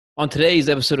On today's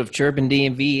episode of Chirpin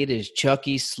DMV, it is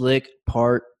Chucky Slick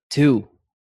Part 2.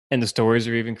 And the stories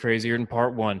are even crazier than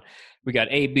Part 1. We got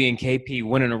AB and KP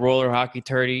winning a roller hockey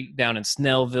tourney down in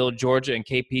Snellville, Georgia, and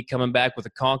KP coming back with a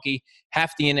conky.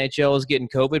 Half the NHL is getting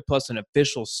COVID, plus an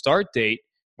official start date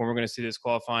when we're going to see this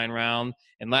qualifying round.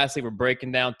 And lastly, we're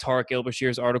breaking down Tarek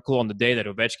El-Bashir's article on the day that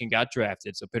Ovechkin got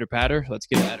drafted. So pitter-patter, let's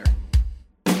get at her.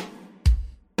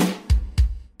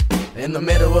 In the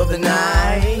middle of the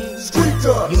night, Street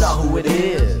Ducks. you know who it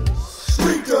is.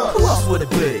 Street Ducks. Who else would it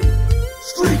be?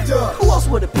 Street Ducks. Who else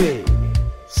would it be?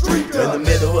 Street In Ducks. the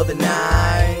middle of the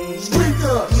night, Street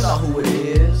Ducks. you know who it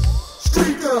is.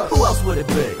 Street Ducks. Who else would it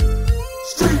be?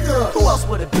 Street Ducks. Who else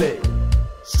would it be?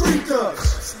 Street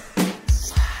Ducks.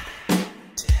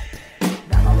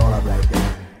 Down a roller blade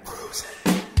gang,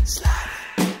 cruising,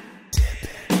 sliding,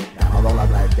 dipping. Down a roller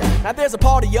blade gang. Now there's a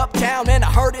party uptown and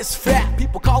I heard it's fat.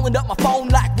 People calling up my phone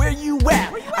like, where you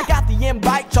at? I got the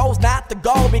invite, chose not to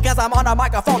go because I'm on a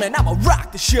microphone and I'ma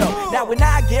rock the show. Now when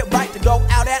I get right to go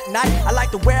out at night, I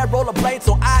like to wear rollerblades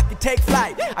so I can take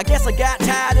flight. I guess I got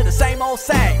tired of the same old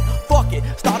same. Fuck it,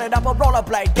 started up a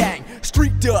rollerblade gang.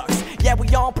 Street Ducks, yeah we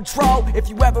on patrol. If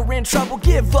you ever in trouble,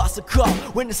 give us a call.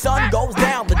 When the sun goes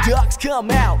down, the ducks come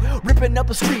out, ripping up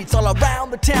the streets all around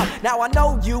the town. Now I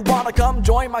know you wanna come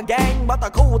join my gang, but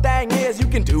the cool thing is you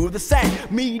can do the same.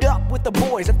 Meet up with the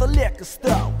boys at the liquor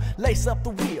store, lace up the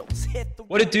wheels, hit the...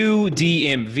 What it do,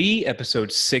 DMV,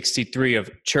 episode 63 of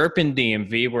Chirpin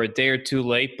DMV. We're a day or two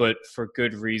late, but for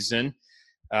good reason.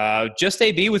 Just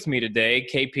AB with me today.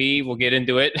 KP, we'll get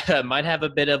into it. Might have a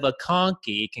bit of a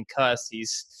concuss.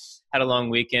 He's had a long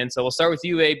weekend. So we'll start with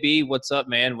you, AB. What's up,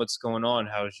 man? What's going on?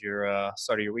 How's your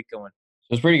start of your week going?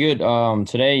 It was pretty good.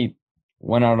 Today,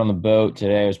 went out on the boat.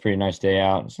 Today it was a pretty nice day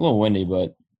out. It's a little windy,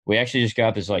 but we actually just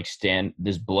got this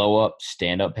this blow up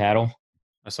stand up paddle.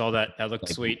 I saw that. That looked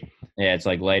sweet. Yeah, it's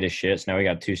like light as shit. So now we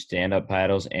got 2 stand up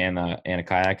paddles and a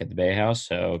kayak at the Bay House.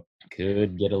 So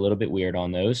could get a little bit weird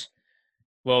on those.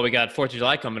 Well, we got 4th of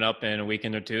July coming up in a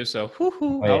weekend or two. So,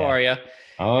 Oh, how yeah. are you?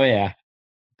 Oh yeah,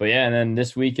 but yeah, and then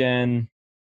this weekend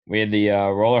we had the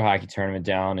roller hockey tournament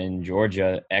down in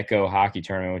Georgia, Echo Hockey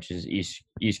Tournament, which is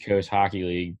East Coast Hockey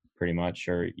League, pretty much,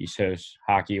 or East Coast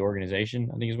Hockey Organization,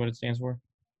 I think is what it stands for.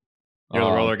 You're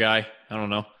the roller guy. I don't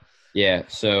know. Yeah,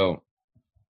 so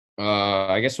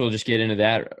I guess we'll just get into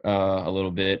that a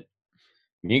little bit.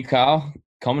 Me and Kyle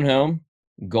coming home,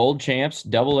 gold champs,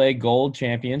 AA gold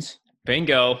champions.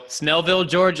 Bingo. Snellville,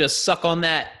 Georgia. Suck on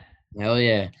that. Hell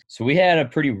yeah. So we had a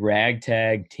pretty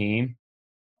ragtag team.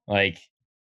 Like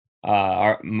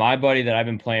my buddy that I've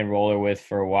been playing roller with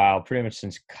for a while, pretty much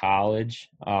since college,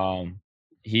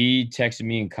 he texted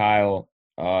me and Kyle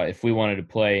if we wanted to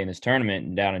play in this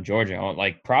tournament down in Georgia,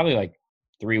 probably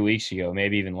 3 weeks ago,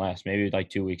 maybe even less, maybe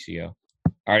 2 weeks ago.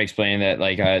 I already explained that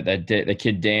the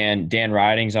kid Dan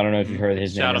Ridings, I don't know if you've heard of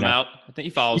his name. Shout him out. I think he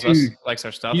follows Huge- us, likes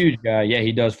our stuff. Huge guy. Yeah,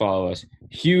 he does follow us.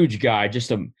 Huge guy,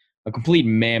 just a complete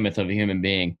mammoth of a human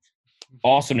being.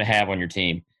 Awesome to have on your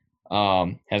team.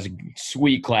 Has a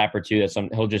sweet clapper too.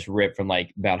 He'll just rip from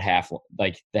about half,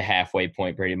 the halfway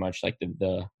point, pretty much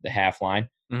the half line.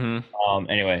 Mm-hmm.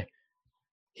 Anyway,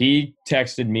 he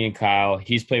texted me and Kyle.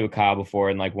 He's played with Kyle before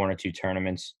in 1 or 2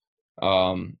 tournaments.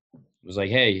 Was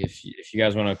like, hey, if you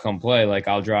guys want to come play,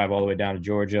 I'll drive all the way down to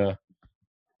Georgia.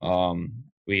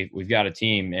 We've got a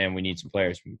team and we need some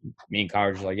players. Me and Kyle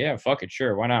were just like, yeah, fuck it,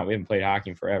 sure, why not? We haven't played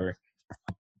hockey in forever.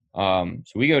 So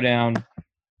we go down.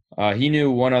 He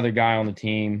knew one other guy on the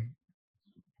team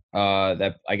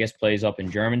that I guess plays up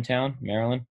in Germantown,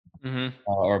 Maryland,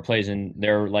 or plays in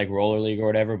their roller league or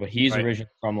whatever. But he's Right. originally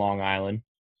from Long Island,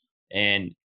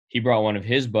 and he brought one of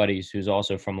his buddies who's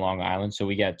also from Long Island. So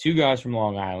we got 2 guys from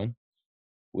Long Island.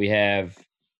 We have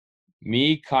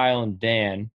me, Kyle, and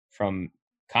Dan from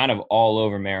kind of all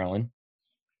over Maryland,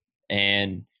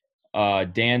 and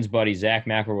Dan's buddy Zach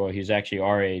McElroy, who's actually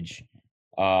our age.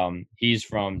 He's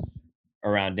from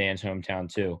around Dan's hometown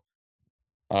too.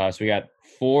 So we got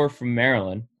 4 from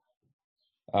Maryland,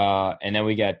 and then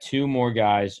we got 2 more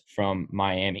guys from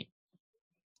Miami.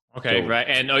 Okay, So- right.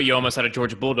 And you almost had a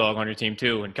Georgia Bulldog on your team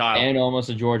too, and Kyle. And almost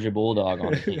a Georgia Bulldog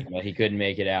on the team, but he couldn't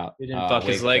make it out. He didn't fuck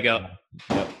his leg up.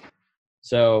 Yep.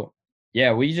 So,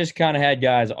 yeah, we just kind of had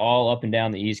guys all up and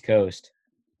down the East Coast.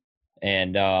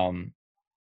 And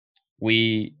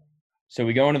we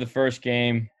go into the first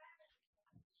game.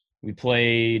 We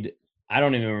played – I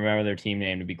don't even remember their team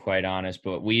name, to be quite honest,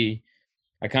 but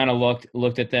I kind of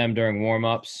looked at them during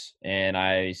warm-ups, and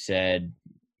I said,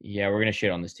 yeah, we're going to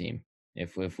shit on this team.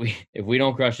 If we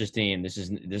don't crush this team, this is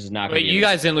not going Wait, to you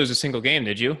guys didn't lose a single game,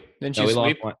 did you? Didn't you we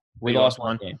sweep? lost one. We We lost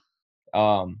lost one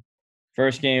one. game.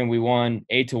 First game we won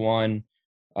 8-1.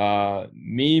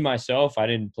 Myself, I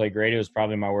didn't play great. It was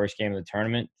probably my worst game of the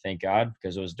tournament, thank God,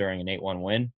 because it was during an 8-1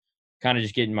 win. Kind of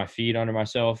just getting my feet under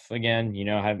myself again. You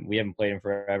know, we haven't played in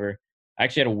forever. I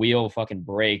actually had a wheel fucking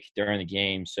break during the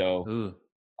game, so Ooh.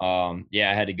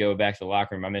 yeah, I had to go back to the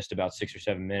locker room. I missed about 6 or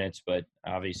 7 minutes, but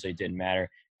obviously it didn't matter.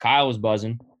 Kyle was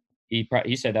buzzing. He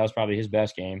said that was probably his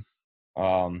best game.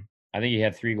 I think he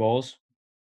had 3 goals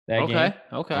that game.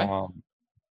 Okay.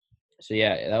 So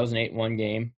yeah, that was an 8-1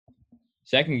 game.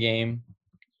 Second game,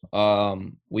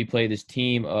 we played this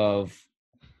team of.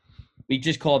 We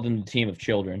just called them the team of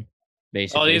children,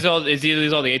 basically. Oh, these all the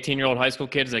 18-year-old high school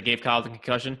kids that gave Kyle the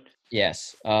concussion?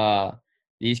 Yes.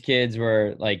 These kids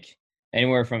were like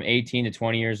anywhere from 18 to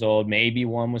 20 years old. Maybe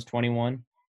one was 21.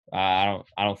 I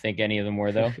don't think any of them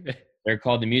were though. They're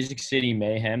called the Music City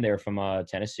Mayhem. They're from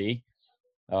Tennessee,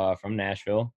 from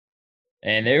Nashville,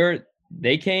 and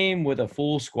they came with a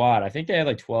full squad. I think they had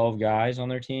like 12 guys on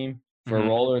their team. For a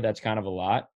roller, that's kind of a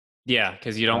lot. Yeah,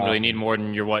 because you don't really need more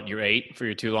than your 8 for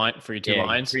your two lines.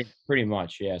 Pretty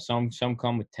much, yeah. Some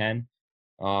come with 10.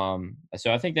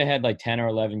 So I think they had like 10 or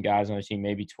 11 guys on their team,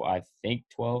 maybe I think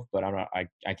 12, but I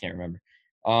can't remember.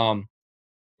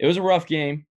 It was a rough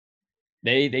game.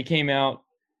 They came out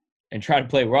and tried to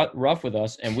play rough with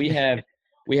us, and we have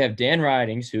Dan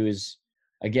Ridings, who is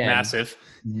again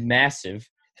massive,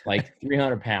 like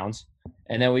 300 pounds,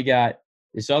 and then we got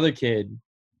this other kid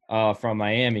from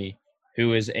Miami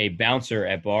who is a bouncer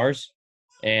at bars,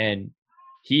 and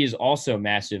he is also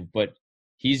massive, but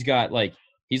he's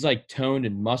like toned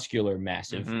and muscular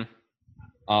massive.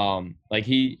 Like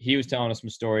he was telling us some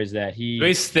stories that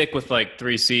he's thick with like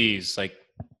 3 C's, like.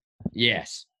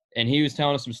 Yes. And he was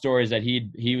telling us some stories that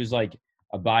he was like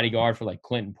a bodyguard for like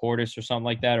Clinton Portis or something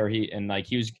like that, or he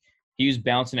was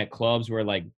bouncing at clubs where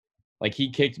like he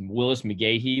kicked Willis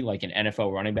McGahee, like an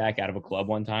NFL running back, out of a club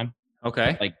one time.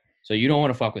 Okay. Like, so you don't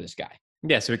want to fuck with this guy.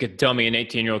 Yeah, so he could tell me an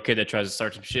 18-year-old kid that tries to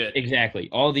start some shit. Exactly.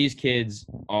 All these kids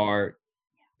are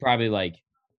probably like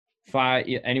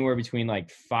anywhere between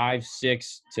like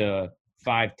 5'6" to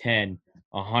 5'10",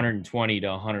 120 to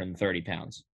 130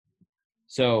 pounds.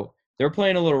 So they're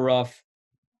playing a little rough,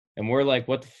 and we're like,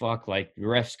 what the fuck? Like, the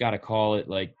ref's got to call it.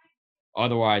 Like,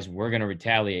 otherwise we're going to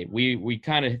retaliate. We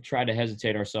kind of tried to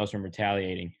hesitate ourselves from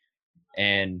retaliating,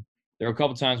 and there were a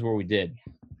couple times where we did.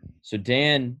 So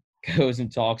Dan goes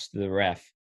and talks to the ref,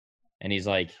 and he's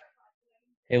like,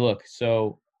 hey, look,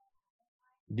 so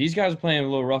these guys are playing a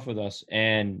little rough with us,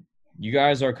 and you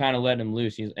guys are kind of letting them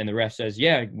loose. And the ref says,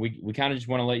 yeah, we kind of just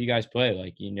want to let you guys play.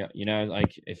 Like, you know,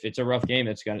 like if it's a rough game,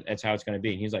 that's how it's going to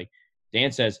be. And he's like,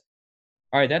 Dan says,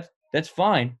 all right, that's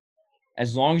fine,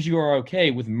 as long as you are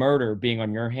okay with murder being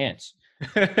on your hands.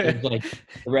 Like,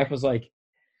 the ref was like,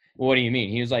 well, what do you mean?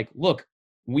 He was like, look,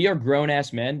 we are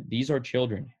grown-ass men. These are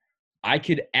children. I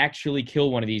could actually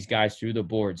kill one of these guys through the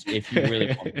boards if you really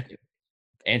want me to.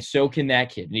 And so can that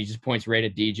kid. And he just points right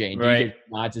at DJ, and DJ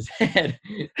nods his head.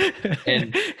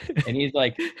 and he's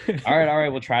like, all right,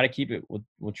 we'll try to keep it.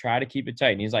 We'll try to keep it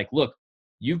tight. And he's like, look,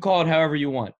 you call it however you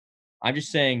want. I'm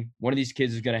just saying one of these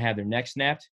kids is going to have their neck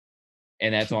snapped,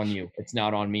 and that's on you. It's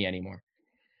not on me anymore.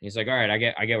 He's like, all right, I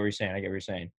get what you're saying. I get what you're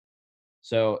saying.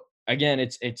 So again,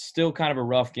 it's still kind of a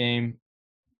rough game.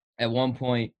 At one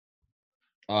point,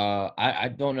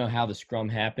 I don't know how the scrum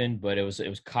happened, but it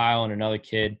was Kyle and another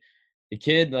kid. The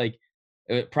kid, like,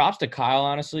 props to Kyle,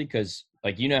 honestly, because,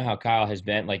 like, you know how Kyle has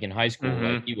been, like, in high school,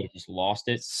 like, he would have just lost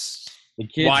it. The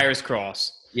kid, wires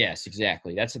cross. Yes,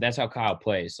 exactly. That's how Kyle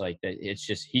plays. Like, it's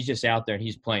just he's just out there and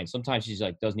he's playing. Sometimes he's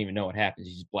like doesn't even know what happens.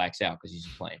 He just blacks out because he's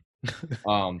just playing.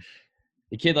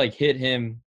 The kid like hit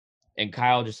him, and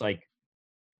Kyle just like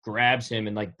grabs him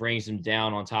and like brings him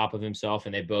down on top of himself,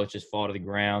 and they both just fall to the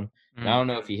ground. And I don't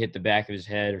know if he hit the back of his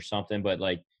head or something, but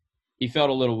like he felt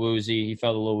a little woozy. He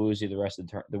felt a little woozy the rest of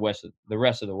the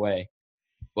rest of the way.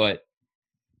 But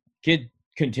kid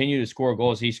continued to score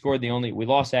goals. He scored we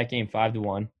lost that game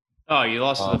 5-1. Oh, you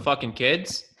lost to the fucking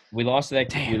kids? We lost to that.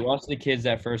 Damn. We lost to the kids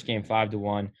that first game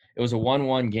 5-1. It was a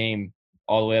 1-1 game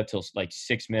all the way up till like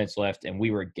 6 minutes left, and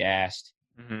we were gassed.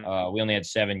 We only had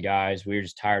 7 guys. We were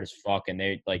just tired as fuck, and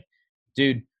they like,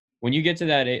 dude, when you get to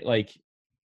that, like,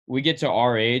 we get to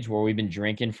our age where we've been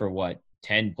drinking for what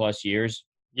 10 plus years.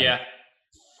 Yeah,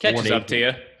 catches up to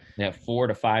you. Yeah, 4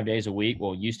 to 5 days a week.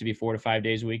 Well, it used to be 4 to 5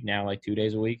 days a week. Now like 2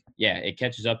 days a week. Yeah, it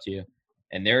catches up to you,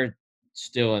 and they're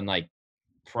still in like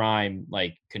prime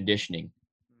like conditioning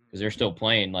because they're still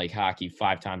playing like hockey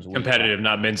 5 times a week. Competitive,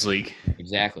 not men's league.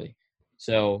 Exactly.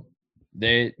 So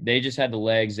they just had the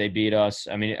legs. They beat us.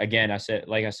 I mean, again, I said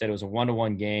it was a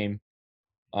 1-1 game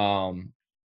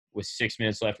with 6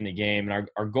 minutes left in the game, and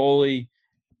our goalie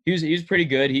he was pretty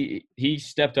good. He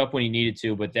stepped up when he needed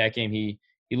to, but that game he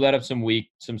let up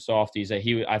some softies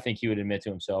that I think he would admit to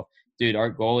himself. Dude,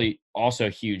 our goalie, also a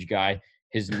huge guy.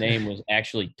 His name was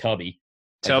actually Tubby.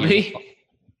 Tubby?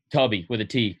 Tubby with a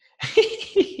T.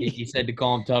 He said to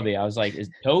call him Tubby. I was like, "Is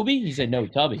Toby?" He said, "No,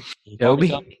 Tubby."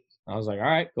 Toby? I was like, "All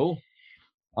right, cool."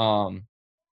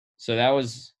 So that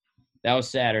was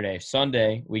Saturday.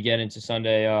 Sunday, we get into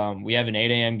Sunday. We have an 8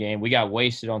 a.m. game. We got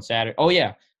wasted on Saturday. Oh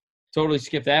yeah, totally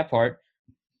skipped that part.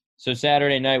 So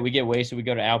Saturday night, we get wasted. We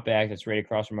go to Outback. That's right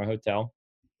across from our hotel.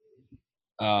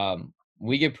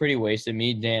 We get pretty wasted.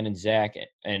 Me, Dan, and Zach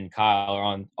and Kyle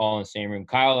are all in the same room.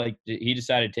 Kyle, he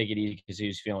decided to take it easy because he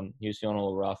was feeling a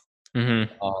little rough.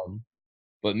 Mm-hmm.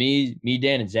 But me,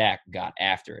 Dan, and Zach got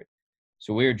after it.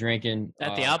 So we were drinking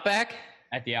At the Outback?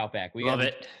 At the Outback. We Love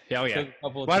it. Oh, yeah.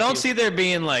 Well, I don't see there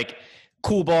being, like,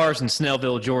 cool bars in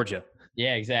Snellville, Georgia.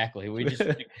 Yeah, exactly. We just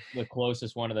picked the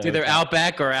closest one of those. Either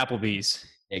Outback or Applebee's.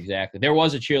 Exactly. There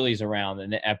was a Chili's around,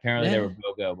 and apparently they were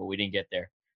go-go, but we didn't get there.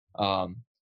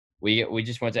 We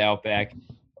just went to Outback.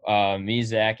 Me,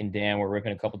 Zach, and Dan were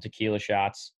ripping a couple tequila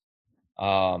shots.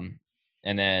 And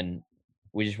then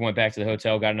we just went back to the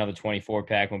hotel, got another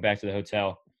 24-pack, went back to the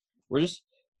hotel.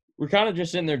 We're kind of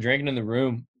just sitting there drinking in the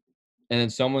room, and then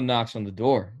someone knocks on the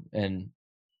door, and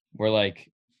we're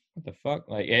like, what the fuck?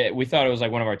 Like, we thought it was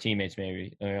like one of our teammates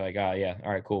maybe. And we're like, oh, yeah,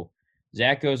 all right, cool.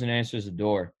 Zach goes and answers the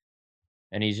door,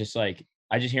 and he's just like,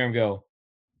 I just hear him go,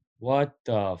 what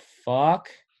the fuck?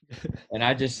 And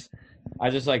I just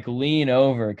like lean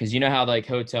over, because you know how like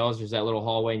hotels, there's that little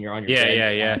hallway and you're on your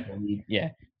bed. Yeah.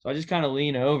 So I just kind of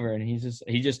lean over, and he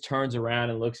just turns around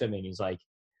and looks at me, and he's like,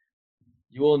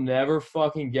 you will never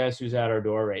fucking guess who's at our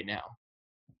door right now.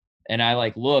 And I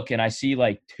like look, and I see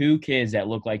like two kids that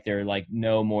look like they're like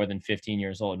no more than 15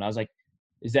 years old. And I was like,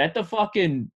 is that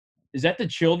the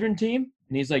children team?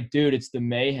 And he's like, dude, it's the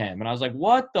Mayhem. And I was like,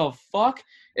 what the fuck?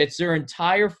 It's their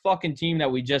entire fucking team that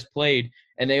we just played,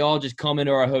 and they all just come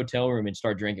into our hotel room and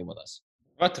start drinking with us.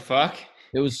 What the fuck?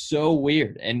 It was so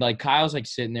weird. And like Kyle's like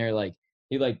sitting there, like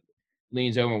he like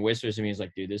leans over and whispers to me. He's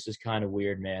like, dude, this is kind of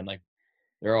weird, man. Like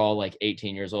they're all like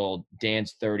 18 years old.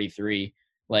 Dan's 33.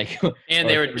 Like, and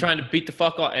they were trying to beat the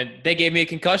fuck off, and they gave me a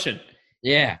concussion.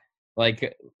 Yeah.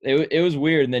 Like it was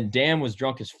weird. And then Dan was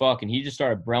drunk as fuck, and he just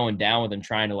started broing down with him,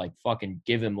 trying to like fucking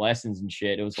give him lessons and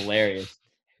shit. It was hilarious.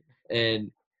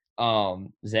 And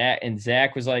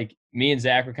Zach was like, me and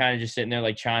Zach were kind of just sitting there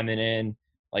like chiming in,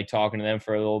 like talking to them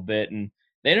for a little bit, and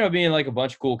they ended up being like a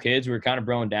bunch of cool kids. We were kind of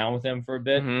broing down with them for a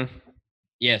bit. Mm-hmm.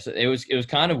 Yeah, so it was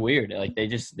kind of weird. Like they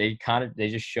just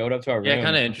showed up to our room. Yeah,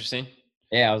 kind of interesting.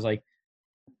 Yeah, I was like,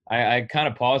 I kind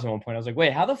of paused at one point. I was like,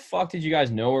 wait, how the fuck did you guys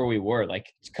know where we were?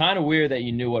 Like, it's kind of weird that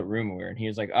you knew what room we were in. He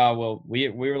was like, oh, well, we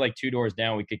were like 2 doors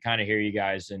down. We could kind of hear you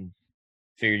guys and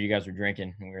figured you guys were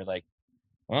drinking. And we were like,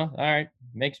 well, all right,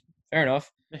 fair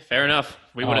enough. Fair enough.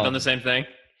 We would have done the same thing.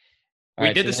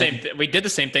 We did the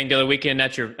same thing the other weekend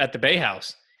at the Bay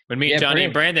House when me, Johnny,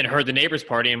 and Brandon heard the neighbors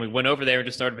party, and we went over there and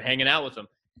just started hanging out with them.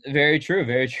 Very true.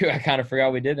 Very true. I kind of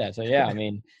forgot we did that. So yeah, I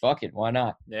mean, fuck it. Why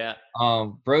not? Yeah.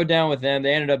 Broed down with them.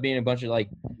 They ended up being a bunch of like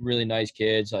really nice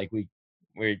kids. Like we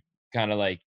kind of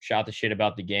like shot the shit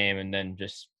about the game, and then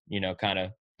just, kind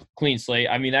of clean slate.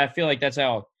 I mean, I feel like that's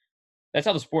how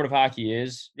the sport of hockey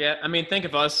is. Yeah. I mean, think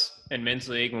of us in men's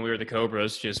league when we were the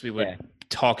Cobras. Just we would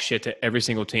talk shit to every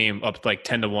single team up like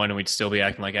 10-1, and we'd still be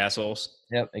acting like assholes.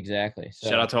 Yep, exactly. So,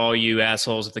 shout out to all you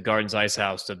assholes at the Gardens Ice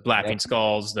House, the Blacking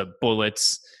Skulls, the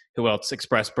Bullets, who else?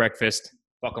 Express Breakfast.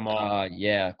 Fuck them all.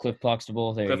 Yeah, Cliff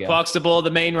Puxtable. There you go. Cliff Puxtable,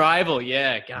 the main rival.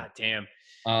 Yeah, goddamn.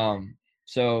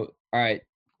 So, all right.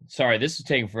 Sorry, this is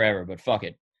taking forever, but fuck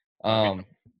it.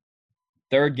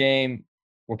 Third game,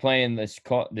 we're playing this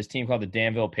team called the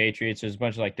Danville Patriots. There's a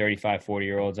bunch of like 35,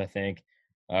 40-year-olds, I think.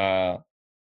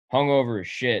 Hungover as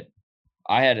shit.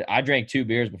 I drank 2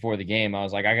 beers before the game. I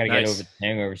was like, I got to get over the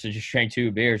hangover. So just drank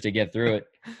 2 beers to get through it.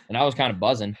 And I was kind of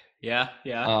buzzing. Yeah.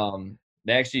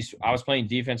 I was playing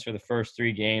defense for the first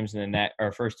 3 games, and then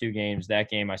first 2 games, that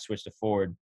game I switched to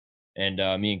forward, and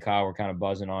me and Kyle were kind of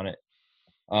buzzing on it.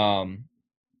 And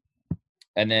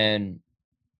then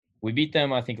we beat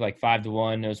them, I think, like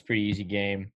 5-1. It was a pretty easy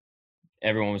game.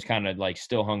 Everyone was kind of like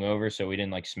still hungover, so we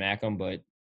didn't like smack them, but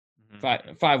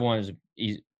 5-1 is an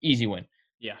easy win.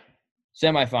 Yeah.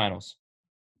 Semifinals.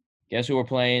 Guess who we're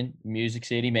playing? Music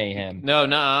City Mayhem. No,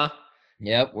 nah.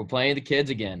 Yep, we're playing the kids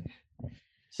again.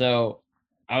 So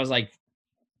I was like,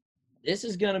 this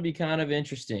is gonna be kind of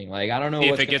interesting. Like, I don't know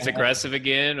if it gets aggressive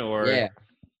again, or yeah.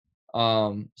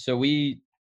 So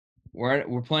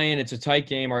we're playing. It's a tight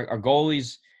game. Our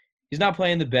goalie's he's not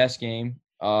playing the best game.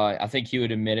 I think he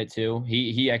would admit it too.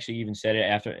 He actually even said it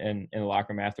after in the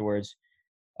locker room afterwards.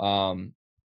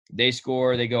 They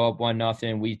score, they go up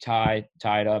 1-0. We tie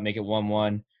it up, make it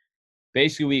 1-1.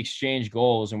 Basically, we exchange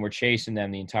goals and we're chasing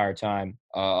them the entire time,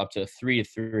 up to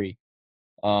 3-3.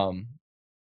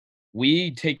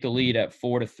 We take the lead at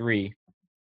 4-3,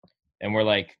 and we're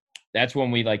like, that's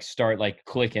when we like start like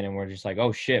clicking, and we're just like,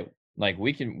 oh shit, like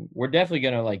we're definitely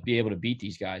gonna like be able to beat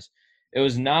these guys. It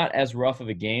was not as rough of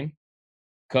a game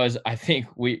because I think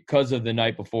because of the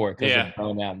night before, because of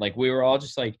blowing out. Like we were all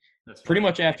just like pretty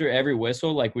much after every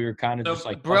whistle, like we were kind of just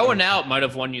like blowing out might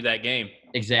have won you that game.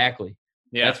 Exactly.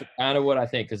 Yeah, that's kind of what I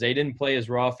think, because they didn't play as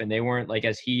rough and they weren't like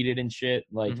as heated and shit.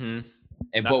 Like,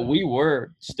 but we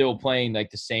were still playing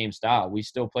like the same style. We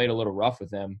still played a little rough with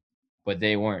them, but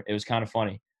they weren't. It was kind of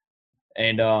funny.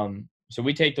 And so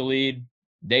we take the lead.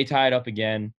 They tie it up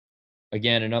again.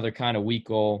 Again, another kind of weak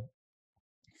goal.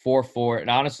 4-4. And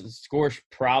honestly, the score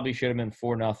probably should have been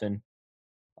 4-0.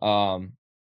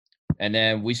 And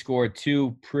then we scored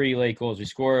 2 pretty late goals. We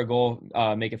score a goal,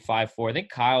 make it 5-4. I think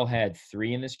Kyle had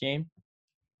 3 in this game.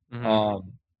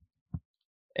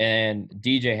 And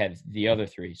DJ had the other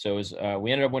 3. So it was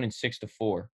we ended up winning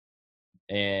 6-4.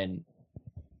 And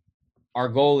our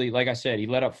goalie, like I said, he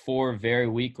let up 4 very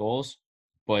weak goals,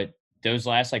 but those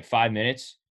last like 5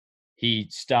 minutes, he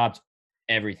stopped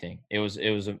everything. It was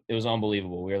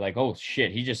unbelievable. We were like, oh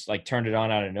shit, he just like turned it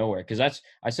on out of nowhere. Because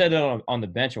I said that on the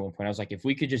bench at one point. I was like, if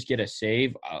we could just get a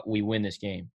save, we win this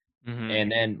game.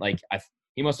 And then like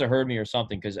he must have heard me or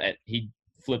something, because he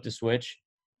flipped the switch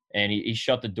and he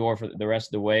shut the door for the rest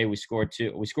of the way. We scored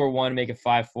 2. We scored 1 to make it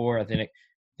 5-4. I think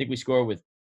we scored with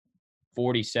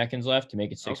 40 seconds left to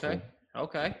make it 6-4.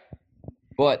 Okay.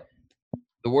 But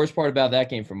the worst part about that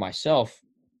game for myself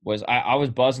was I was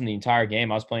buzzing the entire game.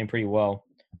 I was playing pretty well.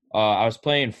 I was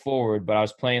playing forward, but I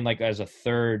was playing like as a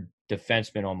third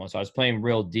defenseman almost. I was playing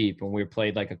real deep, and we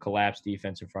played like a collapsed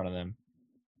defense in front of them.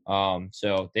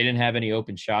 So they didn't have any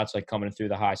open shots like coming through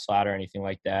the high slot or anything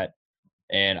like that.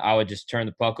 And I would just turn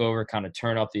the puck over, kind of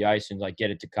turn up the ice and like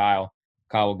get it to Kyle.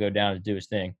 Kyle will go down and do his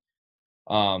thing.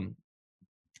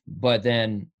 But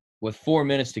then with 4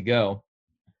 minutes to go,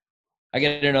 I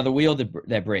get another wheel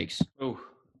that breaks. Ooh.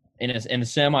 In the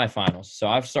semifinals. So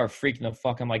I start freaking the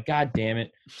fuck. I'm like, God damn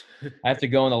it. I have to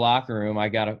go in the locker room. I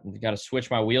gotta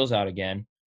switch my wheels out again.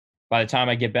 By the time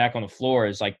I get back on the floor,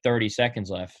 it's like 30 seconds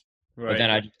left. Right. But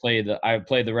then I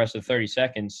played the rest of the 30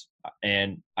 seconds,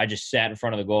 and I just sat in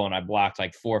front of the goal and I blocked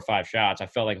like 4 or 5 shots. I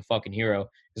felt like a fucking hero,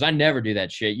 because I never do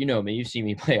that shit. You know me. You've seen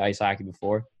me play ice hockey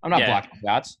before. I'm not blocking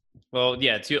shots. Well,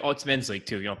 yeah, it's men's league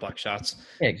too. You don't block shots.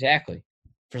 Yeah, exactly.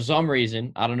 For some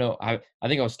reason, I don't know. I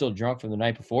think I was still drunk from the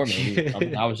night before. Maybe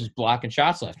I was just blocking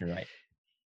shots left and right.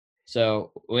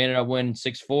 So we ended up winning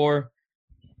 6-4.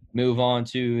 Move on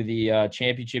to the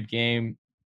championship game,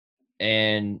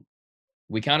 and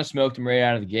we kind of smoked them right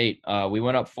out of the gate. We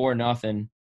went up 4-0,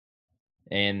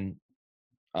 and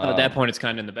at that point, it's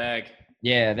kind of in the bag.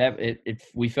 Yeah,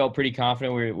 we felt pretty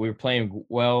confident. We were playing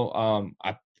well.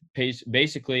 I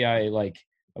like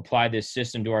applied this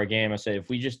system to our game. I said, if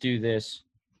we just do this,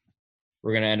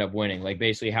 we're going to end up winning. Like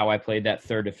basically how I played that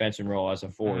third defenseman role as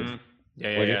a forward.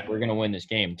 We're going to win this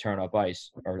game, turn up ice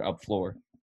or up floor.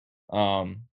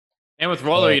 And with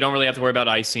roller, you don't really have to worry about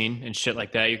icing and shit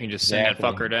like that. You can just send that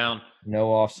fucker down. No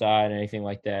offside, anything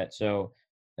like that. So,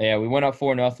 yeah, we went up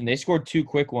 4-0. They scored 2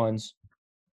 quick ones.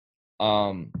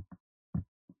 They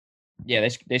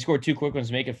scored 2 quick ones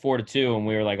to make it 4-2, and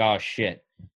we were like, oh, shit.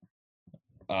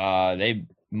 They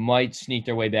might sneak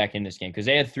their way back in this game, because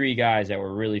they had 3 guys that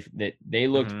were they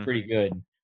looked pretty good,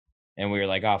 and we were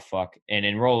like, oh fuck. And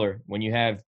in roller, when you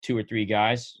have 2 or 3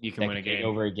 guys you can win a game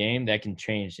over a game, that can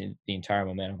change the entire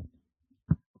momentum.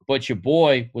 But your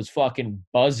boy was fucking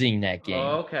buzzing that game.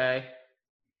 Oh, okay.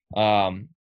 4-2.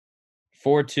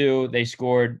 They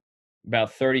scored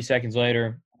about 30 seconds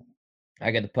later.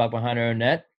 I got the puck behind our own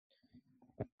net.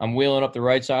 I'm wheeling up the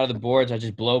right side of the boards. I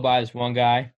just blow by this one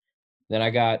guy. Then I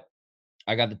got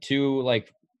the 2,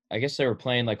 like, I guess they were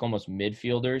playing like almost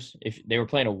midfielders. If they were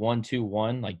playing a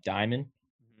 1-2-1, like diamond.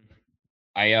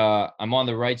 I'm on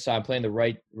the right side, playing the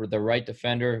right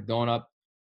defender, going up,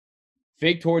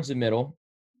 fake towards the middle.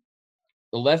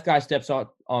 The left guy steps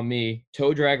on me,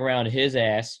 toe drag around his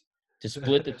ass to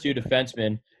split the 2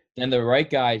 defensemen. Then the right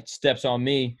guy steps on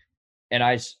me, and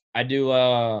I do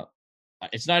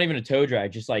it's not even a toe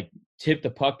drag, just like tipped the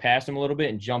puck past him a little bit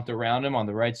and jumped around him on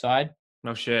the right side.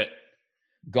 No shit.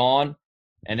 Gone.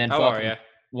 And then how are you?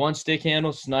 One stick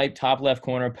handle, snipe, top left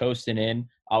corner, posting in.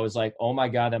 I was like, oh my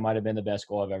God, that might have been the best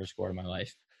goal I've ever scored in my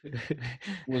life. It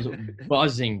was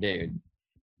buzzing, dude.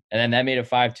 And then that made it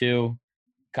 5-2.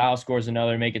 Kyle scores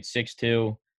another, make it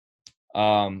 6-2.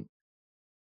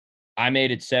 I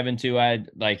made it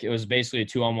 7-2. It was basically a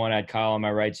 2-on-1. I had Kyle on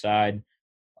my right side,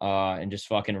 and just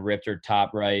fucking ripped her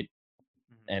top right.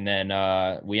 And then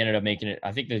we ended up making it.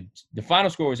 I think the final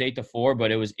score was 8-4,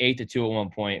 but it was 8-2 at one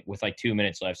point with like 2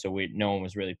 minutes left. So no one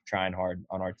was really trying hard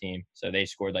on our team. So they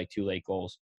scored like 2 late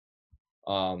goals.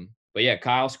 But yeah,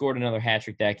 Kyle scored another hat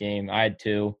trick that game. I had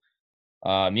 2.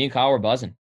 Me and Kyle were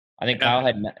buzzing. I think Kyle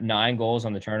had 9 goals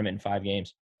on the tournament in 5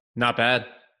 games. Not bad.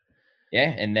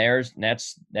 Yeah, and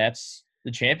that's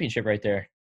the championship right there.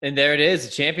 And there it is,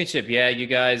 the championship. Yeah, you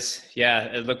guys,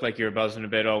 it looked like you were buzzing a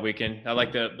bit all weekend. I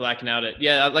like the blacking out.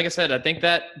 Like I said, I think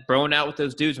that broing out with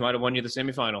those dudes might have won you the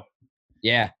semifinal.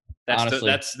 Yeah, honestly.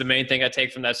 That's the main thing I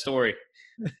take from that story.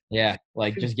 Yeah,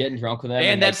 like just getting drunk with them.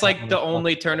 And that's like the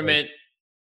only tournament.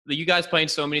 You guys playing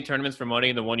so many tournaments for money,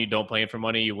 and the one you don't play in for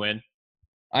money, you win.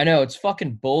 I know, it's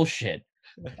fucking bullshit.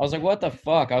 I was like, what the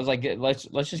fuck? I was like,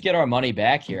 let's just get our money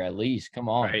back here at least. Come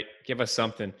on. Right. Give us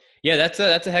something. Yeah, that's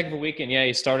a heck of a weekend. Yeah,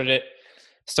 you started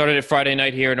it Friday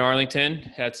night here in Arlington.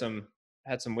 Had some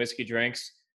whiskey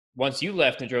drinks. Once you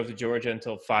left and drove to Georgia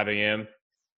until 5 a.m.,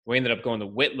 we ended up going to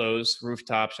Whitlow's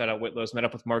rooftop. Shout out Whitlow's. Met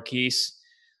up with Marquise,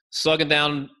 slugging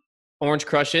down orange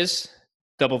crushes,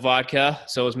 double vodka.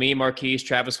 So it was me, Marquise,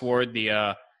 Travis Ward,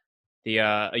 the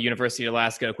University of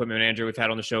Alaska equipment manager we've had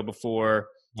on the show before.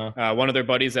 One of their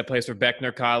buddies that plays for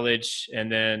Beckner College,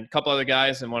 and then a couple other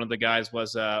guys, and one of the guys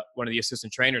was one of the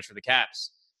assistant trainers for the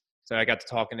Caps. So I got to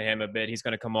talking to him a bit. He's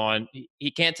going to come on. He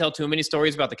can't tell too many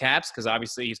stories about the Caps because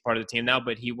obviously he's part of the team now,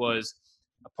 but he was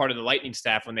a part of the Lightning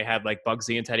staff when they had like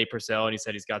Bugsy and Teddy Purcell, and he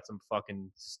said he's got some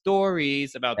fucking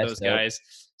stories about those guys.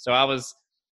 So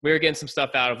we were getting some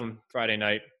stuff out of him Friday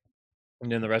night,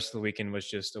 and then the rest of the weekend was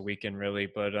just a weekend really.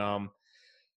 But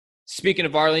speaking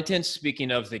of Arlington,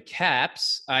 speaking of the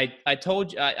Caps, I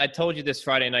told you this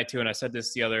Friday night too, and I said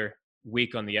this the other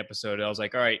week on the episode. I was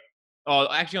like, all right. Oh,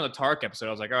 actually on the Tark episode, I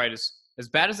was like, all right, as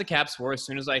bad as the Caps were, as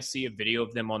soon as I see a video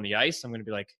of them on the ice, I'm going to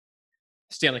be like,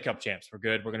 Stanley Cup champs, we're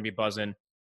good. We're going to be buzzing.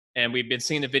 And we've been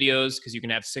seeing the videos because you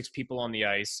can have 6 people on the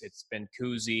ice. It's been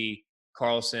Kuzi,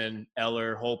 Carlson,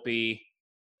 Eller, Holtby,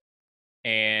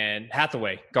 and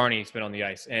Hathaway. Garney's been on the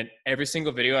ice. And every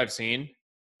single video I've seen,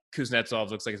 Kuznetsov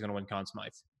looks like he's going to win Conn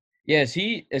Smythe. Yeah,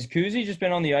 has Kuzi just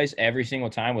been on the ice every single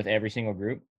time with every single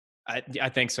group? I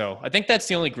think so. I think that's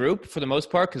the only group for the most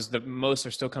part because the most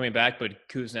are still coming back, but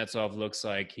Kuznetsov looks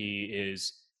like he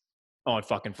is on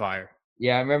fucking fire.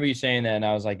 Yeah, I remember you saying that, and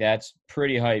I was like, that's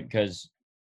pretty hype because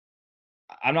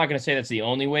I'm not going to say that's the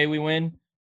only way we win,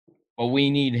 but we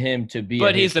need him to be.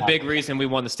 But he's the big reason we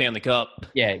won the Stanley Cup.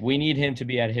 Yeah, we need him to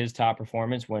be at his top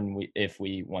performance if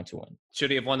we want to win. Should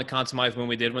he have won the Conn Smythe when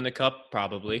we did win the Cup?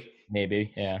 Probably.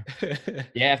 Maybe, yeah.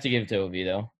 You have to give it to Ovi,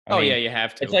 though. I mean, yeah, you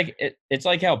have to. It's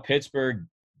like how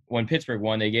when Pittsburgh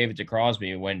won, they gave it to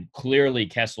Crosby when clearly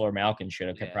Kessler Malkin should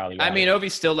have probably won. I mean,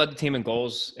 Ovi still led the team in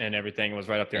goals and everything and was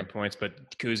right up there in points,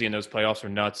 but Kuzi in those playoffs were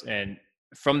nuts. And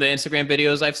from the Instagram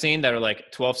videos I've seen that are like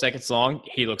 12 seconds long,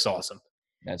 he looks awesome.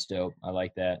 That's dope. I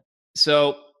like that.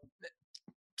 So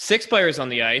 6 players on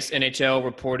the ice. NHL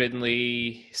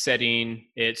reportedly setting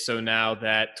it so now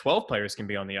that 12 players can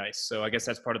be on the ice. So I guess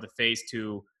that's part of the phase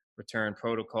 2 return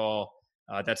protocol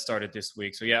that started this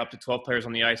week. So yeah, up to 12 players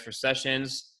on the ice for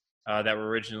sessions that were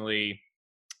originally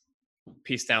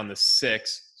pieced down to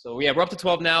 6. So yeah, we're up to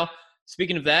 12 now.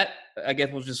 Speaking of that, I guess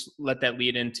we'll just let that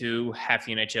lead into half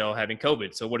the NHL having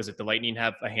COVID. So what is it? The Lightning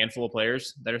have a handful of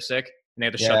players that are sick, and they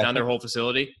have to shut down their whole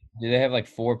facility. Do they have like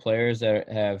 4 players that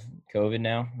have COVID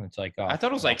now? It's like I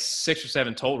thought it was like 6 or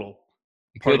 7 total.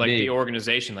 Part of like the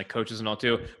organization, like coaches and all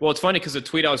too. Well, it's funny because the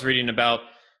tweet I was reading about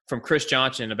from Chris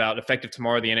Johnson about effective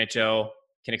tomorrow, the NHL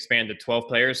can expand to 12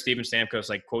 players. Steven Stamkos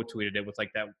like quote tweeted it with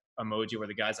like that emoji where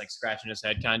the guy's like scratching his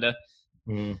head kind of.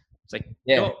 Mm. It's like,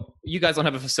 you guys don't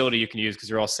have a facility you can use because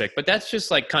you're all sick. But that's just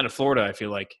like kind of Florida, I feel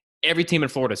like. Every team in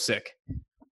Florida is sick.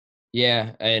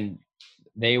 Yeah, and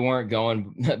they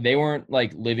weren't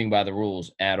like living by the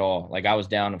rules at all. Like I was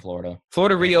down in Florida.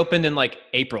 Florida reopened in like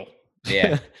April.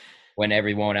 Yeah, when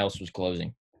everyone else was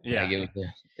closing. Yeah. Like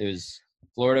it was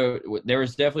Florida. There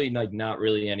was definitely like not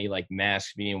really any like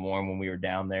masks being worn when we were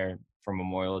down there for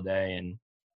Memorial Day. And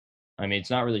I mean, it's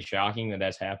not really shocking that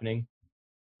that's happening,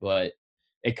 but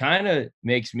it kind of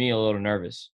makes me a little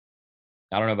nervous.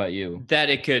 I don't know about you.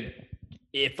 That it could,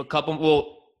 if a couple,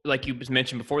 well, like you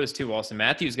mentioned before this too, Austin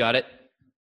Matthews got it.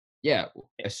 Yeah,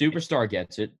 a superstar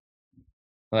gets it.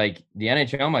 Like the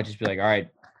NHL might just be like, all right,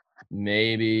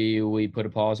 maybe we put a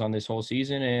pause on this whole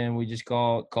season and we just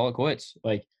call it quits.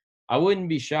 Like I wouldn't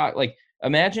be shocked. Like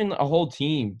imagine a whole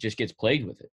team just gets plagued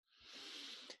with it.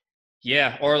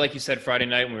 Yeah, or like you said, Friday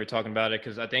night when we were talking about it,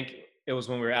 because I think it was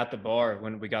when we were at the bar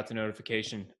when we got the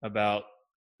notification about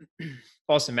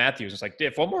Austin Matthews. It's like,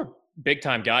 if one more big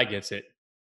time guy gets it,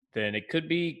 then it could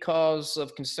be cause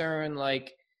of concern.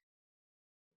 Like,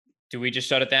 do we just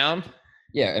shut it down?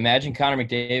 Yeah, imagine Connor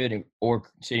McDavid or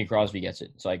Sidney Crosby gets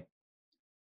it. It's like,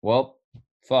 well,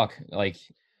 fuck. Like,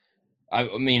 I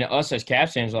mean, us as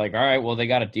Caps fans are like, all right, well, they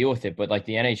got to deal with it. But like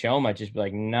the NHL might just be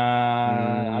like,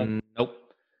 nah, Nope.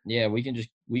 yeah, we can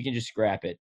just scrap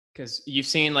it. Because you've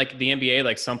seen like the NBA,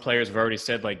 like some players have already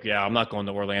said, like, yeah, I'm not going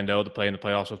to Orlando to play in the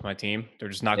playoffs with my team. They're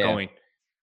just not going.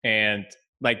 And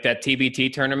like that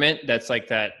TBT tournament, that's like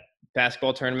that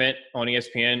basketball tournament on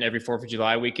ESPN every 4th of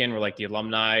July weekend where like the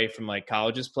alumni from like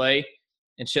colleges play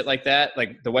and shit like that.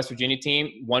 Like the West Virginia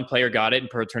team, one player got it, and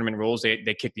per tournament rules,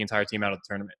 they kicked the entire team out of the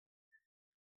tournament.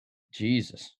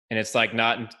 Jesus. And it's like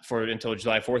not until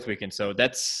July 4th weekend. So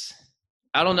that's,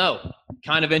 I don't know,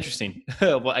 kind of interesting.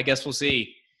 Well, I guess we'll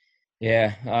see.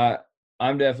 Yeah,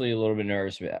 I'm definitely a little bit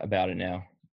nervous about it now.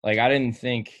 Like, I didn't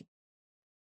think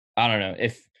 – I don't know.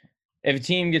 If a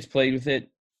team gets played with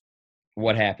it,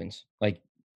 what happens? Like,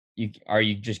 are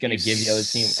you just going to give the other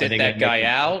team – sit that guy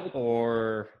out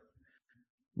or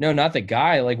 – No, not the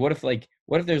guy. Like, what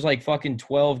if there's, like, fucking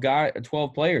 12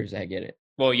 players that get it?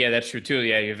 Well, yeah, that's true, too.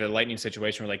 Yeah, you have a lightning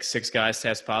situation where, like, 6 guys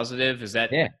test positive. Is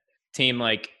that team,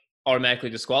 like,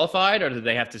 automatically disqualified, or do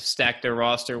they have to stack their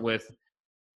roster with –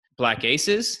 Black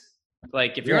Aces?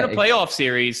 Like, if you're in a playoff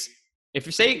series, if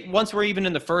you say once we're even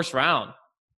in the first round,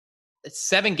 it's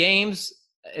 7 games.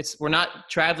 We're not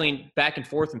traveling back and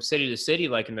forth from city to city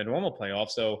like in the normal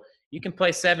playoffs. So you can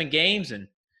play 7 games in,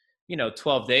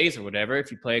 12 days or whatever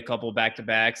if you play a couple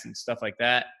back-to-backs and stuff like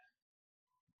that.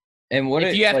 And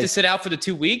if you have to sit out for the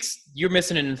 2 weeks, you're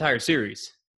missing an entire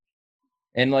series.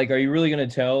 And, like, are you really going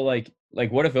to tell, like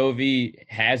what if OV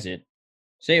has it?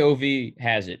 Say OV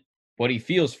has it. But he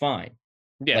feels fine.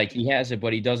 Yeah. Like he has it,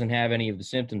 but he doesn't have any of the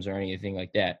symptoms or anything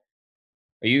like that.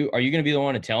 Are you going to be the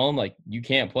one to tell him, like, you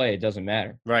can't play, it doesn't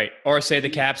matter? Right. Or say the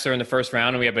Caps are in the first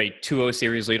round and we have a 2-0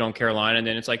 series lead on Carolina, and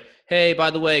then it's like, hey, by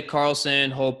the way,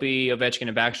 Carlson, Holtby, Ovechkin,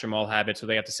 and Backstrom all have it, so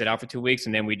they have to sit out for 2 weeks,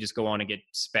 and then we just go on and get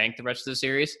spanked the rest of the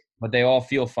series. But they all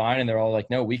feel fine, and they're all like,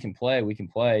 no, we can play.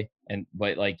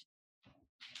 But like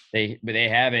they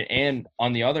have it. And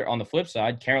on the flip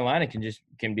side, Carolina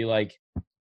can be like,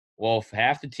 well, if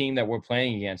half the team that we're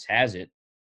playing against has it,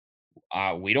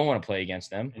 we don't want to play against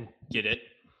them. Get it?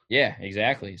 Yeah,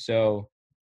 exactly. So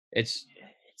it's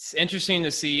interesting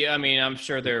to see. I mean, I'm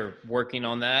sure they're working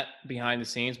on that behind the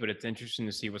scenes, but it's interesting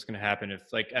to see what's going to happen if,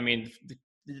 like, I mean, the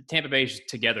Tampa Bay's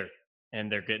together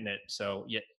and they're getting it. So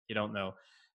you don't know.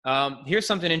 Here's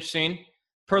something interesting.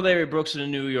 Per Larry Brooks of the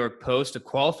New York Post, the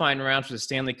qualifying round for the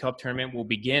Stanley Cup tournament will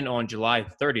begin on July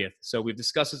 30th. So we've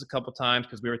discussed this a couple times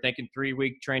because we were thinking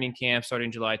 3-week training camp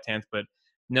starting July 10th. But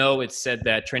no, it's said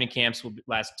that training camps will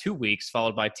last 2 weeks,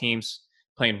 followed by teams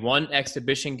playing 1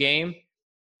 exhibition game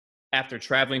after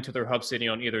traveling to their hub city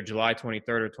on either July 23rd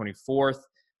or 24th.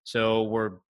 So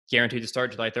we're guaranteed to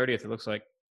start July 30th, it looks like,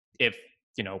 if,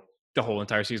 the whole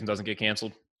entire season doesn't get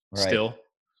canceled still.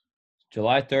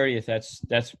 July 30th,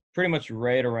 that's pretty much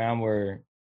right around where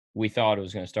we thought it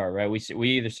was going to start, right? We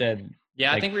either said –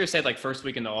 yeah, I think we said like first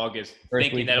weekend of August,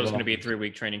 thinking that it was going to be a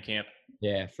 3-week training camp.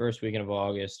 Yeah, first weekend of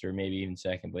August or maybe even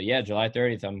second. But, yeah, July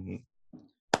 30th,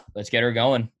 let's get her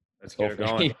going. Let's get her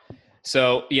going.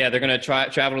 So, yeah, they're going to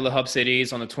travel to the hub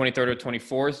cities on the 23rd or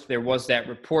 24th. There was that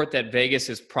report that Vegas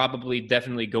is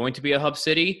definitely going to be a hub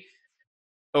city.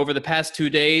 Over the past 2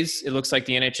 days, it looks like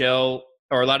the NHL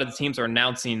or a lot of the teams are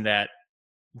announcing that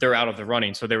they're out of the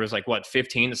running. So there was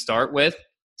 15 to start with.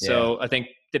 So I think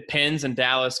the Pens and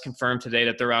Dallas confirmed today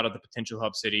that they're out of the potential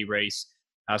hub city race.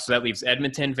 So that leaves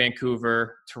Edmonton,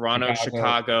 Vancouver, Toronto,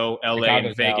 Chicago, LA,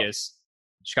 and Vegas.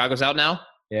 Chicago's out now?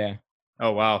 Yeah.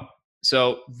 Oh, wow.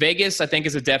 So Vegas, I think,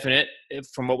 is a definite.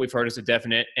 From what we've heard, is a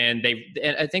definite. And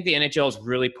I think the NHL is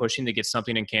really pushing to get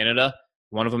something in Canada.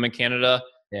 One of them in Canada.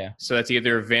 Yeah. So that's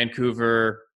either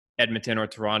Vancouver, Edmonton, or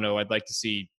Toronto. I'd like to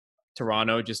see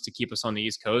Toronto just to keep us on the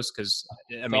East Coast because,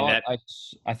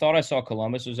 I thought I saw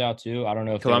Columbus was out too. I don't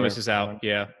know if Columbus is out.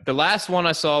 Yeah. The last one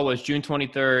I saw was June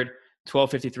 23rd,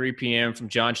 12:53 p.m. from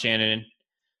John Shannon,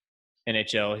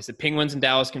 NHL. He said Penguins and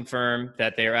Dallas confirmed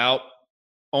that they are out.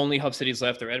 Only hub cities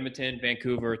left are Edmonton,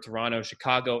 Vancouver, Toronto,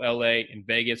 Chicago, LA, and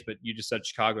Vegas. But you just said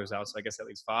Chicago's out, so I guess that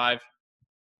leaves 5.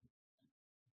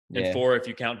 And 4 if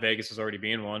you count Vegas as already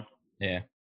being one. Yeah.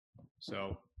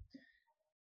 So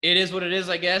it is what it is,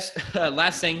 I guess.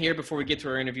 Last thing here before we get to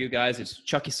our interview, guys, it's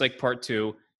Chucky Slick Part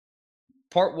 2.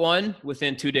 Part 1,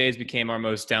 within 2 days, became our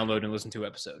most downloaded and listened to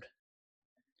episode.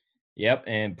 Yep,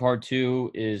 and part 2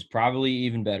 is probably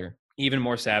even better. Even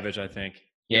more savage, I think.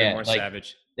 Even Yeah, more like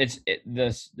savage.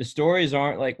 the stories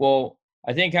aren't like, well,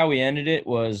 I think how we ended it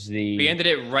was We ended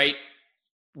it right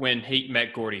when he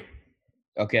met Gordy.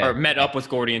 Or met up with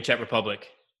Gordy in Czech Republic.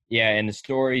 Yeah, and the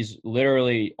stories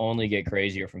literally only get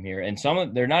crazier from here. And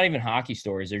they're not even hockey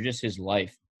stories; they're just his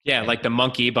life. Yeah, like the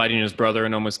monkey biting his brother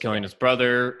and almost killing his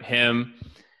brother. Him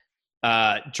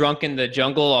drunk in the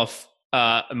jungle off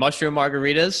mushroom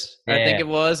margaritas, I think it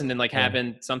was, and then like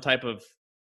having some type of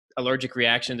allergic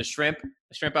reaction to shrimp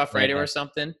Alfredo or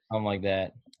something. Something like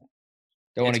that.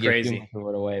 Don't want to give too much of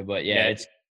it away, but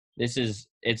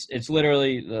it's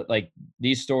literally like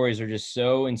these stories are just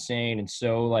so insane and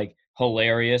so like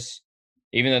hilarious,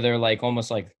 even though they're like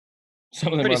almost like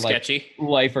some of them pretty are sketchy, like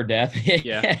life or death.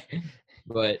 Yeah.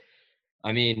 But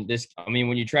I mean,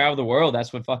 when you travel the world,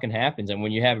 that's what fucking happens. And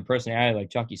when you have a personality like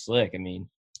Chucky Slick, I mean,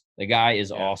 the guy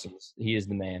is awesome. He is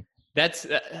the man. That's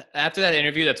after that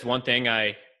interview. That's one thing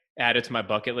I added to my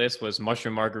bucket list was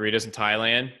mushroom margaritas in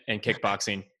Thailand and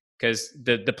kickboxing. Because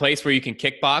the place where you can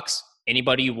kickbox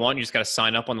anybody you want, you just got to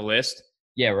sign up on the list.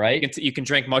 Yeah, right. You can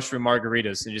drink mushroom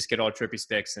margaritas and just get all trippy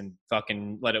sticks and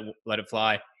fucking let it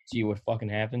fly. See what fucking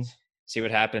happens. See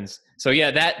what happens. So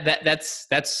yeah,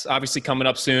 that's obviously coming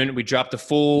up soon. We dropped the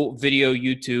full video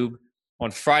YouTube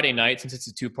on Friday night since it's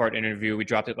a 2-part interview. We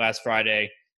dropped it last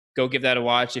Friday. Go give that a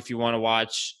watch if you want to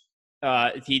watch.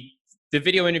 The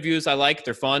video interviews I like.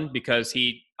 They're fun because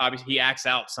he acts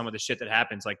out some of the shit that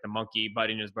happens, like the monkey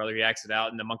biting his brother. He acts it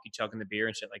out, and the monkey chugging the beer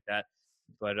and shit like that.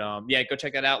 But yeah, go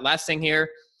check that out. Last thing here,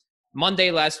 Monday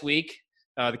last week,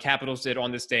 the Capitals did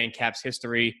on this day in Caps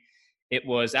history. It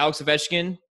was Alex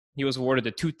Ovechkin. He was awarded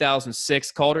the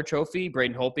 2006 Calder Trophy.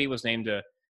 Braden Holtby was named a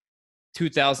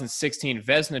 2016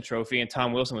 Vezina Trophy, and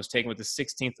Tom Wilson was taken with the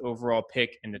 16th overall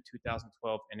pick in the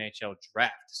 2012 NHL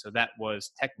Draft. So that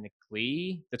was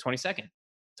technically the 22nd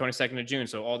of June.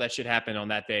 So all that shit happened on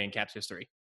that day in Caps history.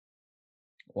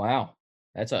 Wow.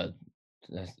 Is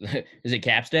it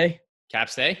Caps Day?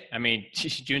 Caps Day? I mean,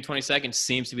 June 22nd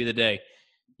seems to be the day.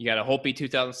 You got a Holtby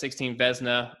 2016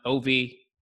 Vezina, OV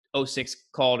 06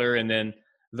 Calder, and then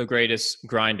the greatest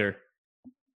grinder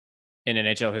in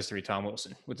NHL history, Tom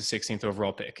Wilson, with the 16th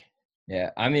overall pick.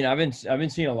 Yeah, I mean, I've been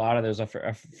seeing a lot of those.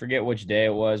 I forget which day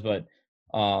it was, but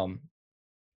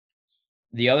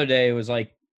the other day it was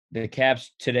like the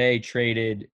Caps today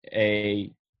traded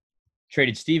Steve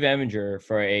Eminger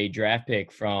for a draft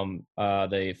pick from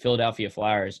the Philadelphia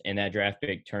Flyers, and that draft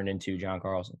pick turned into John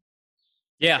Carlson.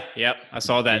 Yeah, yep, I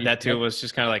saw that. That too was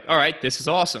just kind of like, all right, this is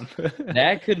awesome.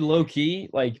 That could low key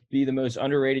like be the most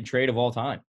underrated trade of all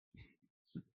time.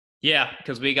 Yeah,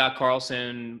 because we got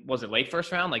Carlson, was it late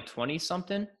first round, like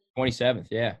 20-something? 27th,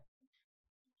 yeah.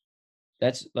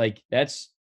 That's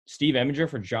Steve Eminger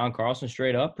for John Carlson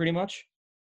straight up, pretty much.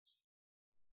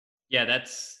 Yeah,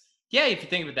 if you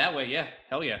think of it that way, yeah,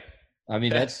 hell yeah. I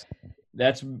mean, that's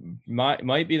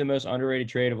might be the most underrated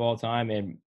trade of all time,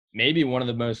 and maybe one of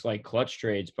the most like clutch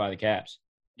trades by the Caps.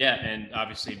 Yeah, and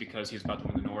obviously because he's about to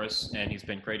win the Norris, and he's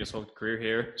been great his whole career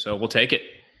here, so we'll take it.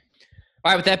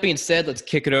 All right, with that being said, let's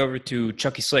kick it over to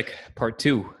Chucky Slick, part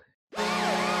 2.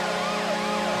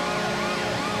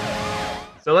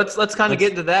 So let's kind of get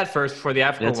into that first before the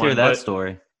Africa one. Let's hear that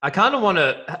story. I kind of want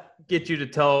to get you to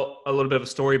tell a little bit of a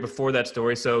story before that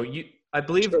story. So I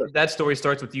believe that story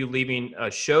starts with you leaving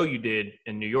a show you did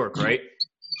in New York, right?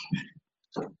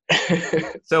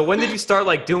 So when did you start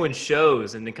like doing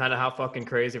shows, and then kind of how fucking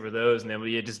crazy were those? And then will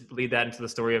you just lead that into the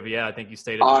story of I think you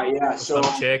stayed at some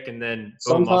chick, and then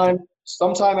sometime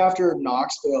after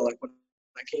Knoxville, like when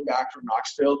I came back from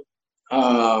Knoxville,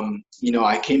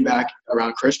 I came back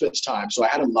around Christmas time, so I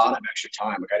had a lot of extra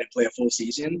time. Like I didn't play a full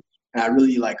season, and I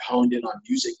really like honed in on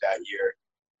music that year,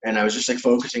 and I was just like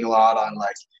focusing a lot on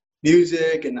like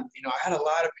music, and I had a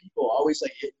lot of people always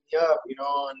like hitting me up,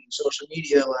 on social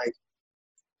media, like,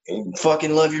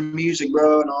 fucking love your music,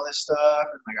 bro, and all this stuff.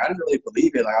 And like I didn't really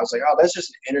believe it. Like I was like, oh, that's just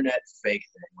an internet fake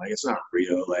thing. Like it's not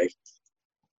real. Like,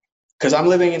 because I'm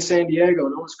living in San Diego,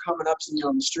 no one's coming up to me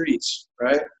on the streets,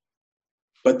 right?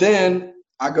 But then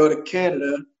I go to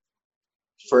Canada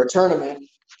for a tournament,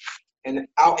 and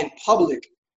out in public,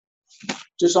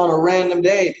 just on a random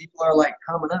day, people are like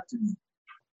coming up to me,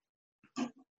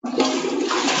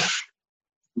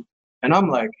 and I'm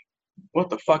like, what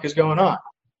the fuck is going on?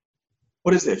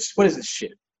 What is this? What is this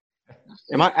shit?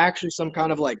 Am I actually some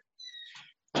kind of like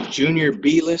junior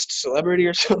B-list celebrity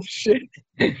or some shit?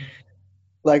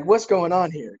 Like, what's going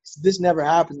on here? This never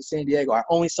happens in San Diego. I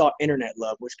only saw internet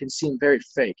love, which can seem very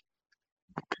fake.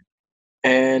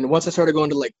 And once I started going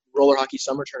to like roller hockey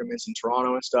summer tournaments in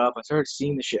Toronto and stuff, I started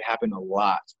seeing this shit happen a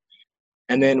lot.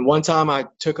 And then one time I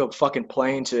took a fucking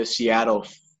plane to Seattle.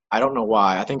 I don't know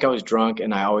why. I think I was drunk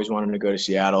and I always wanted to go to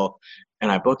Seattle. And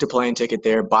I booked a plane ticket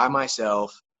there by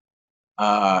myself.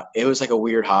 It was like a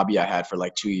weird hobby I had for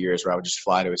like 2 years where I would just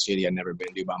fly to a city I'd never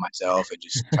been to by myself and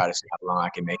just try to see how long I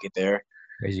can make it there.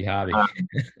 Crazy hobby.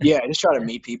 Yeah, just try to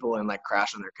meet people and like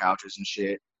crash on their couches and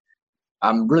shit.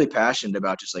 I'm really passionate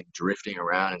about just like drifting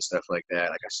around and stuff like that.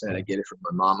 Like I said, I get it from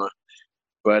my mama.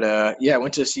 But yeah, I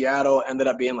went to Seattle, ended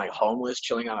up being like homeless,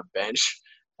 chilling on a bench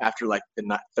after like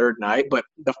the third night. But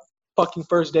the fucking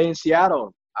first day in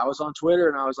Seattle, I was on Twitter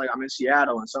and I was like, I'm in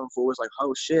Seattle, and some fool was like,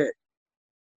 oh shit.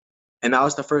 And that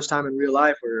was the first time in real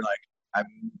life where like I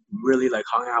really like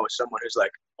hung out with someone who's like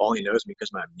only knows me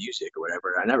because of my music or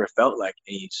whatever. I never felt like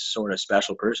any sort of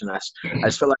special person. I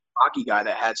just felt like a hockey guy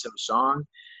that had some song.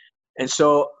 And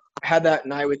so I had that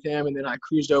night with him, and then I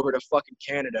cruised over to fucking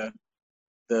Canada.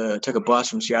 Took a bus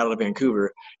from Seattle to Vancouver,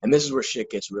 and this is where shit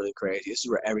gets really crazy.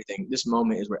 This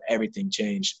moment is where everything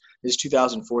changed. This is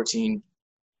 2014,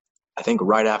 I think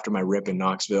right after my rip in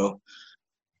Knoxville.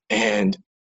 And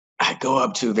I go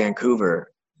up to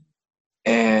Vancouver,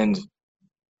 and,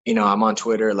 you know, I'm on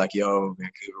Twitter like, yo,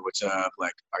 Vancouver, what's up?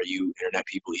 Like, are you internet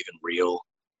people even real?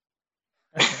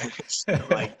 So,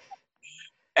 like,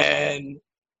 and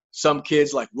some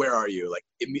kids like, where are you? Like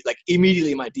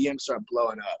immediately my DMs start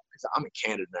blowing up because I'm in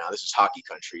Canada now. This is hockey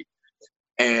country.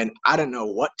 And I don't know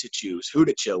what to choose, who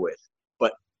to chill with.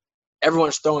 But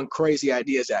everyone's throwing crazy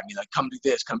ideas at me, like, come do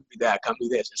this, come do that, come do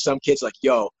this. And some kid's like,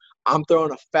 yo, I'm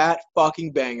throwing a fat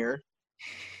fucking banger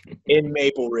in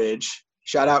Maple Ridge.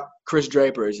 Shout out Chris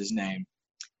Draper is his name.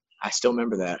 I still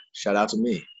remember that. Shout out to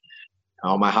me.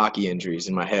 All my hockey injuries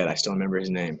in my head, I still remember his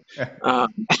name.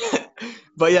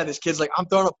 But yeah, this kid's like, I'm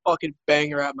throwing a fucking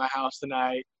banger at my house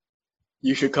tonight.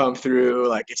 You should come through.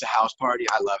 Like, it's a house party.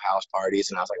 I love house parties.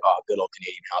 And I was like, oh, good old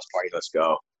Canadian house party. Let's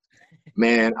go.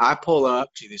 Man, I pull up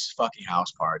to this fucking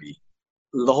house party.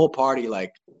 The whole party,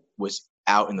 like, was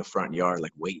out in the front yard,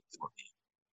 like, waiting for me.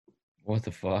 What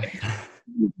the fuck?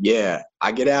 Yeah.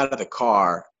 I get out of the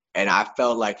car, and I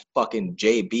felt like fucking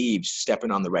Jay Beebs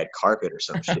stepping on the red carpet or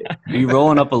some shit. Are you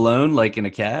rolling up alone, like in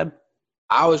a cab?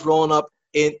 I was rolling up.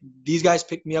 These guys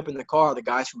picked me up in the car, the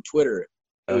guys from Twitter.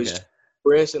 It was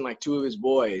Chris and like two of his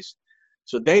boys.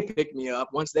 So they picked me up.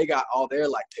 Once they got all their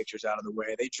like pictures out of the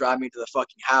way, they drive me to the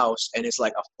fucking house, and it's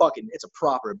like it's a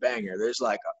proper banger. There's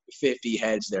like 50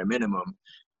 heads there minimum,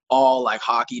 all like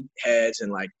hockey heads and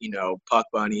like, you know, puck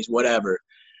bunnies, whatever.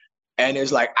 And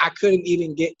it's like I couldn't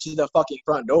even get to the fucking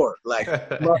front door. Like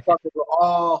motherfuckers were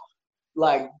all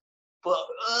like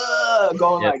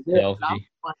going like this.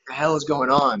 What the hell is going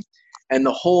on? And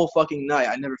the whole fucking night,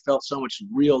 I never felt so much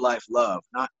real life love,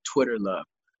 not Twitter love.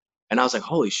 And I was like,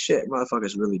 holy shit,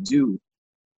 motherfuckers really do.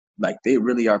 Like, they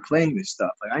really are playing this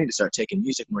stuff. Like, I need to start taking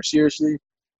music more seriously.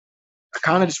 I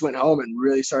kind of just went home and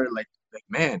really started like,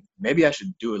 man, maybe I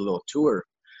should do a little tour.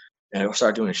 And I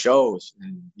started doing shows.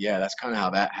 And yeah, that's kind of how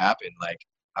that happened. Like,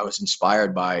 I was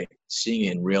inspired by seeing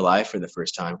it in real life for the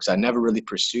first time because I never really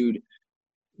pursued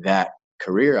that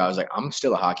career. I was like, I'm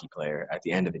still a hockey player at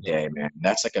the end of the day, man.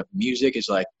 That's like music is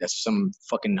like, that's some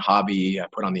fucking hobby I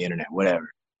put on the internet, whatever.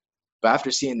 But after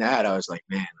seeing that, I was like,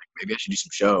 man, like maybe I should do some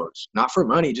shows, not for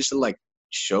money, just to like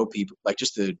show people, like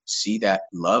just to see that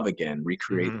love again,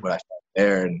 recreate what I felt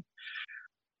there. And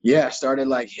yeah, I started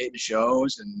like hitting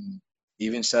shows and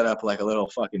even set up like a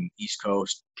little fucking East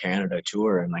Coast Canada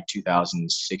tour in like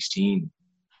 2016.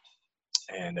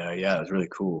 And yeah, it was really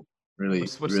cool. Really,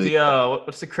 what's really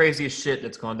the craziest shit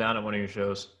that's gone down at one of your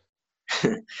shows?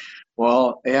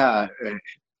 Well, yeah.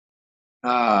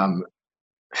 I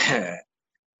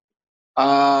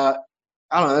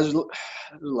don't know. There's a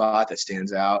lot that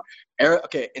stands out.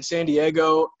 Okay, in San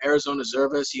Diego, Arizona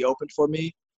Zervas, he opened for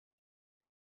me.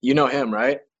 You know him,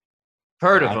 right?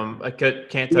 Heard of him. I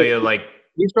can't tell you like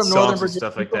he's from Northern songs Virginia.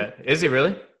 and stuff like that. Is he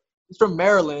really? He's from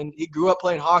Maryland. He grew up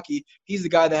playing hockey. He's the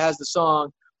guy that has the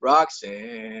song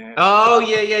Roxanne. Oh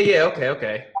yeah.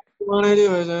 Okay. What I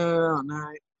do is all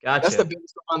night. Gotcha. That's the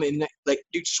biggest song. Like,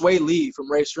 dude, Sway Lee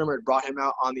from Ray Strimmer brought him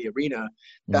out on the arena.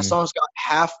 That song's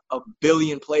got 500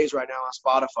 million plays right now on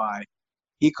Spotify.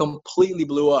 He completely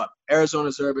blew up. Arizona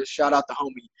Zervas, shout out the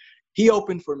homie. He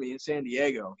opened for me in San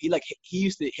Diego. He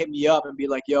used to hit me up and be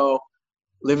like, yo,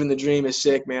 living the dream is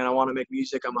sick, man. I want to make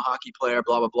music. I'm a hockey player,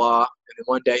 blah, blah, blah. And then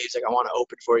one day he's like, I want to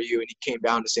open for you. And he came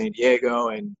down to San Diego,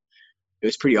 and it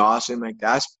was pretty awesome. Like,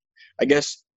 I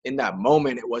guess in that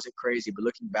moment it wasn't crazy, but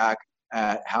looking back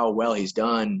at how well he's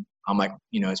done, I'm like,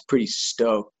 you know, it's pretty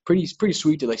stoked, pretty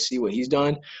sweet to like see what he's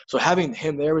done. So having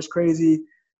him there was crazy.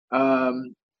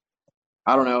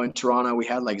 I don't know. In Toronto, we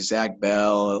had like Zach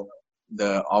Bell,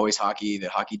 the Always Hockey, the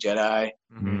Hockey Jedi.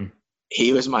 Mm-hmm.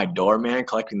 He was my doorman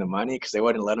collecting the money because they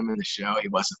wouldn't let him in the show. He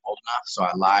wasn't old enough. So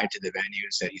I lied to the venue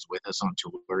and said he's with us on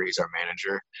tour. He's our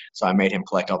manager. So I made him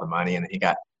collect all the money, and he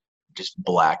got just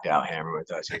blacked out hammered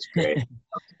with us. It was great. It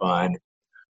was fun.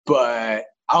 But,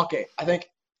 okay, I think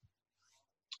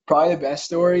probably the best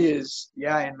story is,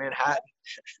 in Manhattan.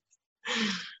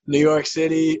 New York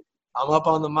City. I'm up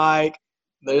on the mic.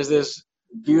 There's this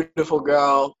beautiful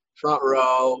girl, front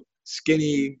row,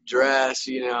 skinny dress,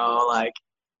 like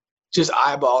just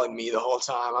eyeballing me the whole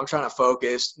time. I'm trying to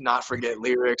focus, not forget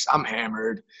lyrics. I'm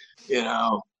hammered,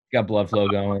 Got blood flow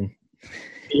going.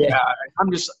 Yeah,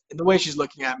 I'm just – the way she's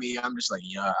looking at me, I'm just like,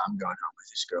 yeah, I'm going home with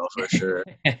this girl for sure.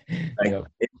 Like,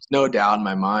 it's no doubt in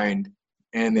my mind.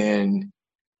 And then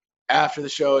after the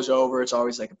show is over, it's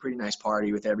always like a pretty nice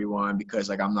party with everyone because,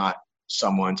 like, I'm not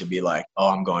someone to be like, oh,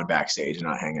 I'm going backstage and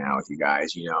not hanging out with you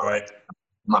guys, Right. Like,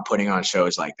 I'm not putting on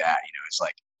shows like that, It's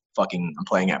like fucking – I'm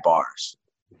playing at bars.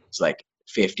 It's like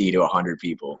 50 to 100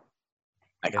 people.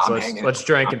 Like, Yes, let's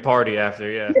drink and party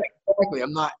after, yeah. Exactly.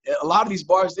 I'm not – a lot of these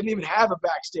bars didn't even have a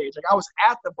backstage. Like, I was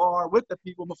at the bar with the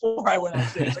people before I went on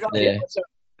stage. Like, Yeah. what's up?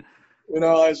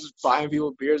 I was just buying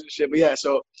people beers and shit. But, yeah,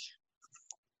 so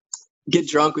get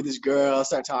drunk with this girl,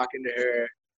 start talking to her.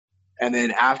 And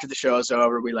then after the show's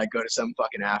over, we, like, go to some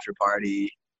fucking after party.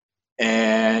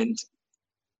 And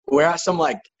we're at some,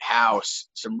 like, house,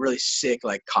 some really sick,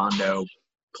 like, condo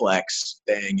plex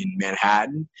thing in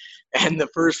Manhattan. And the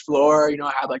first floor,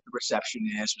 I had like the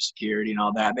receptionist with security and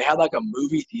all that. They had like a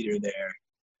movie theater there,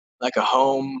 like a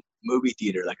home movie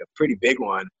theater, like a pretty big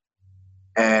one.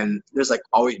 And there's like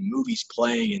always movies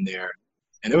playing in there.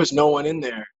 And there was no one in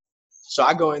there. So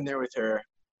I go in there with her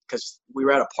because we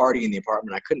were at a party in the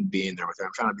apartment. I couldn't be in there with her.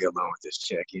 I'm trying to be alone with this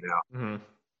chick, Mm-hmm.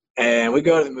 And we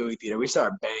go to the movie theater. We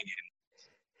start banging.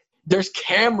 There's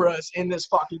cameras in this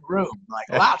fucking room, like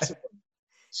lots of them.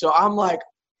 So I'm like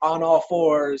on all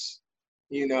fours,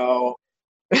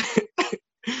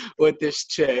 with this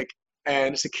chick,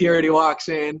 and security walks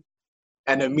in,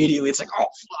 and immediately it's like, oh,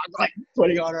 fuck, like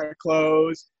putting on her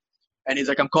clothes. And he's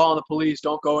like, I'm calling the police.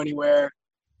 Don't go anywhere.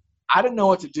 I didn't know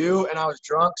what to do, and I was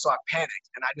drunk, so I panicked,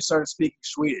 and I just started speaking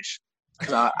Swedish.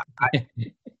 I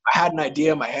had an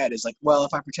idea in my head. It's like, well,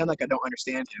 if I pretend like I don't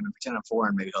understand him and pretend I'm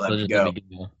foreign, maybe he'll let me go.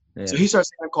 Yeah. So he starts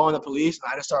saying, I'm calling the police, and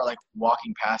I just start like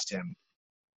walking past him.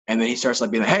 And then he starts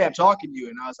like being like, hey, I'm talking to you.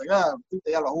 And I was like,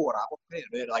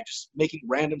 like just making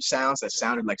random sounds that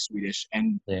sounded like Swedish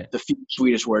and the few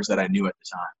Swedish words that I knew at the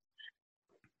time.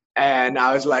 And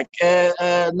I was like,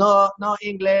 no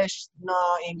English.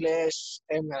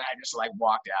 And then I just like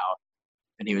walked out.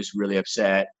 And he was really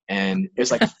upset. And it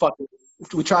was like, fucking,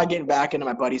 we tried getting back into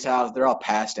my buddy's house. They're all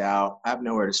passed out. I have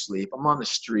nowhere to sleep. I'm on the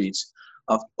streets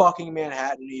of fucking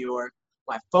Manhattan, New York.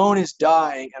 My phone is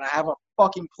dying, and I have a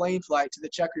fucking plane flight to the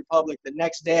Czech Republic the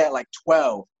next day at like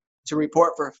 12 to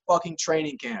report for a fucking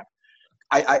training camp.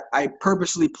 I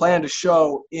purposely planned a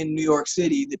show in New York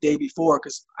City the day before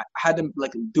because I had to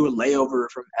like do a layover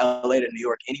from LA to New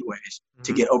York anyways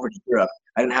to get over to Europe.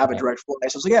 I didn't have a direct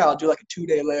flight. So I was like, yeah, I'll do like a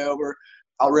 2-day layover.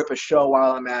 I'll rip a show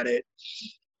while I'm at it.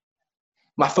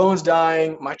 My phone's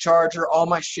dying, my charger, all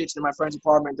my shit's in my friend's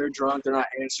apartment. They're drunk, they're not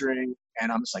answering.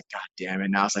 And I'm just like, God damn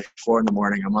it. Now it's like 4 a.m.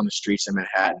 I'm on the streets of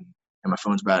Manhattan, and my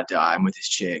phone's about to die. I'm with this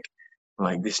chick. I'm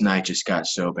like, this night just got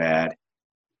so bad.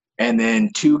 And then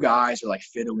 2 guys are like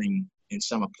fiddling in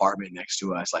some apartment next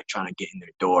to us, like trying to get in their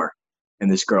door. And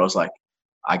this girl's like,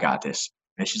 I got this.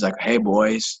 And she's like, hey,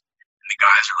 boys. And the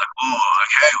guys are like, oh,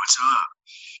 like, hey, what's up?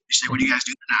 She's like, what do you guys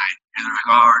do tonight? And they're like,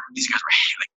 oh, these guys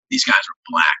were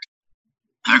black.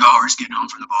 They're like, oh, we're just getting home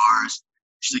from the bars.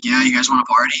 She's like, yeah, you guys want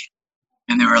to party?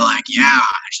 And they were like, yeah.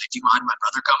 And she's like, do you mind my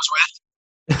brother comes with?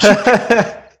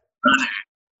 Brother.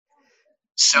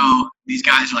 So these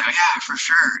guys are like, yeah, for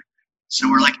sure. So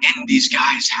we're like in these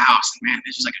guys' house, and man,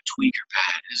 this is like a tweaker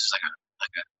pad. This is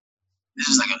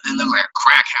like a it looked like a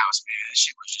crack house, man. This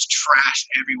shit was just trash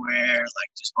everywhere,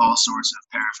 like just all sorts of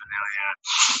paraphernalia.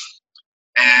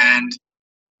 And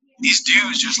these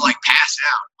dudes just like passed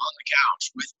out on the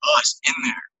couch with us in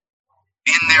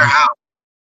their house.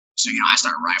 So, I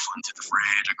start rifling to the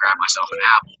fridge. I grab myself an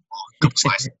apple, a couple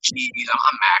slices of cheese.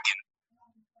 I'm macking.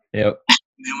 Yep.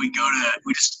 And then we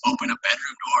just open a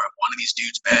bedroom door of one of these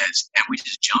dudes' beds, and we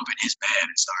just jump in his bed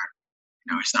and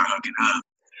start hooking up.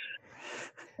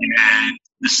 And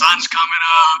the sun's coming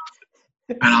up,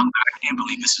 and I can't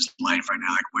believe this is life right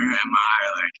now. Like, where am I?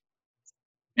 Like,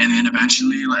 and then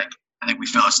eventually, like, I think we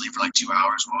fell asleep for like 2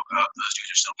 hours, woke up. Those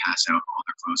dudes are still passed out, all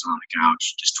their clothes on the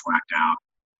couch, just twacked out.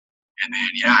 And then,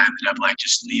 I ended up like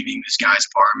just leaving this guy's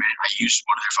apartment. I used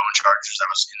one of their phone chargers that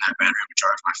was in that bedroom to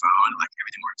charge my phone. Like,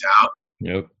 everything worked out.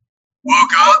 Nope.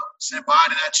 Woke up, said bye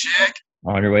to that chick.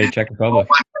 On your way to Czech Republic.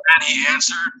 And he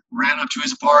answered, ran up to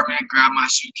his apartment, grabbed my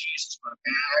suitcases, my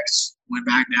bags, went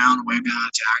back down, waved down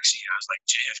a taxi. I was like,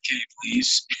 JFK,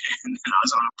 please. And then I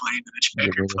was on a plane to the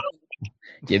Czech Republic.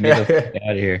 Get me the fuck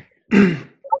out of here.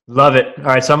 Love it. All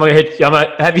right, so I'm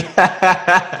gonna have you.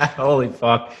 Holy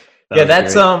fuck! Yeah,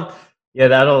 that's great. Yeah,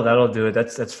 that'll do it.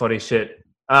 That's funny shit.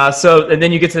 So and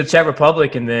then you get to the Czech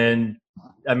Republic, and then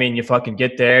I mean, you fucking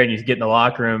get there, and you get in the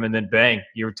locker room, and then bang,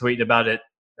 you were tweeting about it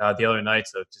the other night.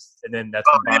 So and then that's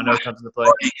when Bono comes into play.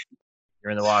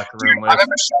 You're in the locker room. I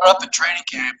remember showing up the training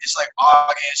camp. It's like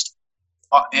August.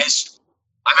 I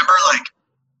remember like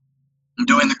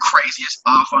doing the craziest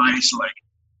off ice like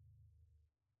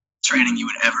training you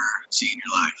would ever see in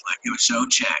your life. Like it was so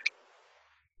Czech.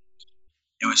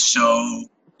 It was so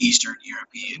Eastern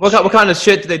European. What kind of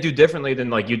shit do they do differently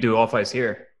than like you do off ice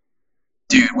here?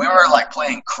 Dude, we were like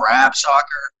playing crab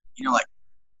soccer. You know, like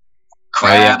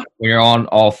crab. Oh, yeah. When you're on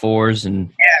all fours and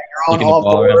You're on looking the all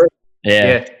ball around. fours.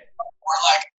 Yeah. We're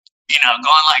like,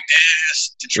 going like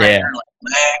this to train our like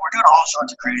leg. We're doing all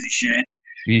sorts of crazy shit.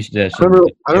 We used to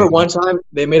I remember one time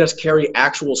they made us carry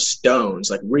actual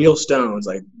stones, like real stones.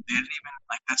 Like they didn't even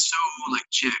like that's so like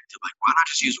Czech. Like why not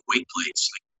just use weight plates?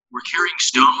 Like we're carrying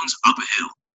stones up a hill.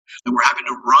 Like we're having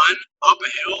to run up a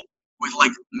hill with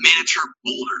like miniature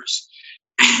boulders.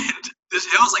 And this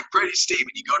hill's like pretty steep,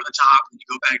 and you go to the top and you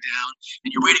go back down,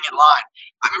 and you're waiting in line.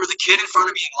 I remember the kid in front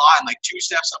of me in line, like 2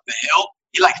 steps up the hill,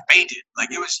 he like fainted. Like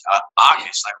it was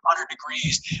August, like 100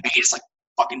 degrees, and he just like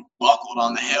fucking buckled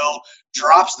on the hill,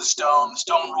 drops the stone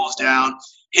rolls down.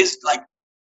 His like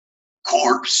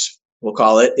corpse, we'll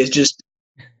call it, is just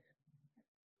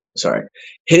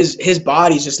his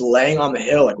body's just laying on the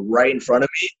hill, like right in front of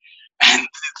me, and the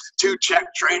 2 Czech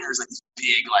trainers, like these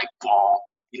big, like ball,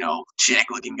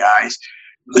 Czech-looking guys.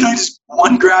 Literally just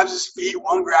one grabs his feet,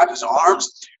 one grabs his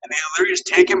arms, and they literally just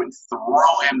take him and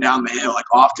throw him down the hill, like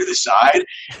off to the side.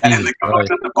 And then the coach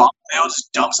at the bottom of the hill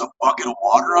just dumps a bucket of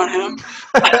water on him.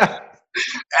 And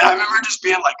I remember just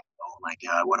being like, oh my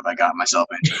God, what have I gotten myself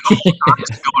into? The whole time is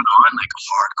going on, like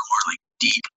hardcore, like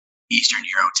deep Eastern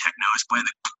Euro techno is playing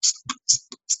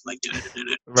like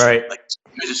right. Like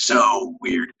it was just so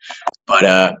weird.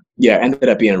 But yeah, ended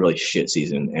up being a really shit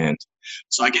season. And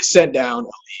so I get sent down a league.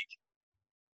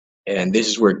 And this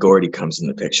is where Gordy comes in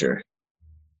the picture.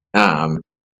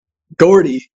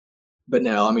 Gordy,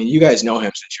 Bunnell, I mean, you guys know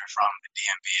him since you're from the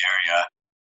DMV area.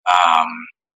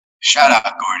 Shout out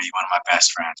Gordy, one of my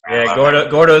best friends. Man. Yeah,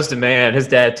 Gordo's the man. His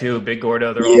dad too, Big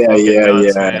Gordo. They're all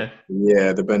nuts, man.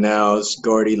 Yeah, the Bunnells,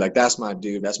 Gordy, like that's my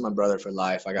dude. That's my brother for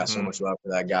life. I got so much love for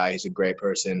that guy. He's a great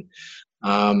person.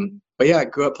 But yeah, I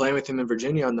grew up playing with him in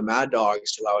Virginia on the Mad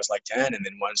Dogs till I was like 10, and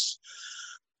then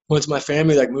once my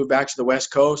family like moved back to the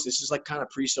West Coast, this is like kind of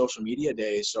pre-social media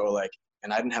days. So like,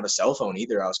 and I didn't have a cell phone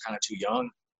either. I was kind of too young.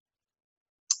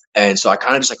 And so I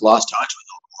kind of just like lost touch with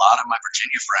a lot of my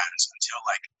Virginia friends until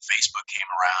like Facebook came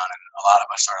around, and a lot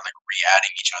of us started like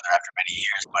re-adding each other after many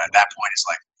years. But at that point, it's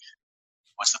like,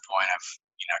 what's the point of,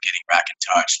 getting back in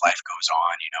touch? Life goes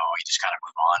on, you just kind of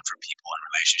move on from people and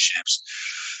relationships.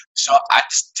 So I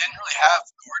just didn't really have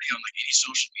Gordy on like any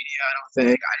social media, I don't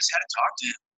think. I just hadn't talked to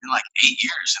him in like 8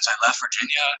 years since I left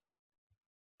Virginia.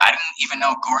 I didn't even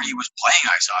know Gordy was playing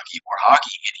ice hockey or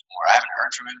hockey anymore. I haven't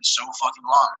heard from him in so fucking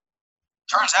long.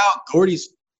 Turns out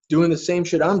Gordy's doing the same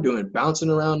shit I'm doing, bouncing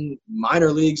around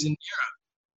minor leagues in Europe.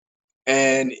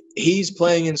 And he's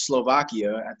playing in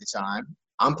Slovakia at the time.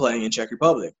 I'm playing in Czech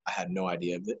Republic. I had no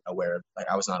idea of it,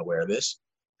 I was not aware of this,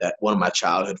 that one of my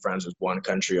childhood friends was one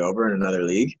country over in another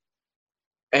league.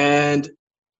 And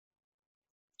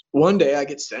one day I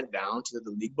get sent down to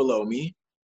the league below me.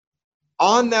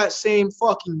 On that same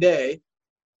fucking day,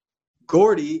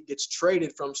 Gordy gets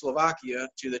traded from Slovakia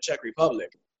to the Czech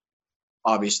Republic.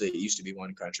 Obviously, it used to be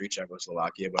one country,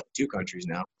 Czechoslovakia, but 2 countries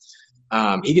now.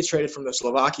 He gets traded from the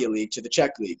Slovakia league to the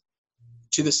Czech league,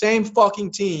 to the same fucking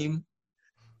team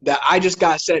that I just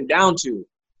got sent down to.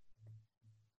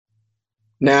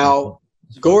 Now,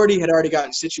 Gordy had already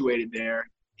gotten situated there.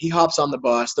 He hops on the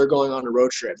bus. They're going on a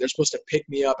road trip. They're supposed to pick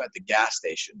me up at the gas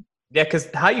station. Yeah, because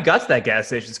how you got to that gas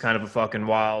station is kind of a fucking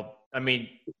wild. I mean,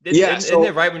 isn't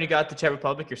it right when you got to Czech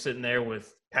Republic, you're sitting there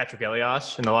with Patrick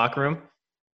Elias in the locker room?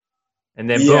 And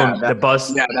then boom, the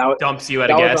bus dumps you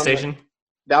at a gas station.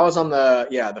 That was on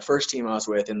the first team I was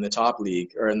with in the top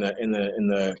league, or in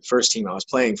the first team I was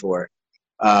playing for.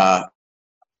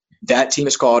 That team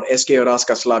is called SK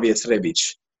Oravská Slavia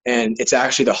Třebíč, and it's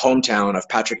actually the hometown of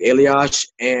Patrick Elias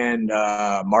and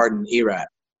Martin Erat.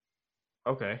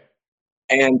 Okay.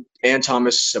 And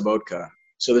Thomas Sabotka.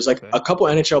 So there's like a couple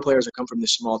NHL players that come from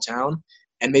this small town,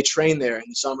 and they train there in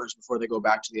the summers before they go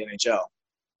back to the NHL.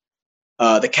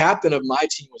 The captain of my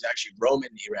team was actually Roman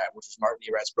Nerat, which is Martin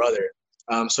Nerat's brother.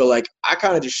 So like I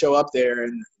kind of just show up there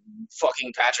and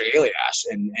fucking Patrick Elias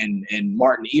and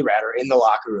Martin Nerat are in the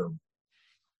locker room.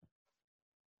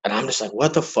 And I'm just like,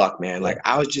 what the fuck, man? Like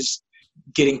I was just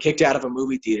getting kicked out of a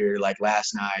movie theater like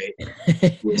last night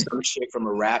with some shit from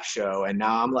a rap show. And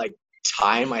now I'm like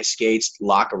tying my skates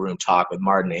locker room talk with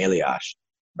Martin Elias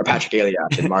or Patrick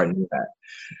Elias and Martin Nerat.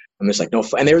 I'm just like, no.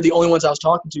 And they were the only ones I was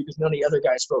talking to because none of the other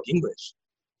guys spoke English.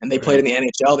 And they played in the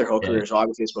NHL their whole career, so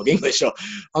obviously they spoke English. So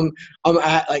I'm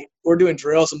at, like, we're doing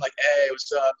drills. I'm like, hey,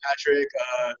 what's up, Patrick?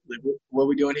 Like, what are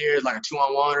we doing here? Like a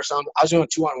 2-on-1 or something? I was doing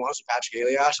 2-on-1s with Patrick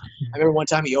Elias. I remember one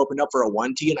time he opened up for a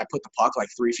 1T, and I put the puck like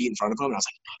 3 feet in front of him, and I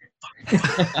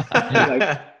was like,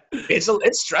 like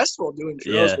it's stressful doing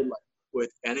drills with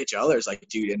NHLers. Like,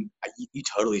 dude, and you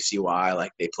totally see why,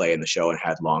 like, they play in the show and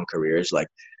had long careers. Like,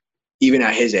 even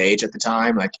at his age at the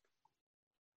time, like,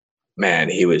 man,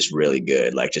 he was really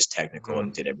good, like just technical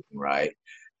and did everything right.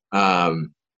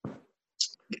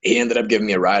 He ended up giving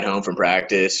me a ride home from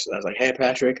practice. I was like, hey,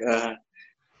 Patrick,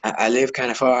 I live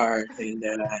kind of far, and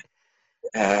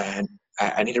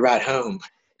I need a ride home.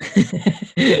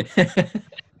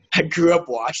 I grew up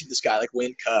watching this guy, like,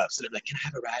 win cups, and I'm like, can I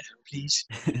have a ride home, please?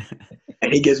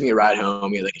 And he gives me a ride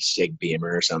home. He had, like, a Sig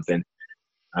Beamer or something.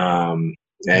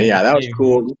 Yeah, that was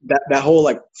cool. That whole,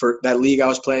 like, for that league I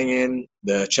was playing in,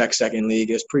 the Czech second league,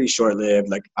 it was pretty short-lived.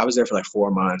 Like, I was there for like 4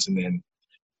 months, and then,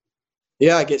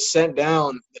 yeah, I get sent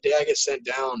down. The day I get sent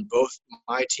down, both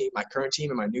my team, my current team,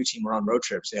 and my new team were on road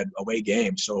trips. They had away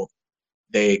games, so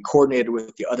they coordinated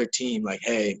with the other team, like,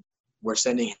 hey, we're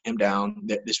sending him down.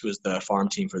 This was the farm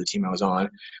team for the team I was on.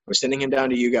 We're sending him down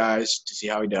to you guys to see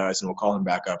how he does, and we'll call him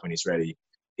back up when he's ready,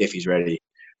 if he's ready.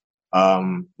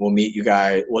 We'll meet you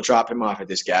guys. We'll drop him off at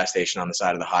this gas station on the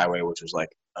side of the highway, which was like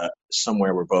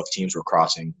somewhere where both teams were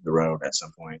crossing the road at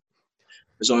some point.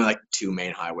 There's only like 2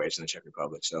 main highways in the Czech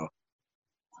Republic. So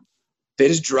they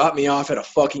just drop me off at a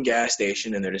fucking gas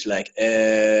station, and they're just like,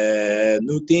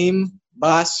 new team,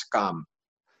 bus, come.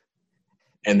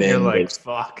 And then You're like,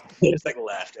 fuck. They just like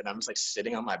left, and I'm just like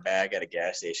sitting on my bag at a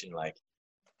gas station like,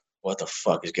 what the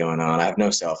fuck is going on? I have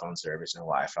no cell phone service, no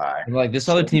Wi-Fi. Like, this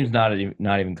other team's not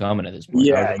even coming at this point.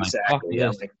 Yeah, like, exactly. Yeah,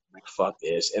 like, fuck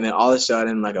this. And then all of a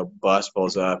sudden, like, a bus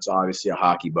pulls up. It's obviously a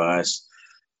hockey bus.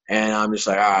 And I'm just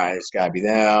like, all right, it's got to be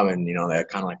them. And, you know, they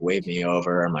kind of, like, wave me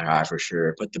over. I'm like, all right, for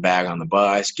sure. Put the bag on the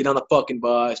bus. Get on the fucking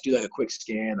bus. Do, like, a quick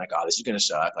scan. Like, oh, this is going to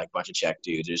suck. Like, a bunch of Czech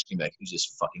dudes. They're just going to be like, who's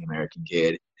this fucking American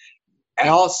kid? And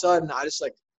all of a sudden, I just,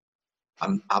 like,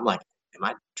 I'm like, am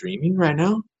I dreaming right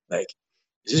now? Like,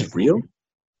 is this real?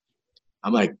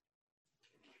 I'm like,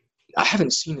 I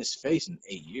haven't seen his face in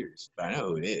 8 years, but I know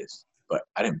who it is. But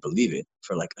I didn't believe it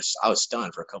for like, I was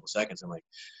stunned for a couple seconds. I'm like,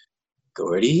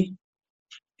 Gordy?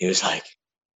 He was like,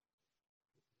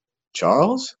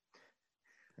 Charles?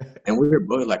 And we were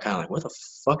both like, kind of like, what the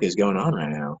fuck is going on right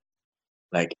now?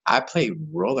 Like, I played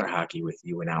roller hockey with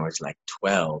you when I was like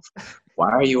 12.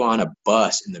 Why are you on a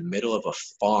bus in the middle of a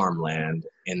farmland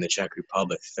in the Czech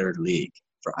Republic, 3rd league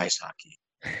for ice hockey?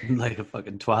 Like a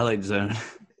fucking Twilight Zone.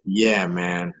 Yeah,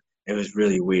 man. It was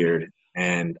really weird.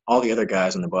 And all the other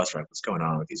guys on the bus were like, what's going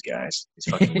on with these guys? It's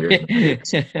fucking weird.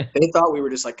 They thought we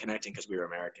were just, like, connecting because we were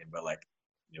American. But, like,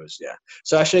 it was, yeah.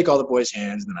 So I shake all the boys'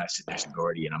 hands, and then I sit next to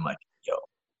Gordy, and I'm like, yo,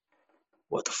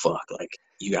 what the fuck? Like,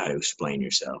 you got to explain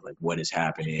yourself. Like, what is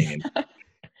happening? And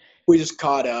we just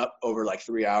caught up over, like,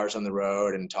 3 hours on the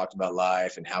road and talked about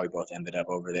life and how we both ended up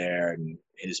over there. And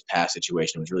his past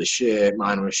situation was really shit.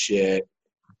 Mine was shit.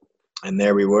 And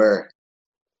there we were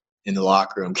in the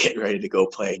locker room getting ready to go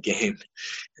play a game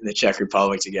in the Czech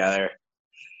Republic together.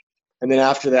 And then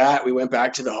after that, we went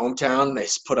back to the hometown. They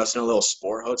put us in a little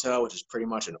sport hotel, which is pretty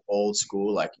much an old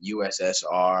school, like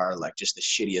USSR, like just the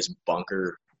shittiest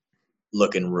bunker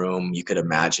looking room you could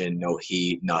imagine. No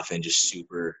heat, nothing, just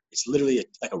super. It's literally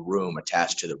like a room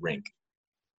attached to the rink.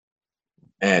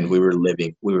 And we were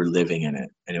living in it.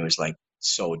 And it was like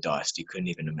so dust. You couldn't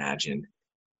even imagine.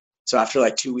 So after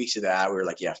like 2 weeks of that, we were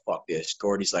like, yeah, fuck this.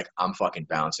 Gordy's like, I'm fucking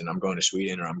bouncing. I'm going to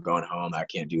Sweden or I'm going home. I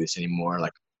can't do this anymore.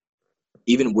 Like,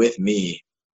 even with me,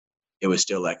 it was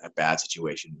still like a bad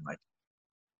situation. Like,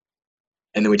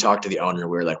 and then we talked to the owner.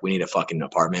 We were like, we need a fucking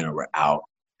apartment or we're out.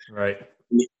 Right.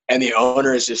 And the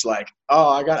owner is just like, oh,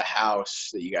 I got a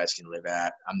house that you guys can live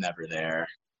at. I'm never there.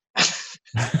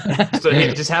 So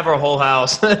yeah, just have our whole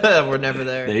house. We're never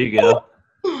there. There you go.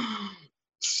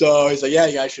 So he's like, yeah,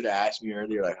 you guys should have asked me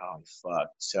earlier. Like, oh, fuck.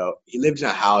 So he lived in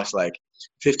a house like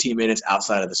 15 minutes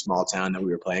outside of the small town that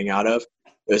we were playing out of.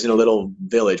 It was in a little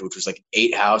village, which was like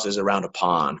 8 houses around a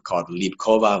pond called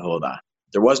Lipkova Voda.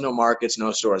 There was no markets,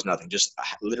 no stores, nothing. Just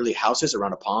literally houses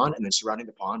around a pond, and then surrounding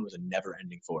the pond was a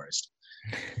never-ending forest.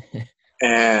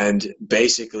 And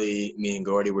basically, me and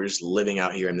Gordy were just living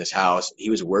out here in this house. He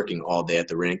was working all day at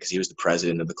the rink because he was the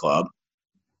president of the club.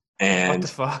 And What the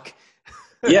fuck?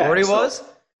 Yeah, Gordy so- was?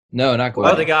 No, not Oh,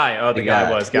 Gordy. the guy. Oh, the The guy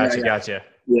guy. was. Gotcha, Yeah. gotcha.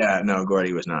 yeah, no,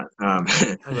 Gordy was not. I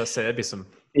was gonna say that'd be some.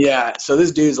 Yeah, so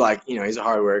this dude's like, he's a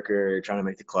hard worker, trying to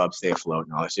make the club stay afloat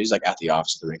and all that. So he's like at the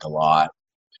office of the rink a lot.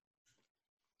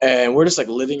 And we're just like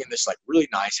living in this like really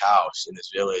nice house in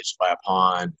this village by a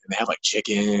pond, and they have like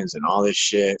chickens and all this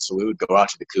shit. So we would go out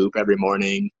to the coop every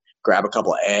morning, grab a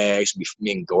couple of eggs.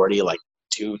 Me and Gordy, like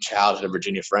two childhood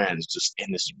Virginia friends, just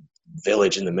in this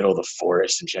village in the middle of the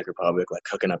forest in Czech Republic, like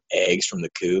cooking up eggs from the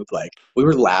coop. Like we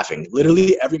were laughing.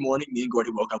 Literally every morning, me and Gordy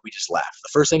woke up, we just laughed. The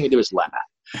first thing we did was laugh.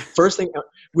 First thing,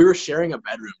 we were sharing a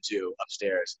bedroom too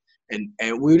upstairs, and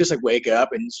we would just like wake up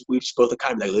and we just both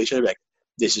kind of like look at each other like,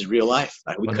 this is real life.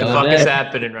 Like we What couldn't. the fuck day. is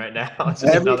happening right now? It's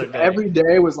just another day. Every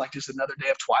day was like just another day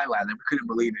of twilight. Like we couldn't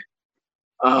believe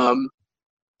it.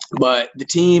 But the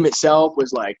team itself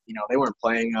was like, they weren't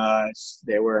playing us.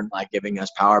 They weren't like giving us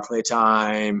power play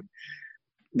time.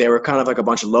 They were kind of like a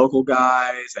bunch of local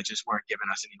guys that just weren't giving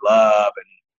us any love.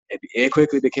 And it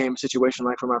quickly became a situation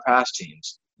like from our past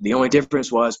teams. The only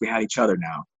difference was we had each other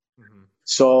now. Mhm.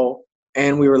 So,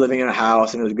 and we were living in a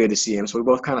house, and it was good to see him. So we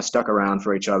both kind of stuck around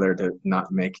for each other to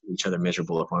not make each other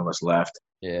miserable if one of us left.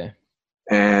 Yeah.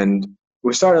 And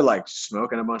we started like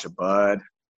smoking a bunch of bud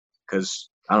because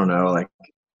I don't know, like,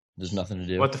 There's nothing to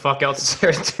do. What the fuck else is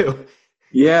there to do?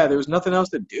 yeah, there was nothing else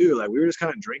to do. Like we were just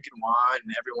kind of drinking wine,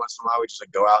 and every once in a while we'd just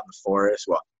like go out in the forest.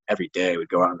 Well, every day we'd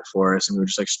go out in the forest, and we would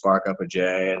just like spark up a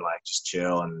J and like just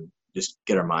chill and just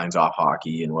get our minds off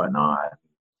hockey and whatnot.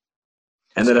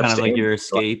 Ended up Kind of like staying, your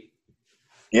escape.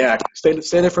 yeah, stayed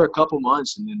there for a couple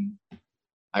months, and then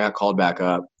I got called back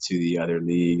up to the other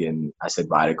league, and I said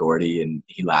bye to Gordy, and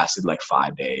he lasted like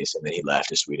 5 days, and then he left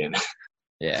to Sweden.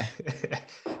 Yeah.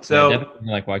 So Yeah, definitely,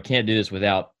 like, well, I can't do this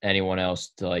without anyone else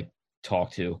to like talk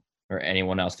to or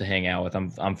anyone else to hang out with.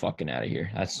 I'm fucking out of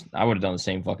here. I would have done the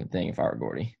same fucking thing if I were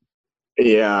Gordy.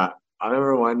 Yeah, I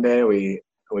remember one day we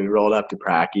rolled up to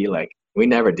Pracky. Like we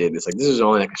never did this. Like this is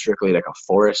only like strictly like a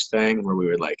forest thing where we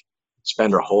would like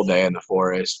spend our whole day in the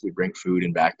forest. We'd bring food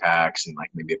in backpacks and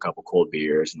like maybe a couple cold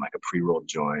beers and like a pre-rolled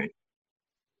joint.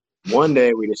 One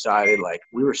day we decided like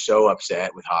we were so upset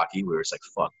with hockey. We were just like,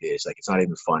 fuck this. Like it's not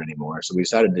even fun anymore. So we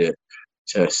decided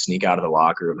to sneak out of the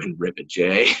locker room and rip a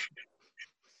J.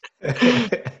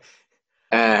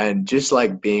 And just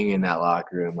like being in that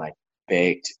locker room, like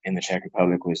baked in the Czech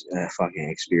Republic was a fucking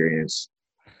experience.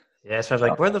 yeah, so I was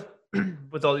like, where the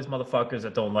with all these motherfuckers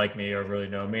that don't like me or really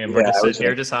know me, and we're Yeah, just it was sitting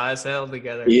here like- just high as hell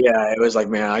together. Yeah, it was like,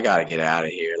 man, I gotta get out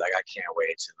of here. Like I can't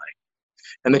wait to like.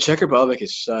 And the Czech Republic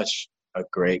is such a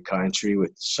great country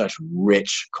with such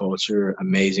rich culture,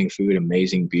 amazing food,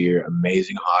 amazing beer,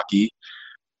 amazing hockey.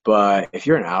 But if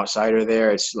you're an outsider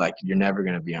there, it's like you're never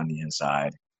gonna be on the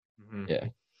inside. Mhm. Yeah.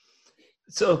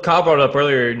 So Kyle brought it up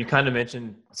earlier, and you kind of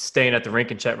mentioned staying at the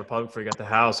rink in Czech Republic before you got the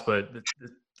house, but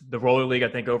the roller league, I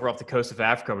think, over off the coast of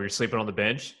Africa, where you're sleeping on the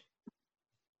bench.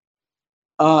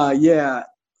 Yeah.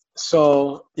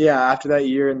 So yeah, after that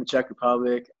year in the Czech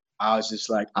Republic, I was just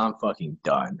like, I'm fucking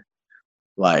done.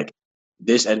 Like,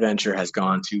 this adventure has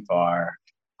gone too far.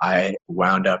 I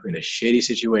wound up in a shitty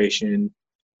situation.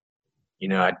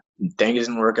 Things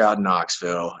didn't work out in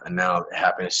Knoxville, and now it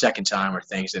happened a second time where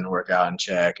things didn't work out in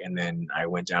Czech, and then I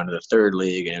went down to the third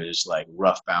league, and it was just like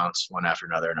rough bounce one after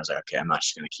another, and I was like, okay, I'm not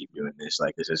just gonna keep doing this.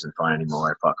 Like, this isn't fun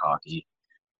anymore. Fuck hockey.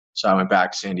 So I went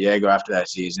back to San Diego after that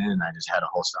season, and I just had a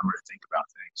whole summer to think about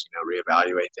things,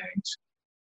 reevaluate things.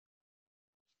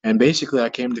 And basically, I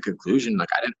came to the conclusion, like,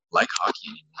 I didn't like hockey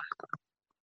anymore.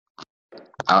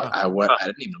 I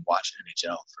didn't even watch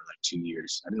NHL for like 2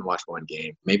 years. I didn't watch one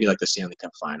game, maybe like the Stanley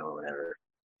Cup final or whatever.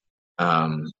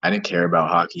 I didn't care about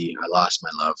hockey. I lost my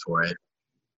love for it.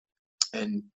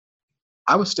 And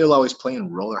I was still always playing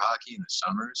roller hockey in the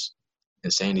summers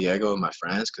in San Diego with my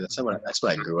friends because that's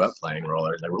what I grew up playing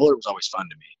roller. Like roller was always fun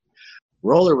to me.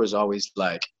 Roller was always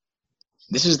like,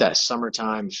 this is that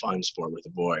summertime fun sport with the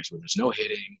boys where there's no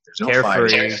hitting, there's no Carefree.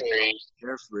 fighting,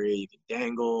 carefree, you can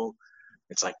dangle.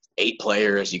 It's like 8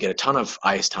 players. You get a ton of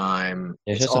ice time.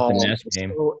 Yeah, it's just a finesse it's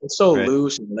game. it's so Right.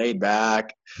 loose and laid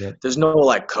back. Yep. There's no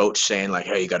like coach saying like,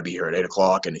 hey, you got to be here at 8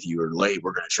 o'clock, and if you are late,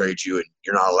 we're going to trade you, and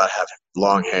you're not allowed to have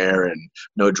long hair and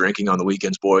no drinking on the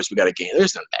weekends, boys. We got a game.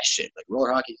 There's none of that shit. Like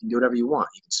roller hockey, you can do whatever you want.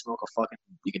 You can smoke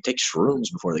you can take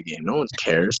shrooms before the game. No one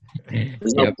cares.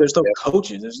 There's no, Yep. there's no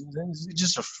coaches. It's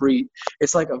just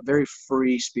it's like a very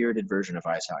free spirited version of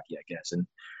ice hockey, I guess. And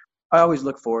I always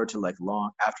look forward to like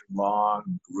after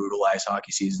long, brutal ice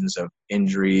hockey seasons of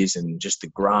injuries and just the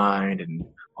grind and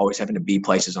always having to be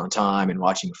places on time and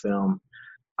watching film.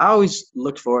 I always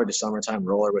looked forward to summertime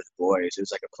roller with the boys. It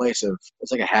was like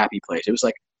it's like a happy place. It was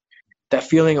like that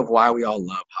feeling of why we all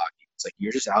love hockey. It's like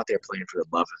you're just out there playing for the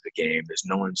love of the game. There's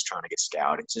no one's trying to get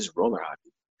scouted. It's just roller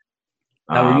hockey.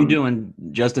 Now, were you doing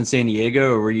just in San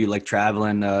Diego, or were you like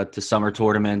traveling to summer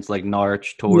tournaments like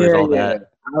Narch tours, all that?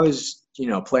 I was,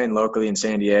 playing locally in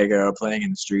San Diego, playing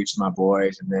in the streets with my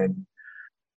boys, and then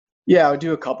I would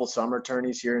do a couple summer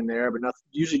tourneys here and there, but nothing,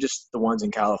 usually just the ones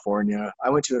in California. I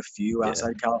went to a few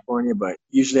outside California, but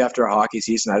usually after a hockey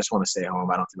season, I just want to stay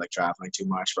home. I don't feel like traveling too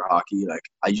much for hockey. Like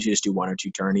I usually just do 1 or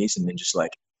 2 tourneys and then just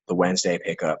like the Wednesday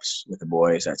pickups with the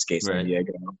boys at Skate San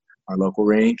Diego, our local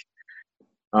rink.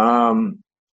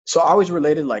 So I always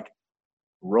related like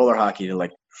roller hockey to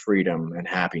like freedom and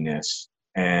happiness,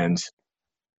 and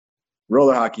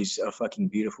roller hockey's a fucking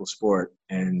beautiful sport,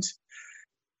 and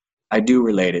I do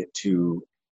relate it to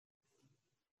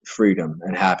freedom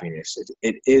and happiness.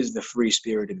 It is the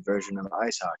free-spirited version of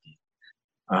ice hockey.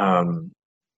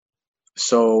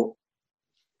 So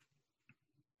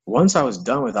once I was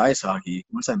done with ice hockey,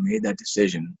 once I made that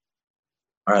decision,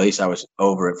 or at least I was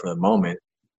over it for the moment,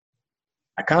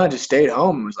 I kind of just stayed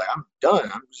home and was like, I'm done.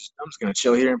 I'm just going to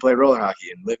chill here and play roller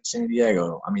hockey and live in San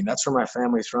Diego. I mean, that's where my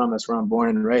family's from. That's where I'm born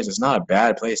and raised. It's not a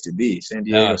bad place to be. San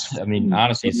Diego.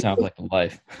 Honestly, it sounds like a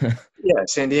life. Yeah,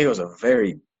 San Diego's a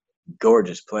very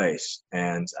gorgeous place,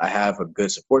 and I have a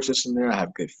good support system there. I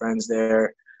have good friends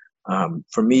there.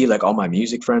 For me, like all my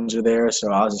music friends are there,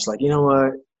 so I was just like, you know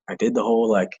what? I did the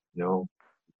whole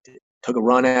took a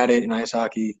run at it in ice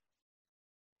hockey.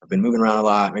 I've been moving around a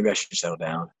lot. Maybe I should settle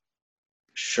down.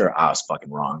 Sure, I was fucking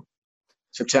wrong.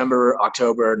 September,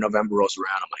 October, November rolls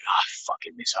around. I'm like, I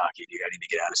fucking miss hockey, dude. I need to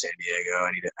get out of San Diego.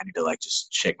 I need to like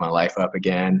just shake my life up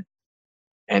again.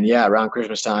 And yeah, around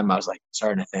Christmas time, I was like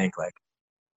starting to think like,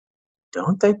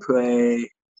 don't they play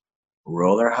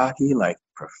roller hockey like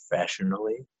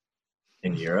professionally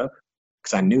in Europe?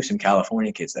 Because I knew some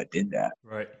California kids that did that.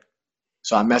 Right.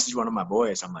 So I messaged one of my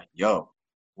boys. I'm like, yo,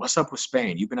 what's up with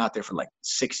Spain? You've been out there for like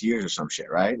 6 years or some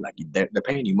shit, right? Like they're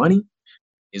paying you money?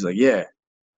 He's like, yeah.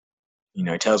 He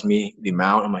tells me the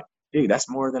amount. I'm like, dude, that's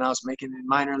more than I was making in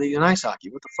minor league and ice hockey.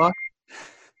 What the fuck?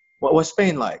 What's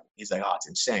Spain like? He's like, oh, it's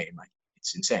insane. Like,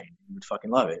 it's insane. You would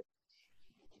fucking love it.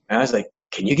 And I was like,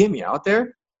 can you get me out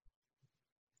there?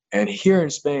 And here in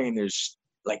Spain, there's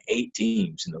like 8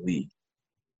 teams in the league.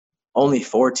 Only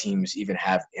 4 teams even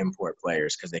have import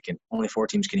players because only 4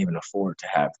 teams can even afford to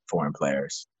have foreign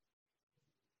players.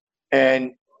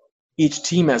 And each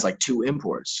team has like 2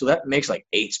 imports. So that makes like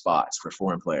 8 spots for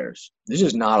foreign players. There's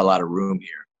just not a lot of room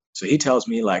here. So he tells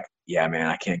me like, yeah, man,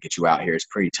 I can't get you out here. It's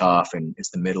pretty tough. And it's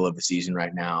the middle of the season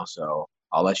right now. So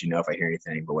I'll let you know if I hear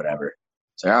anything, but whatever.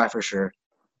 So all right, for sure.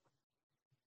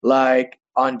 Like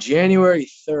on January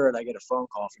 3rd, I get a phone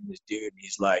call from this dude. And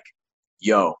he's like,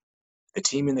 yo, the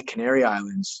team in the Canary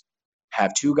Islands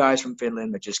have 2 guys from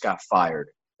Finland that just got fired.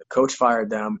 The coach fired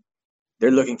them. They're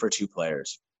looking for 2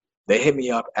 players. They hit me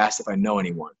up, asked if I know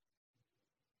anyone.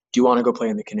 Do you want to go play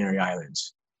in the Canary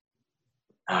Islands?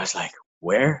 I was like,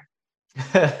 where?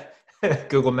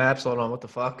 Google Maps, hold on, what the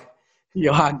fuck?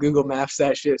 Yo, I Google Maps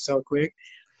that shit so quick.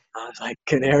 I was like,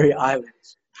 Canary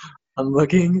Islands. I'm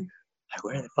looking, like,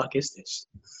 where the fuck is this?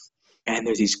 And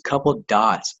there's these couple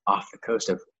dots off the coast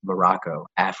of Morocco,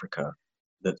 Africa,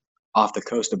 off the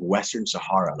coast of Western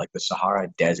Sahara, like the Sahara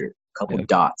Desert, a couple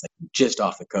dots, like just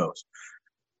off the coast.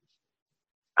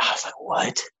 I was like,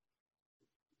 what?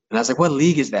 And I was like, what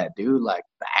league is that, dude? Like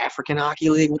the African Hockey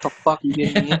League? What the fuck are you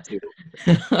getting me into?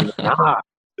 Like, nah.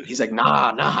 He's like,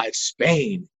 nah, it's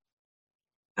Spain.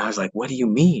 And I was like, what do you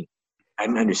mean? I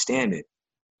didn't understand it.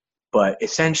 But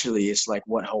essentially, it's like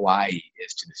what Hawaii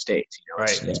is to the States.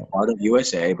 It's part of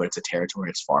USA, but it's a territory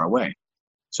that's far away.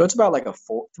 So it's about like a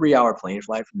 3-hour plane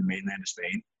flight from the mainland of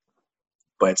Spain.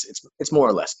 But it's more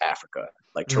or less Africa,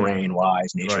 like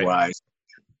terrain-wise, nature-wise.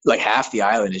 Like half the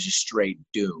island is just straight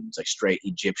dunes, like straight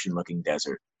Egyptian-looking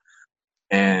desert.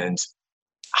 And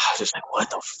I was just like, what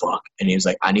the fuck? And he was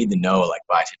like, I need to know, like,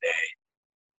 by today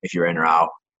if you're in or out.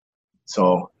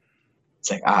 So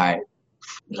it's like, all right.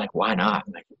 He's like, why not?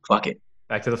 I'm like, fuck it.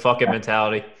 Back to the fuck it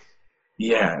mentality.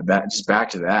 Yeah, just back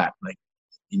to that. Like,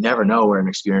 you never know where an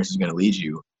experience is going to lead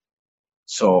you.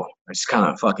 So I just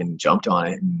kind of fucking jumped on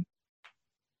it. And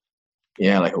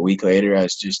yeah, like a week later, I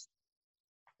was just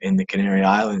in the Canary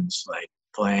Islands, like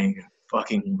playing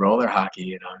fucking roller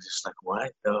hockey. And I was just like,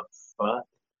 what the fuck?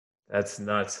 That's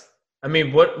nuts. I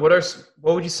mean, what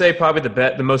would you say probably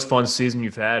the most fun season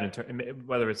you've had,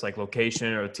 whether it's like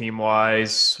location or team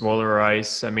wise, roller or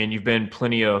ice? I mean, you've been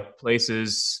plenty of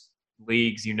places,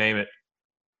 leagues, you name it.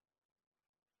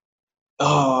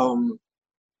 Um,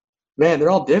 man, they're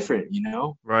all different, you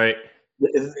know. Right.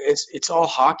 It's all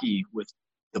hockey with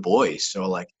the boys, so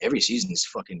like every season is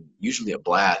fucking usually a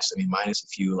blast. I mean, minus a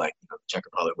few like the Czech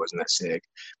Republic wasn't that sick,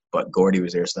 but Gordy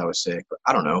was there, so that was sick. But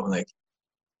I don't know, like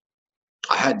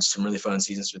I had some really fun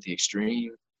seasons with the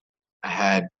Extreme.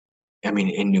 I mean,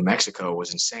 in New Mexico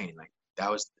was insane. Like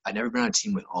I'd never been on a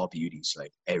team with all beauties.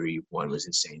 Like everyone was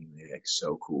insane, like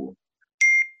so cool.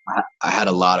 I had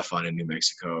a lot of fun in New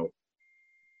Mexico.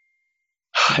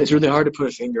 It's really hard to put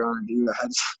a finger on, dude.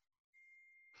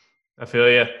 I feel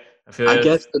you. I feel I you.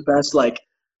 guess the best like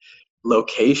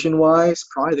location wise,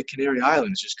 probably the Canary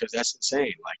Islands, just because that's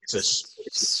insane. Like it's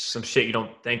Some shit you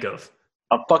don't think of.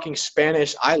 a fucking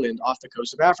Spanish island off the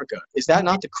coast of Africa. Is that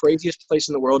not the craziest place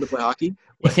in the world to play hockey?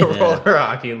 With the roller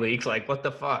hockey league, like what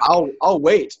the fuck? I'll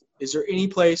wait. Is there any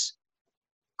place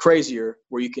crazier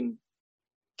where you can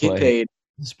get paid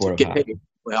Sport to of get paid hockey. to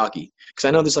play hockey? Because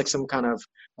I know there's like some kind of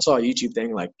I saw a YouTube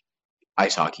thing like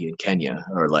ice hockey in Kenya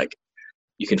or like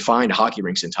you can find hockey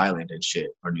rinks in Thailand and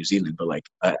shit or New Zealand, but like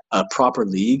a proper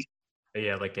league.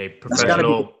 Yeah, like a That's gotta be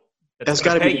professional. that's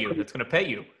Going gotta to be pay you. That's going to pay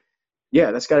you. yeah,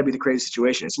 that's gotta be the crazy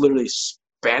situation. It's literally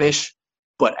Spanish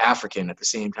but African at the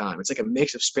same time. It's like a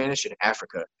mix of Spanish and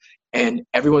Africa. And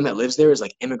everyone that lives there is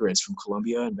like immigrants from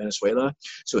Colombia and Venezuela.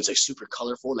 So it's like super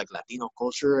colorful, like Latino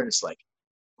culture. And it's like,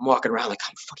 I'm walking around like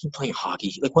I'm fucking playing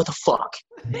hockey. Like, what the fuck?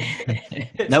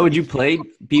 Now, would you play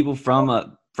people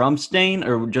from Spain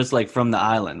or just like from the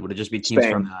island? Would it just be teams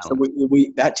from Spain. the So island?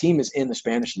 we that team is in the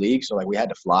Spanish league. So like we had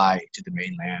to fly to the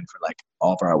mainland for like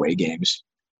all of our away games.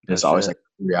 It's always shit.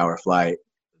 like a 3-hour flight.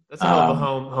 That's a hell of a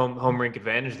Um, home rink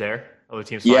advantage there. Other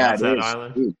teams flying Yeah, off it that is.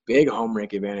 island. Dude, big home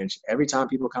rink advantage. Every time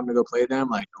people come to go play them,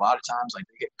 like a lot of times, like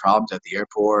they get problems at the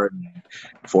airport and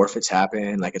forfeits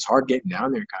happen. Like it's hard getting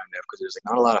down there, kind of, because there's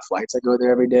like not a lot of flights that go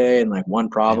there every day, and like one Yeah.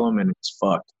 problem and it's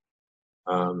fucked.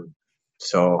 Um,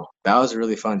 so that was a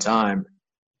really fun time.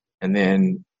 And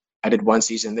then I did one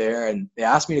season there, and they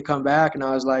asked me to come back, and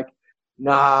I was like,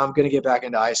 "Nah, I'm gonna get back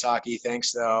into ice hockey.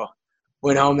 Thanks, though."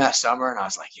 Went home that summer, and I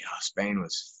was like, Spain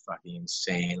was fucking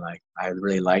insane. Like I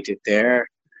really liked it there.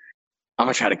 I'm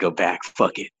gonna try to go back.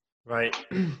 Fuck it. Right.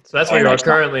 So that's where And you I are tried-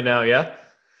 currently now, yeah?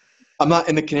 I'm not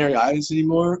in the Canary Islands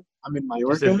anymore. I'm in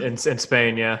Just Mallorca. in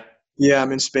Spain, yeah. Yeah,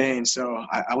 I'm in Spain. So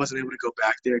I wasn't able to go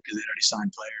back there because they'd already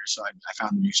signed players. So I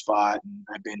found a new spot, and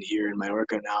I've been here in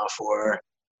Mallorca now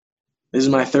this is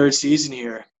my third season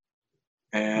here.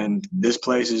 And this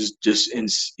place is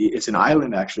it's an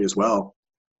island actually as well.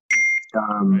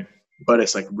 Right. But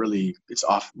it's like it's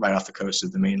right off the coast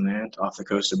of the mainland, off the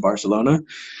coast of Barcelona.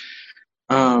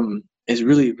 It's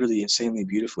really, really insanely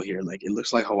beautiful here. Like it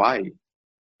looks like Hawaii.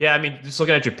 Yeah, I mean, just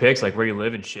looking at your pics, like where you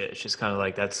live and shit, it's just kind of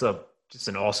like just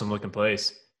an awesome looking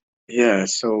place. Yeah,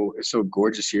 it's so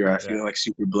gorgeous here. I feel Yeah. like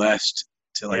super blessed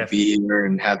to like Yeah. be here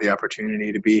and have the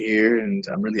opportunity to be here, and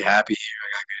I'm really happy here. I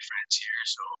got good friends here,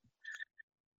 so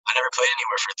I never played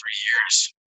anywhere for 3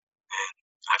 years, and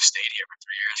I've stayed here for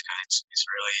 3 years because it's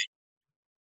really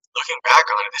looking back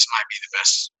on it. This might be the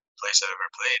best place I've ever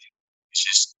played.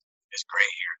 It's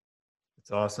great here.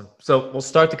 It's awesome. So we'll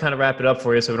start to kind of wrap it up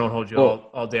for you so we don't hold you Well-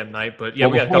 all damn night. But yeah,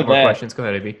 well, we got a before couple more that- questions. Go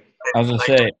ahead, AB. I was gonna Like,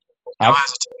 say, don't I've,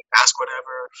 hesitate. Ask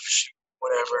whatever. Shoot,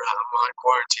 whatever. I'm on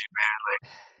quarantine, man.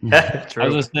 Like, True. I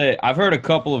was gonna say, I've heard a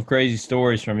couple of crazy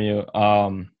stories from you.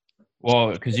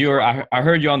 Well, because I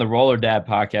heard you on the Roller Dad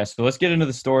podcast. So let's get into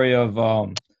the story of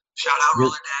shout out Really?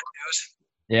 Roller Dad News.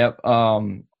 yep,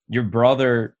 your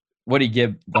brother. What did he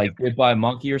get? Like bit by a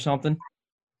monkey or something?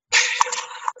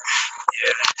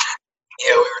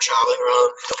 Yeah, we were traveling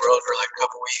around the world for like a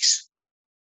couple weeks,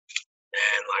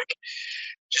 and like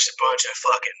just a bunch of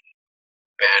fucking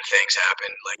bad things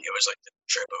happened. Like it was like the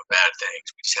trip of bad things.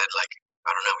 We just had like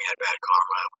I don't know, we had bad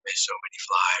karma. We missed so many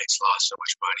flights, lost so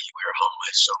much money. We were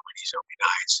homeless so many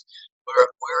nights. We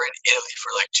were in Italy for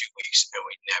like 2 weeks, and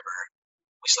we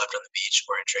slept on the beach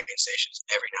or in train stations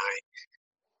every night.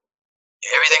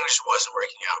 Everything just wasn't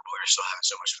working out, but we were still having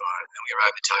so much fun. And then we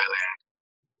arrived in Thailand.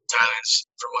 Thailand's,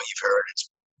 from what you've heard, it's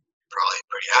probably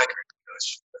pretty accurate.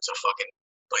 It's a fucking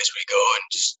place where you go and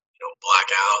just black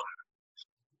out and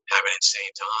have an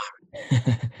insane time.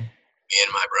 Me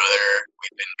and my brother,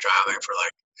 we've been traveling for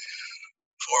like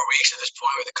 4 weeks at this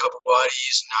point with a couple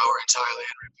buddies. Now we're in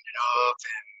Thailand ripping it up,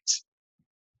 and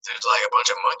there's like a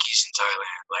bunch of monkeys in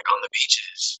Thailand, like on the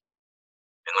beaches,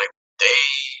 and like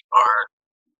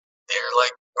they're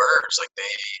like birds. Like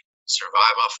they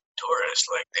survive off tourists.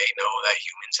 Like, they know that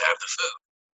humans have the food.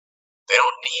 They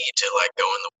don't need to, like, go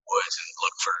in the woods and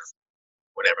look for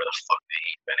whatever the fuck they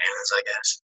eat. Bananas, I guess.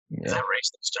 Is that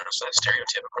racist or is that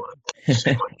stereotypical? Monkeys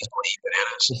don't eat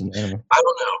bananas. Just an animal. I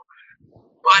don't know.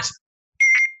 But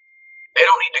they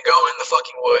don't need to go in the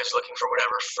fucking woods looking for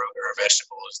whatever fruit or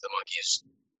vegetables the monkeys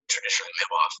traditionally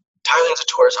live off. Thailand's a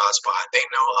tourist hotspot. They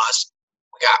know us.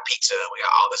 We got pizza. We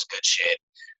got all this good shit.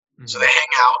 So they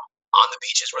hang out on the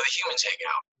beaches where the humans hang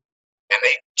out. And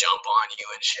they jump on you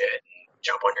and shit. And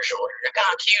jump on your shoulder. Look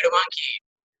how cute a monkey.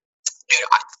 Dude,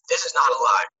 this is not a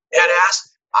lie.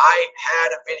 Deadass, I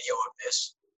had a video of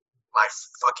this. My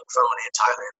fucking phone in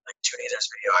Thailand. Like 2 days after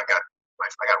this video, I got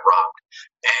robbed.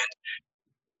 And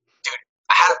dude,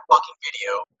 I had a fucking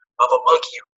video of a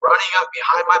monkey running up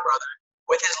behind my brother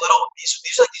with his little these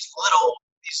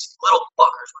little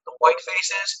fuckers with the white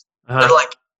faces. They're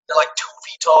like 2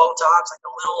 feet tall tops, like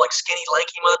the little like skinny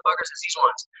lanky motherfuckers. It's these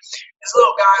ones. This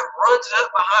little guy runs up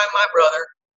behind my brother,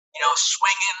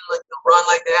 swinging like the run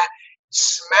like that,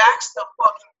 smacks the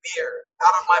fucking beer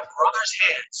out of my brother's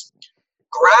hands,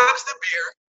 grabs the beer.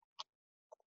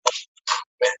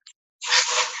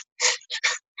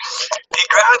 He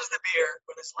grabs the beer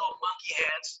with his little monkey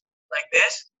hands like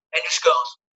this and just goes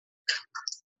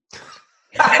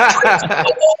and drinks the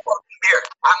whole fucking beer.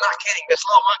 I'm not kidding. This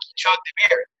little monkey chugged the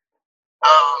beer.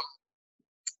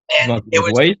 And it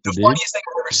was the funniest thing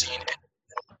I've ever seen.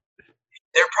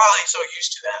 They're probably so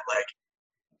used to that. Like,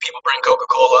 people bring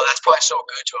Coca-Cola. That's probably so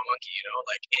good to a monkey,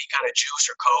 like any kind of juice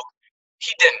or Coke.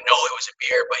 He didn't know it was a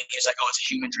beer, but he was like, oh, it's a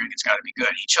human drink. It's got to be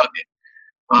good. He chugged it.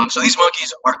 So these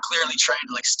monkeys are clearly trained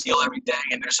to like steal everything,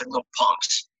 and they're just like little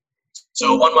punks.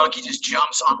 So one monkey just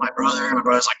jumps on my brother, and my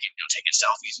brother's like, taking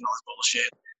selfies and all this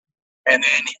bullshit. And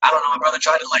then, I don't know, my brother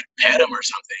tried to like pet him or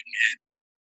something. And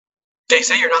they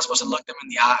say you're not supposed to look them in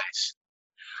the eyes.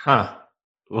 Huh.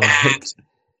 What? And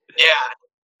yeah,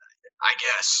 I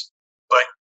guess. But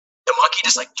the monkey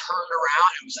just like turned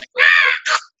around and was like,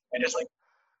 and just like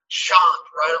chomped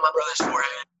right on my brother's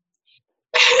forehead.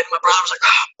 And my brother was like,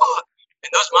 oh, fuck.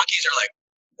 And those monkeys are like,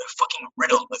 they're fucking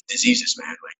riddled with diseases,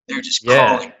 man. Like, they're just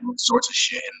crawling all sorts of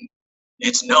shit. And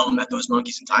it's known that those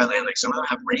monkeys in Thailand, like, some of them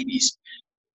have rabies.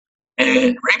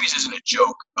 And rabies isn't a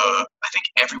joke. I think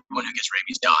everyone who gets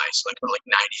rabies dies, like 95%.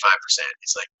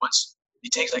 It's like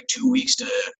it takes like 2 weeks to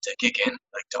kick in,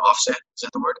 like to offset. Is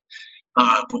that the word?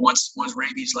 But once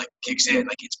rabies like kicks in,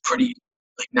 like it's pretty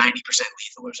like 90%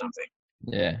 lethal or something.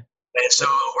 Yeah. And so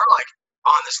we're like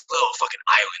on this little fucking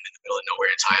island in the middle of nowhere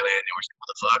in Thailand, and we're like, what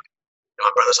the fuck? And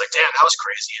my brother's like, damn, that was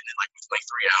crazy. And then like within like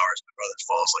 3 hours, my brother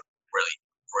falls like really,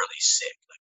 really sick,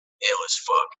 like ill as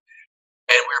fuck.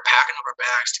 And we were packing up our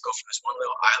bags to go from this one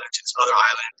little island to this other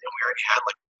island, and we already had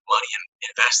like money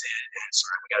invested, and so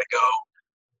we gotta go.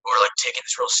 We're like taking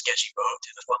this real sketchy boat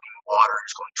to the fucking water,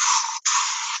 just going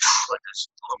like this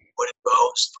little wooden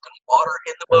boat, fucking water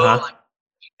in the boat, like.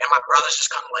 And my brother's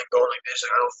just kind of like going like this,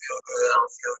 like, I don't feel good.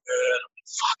 I'm like,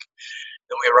 fuck.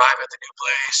 Then we arrive at the new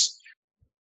place.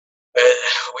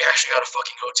 We actually got a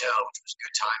fucking hotel, which was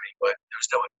good timing, but there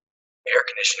was no air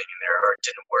conditioning in there, or it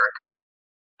didn't work.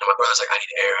 And my brother's like, I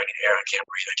need air. I can't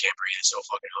breathe. It's so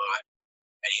fucking hot.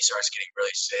 And he starts getting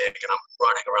really sick, and I'm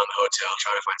running around the hotel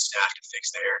trying to find staff to fix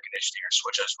the air conditioning or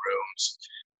switch us rooms.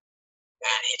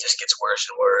 And he just gets worse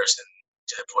and worse, and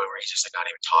to the point where he's just like not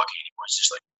even talking anymore. It's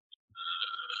just like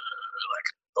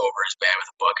over his bed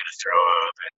with a bucket of throw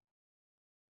up. And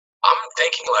I'm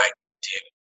thinking like,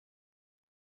 dude,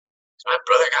 my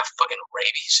brother got fucking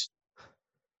rabies.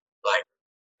 Like,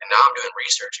 and now I'm doing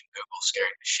research and Google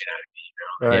scaring the shit out of me,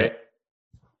 Right.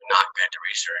 Not good to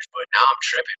research, but now I'm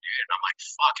tripping, dude, and I'm like,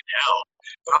 fucking hell.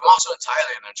 But I'm also in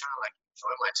Thailand, and I'm trying to like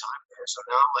enjoy my time there. So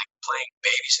now I'm like playing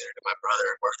babysitter to my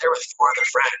brother. We're there with 4 other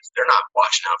friends. They're not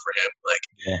watching out for him. Like,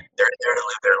 they're there to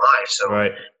live their life. So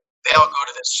they all go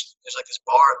to there's like this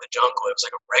bar in the jungle. It was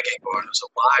like a reggae bar. It was a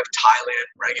live Thailand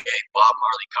reggae Bob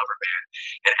Marley cover band.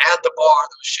 And at the bar,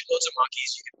 there was shitloads of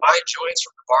monkeys. You could buy joints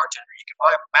from the bartender. You could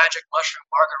buy magic mushroom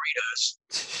margaritas.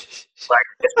 Like,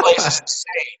 this place is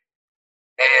insane.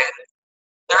 And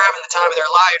they're having the time of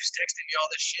their lives, texting me all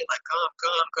this shit, like, come.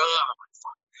 I'm like,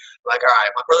 fuck. Like, all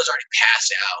right, my brother's already passed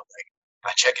out. Like,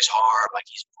 I check his heart, like,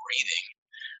 he's breathing.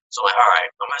 So I'm like, all right,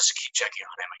 I'm going to just keep checking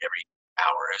on him. Like, every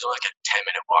hour is like a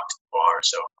 10-minute walk to the bar.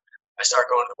 So I start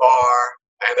going to the bar.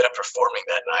 I ended up performing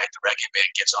that night. The reggae band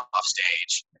gets off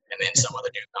stage, and then some other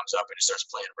dude comes up and just starts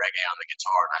playing reggae on the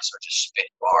guitar, and I start just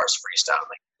spitting bars, freestyle,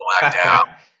 like blacked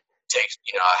out.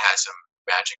 I had some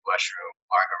magic mushroom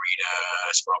margarita,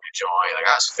 smoking joint. Like,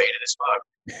 I was faded as fuck.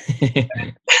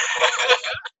 I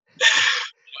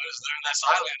was living that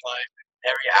silent life.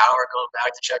 every hour going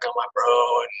back to check on my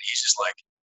bro, and he's just like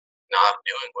not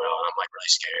doing well, and I'm like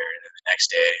really scared. And then the next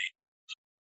day,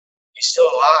 he's still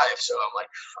alive, so I'm like,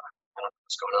 fuck, I don't know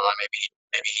what's going on.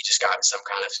 Maybe he just got some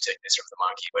kind of sickness from the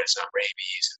monkey, but it's not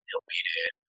rabies, and he'll beat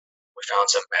it. We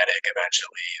found some medic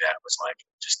eventually that was like,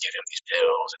 just give him these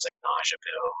pills. It's like nausea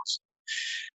pills.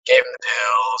 Gave him the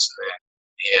pills, and then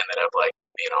he ended up like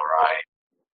being all right.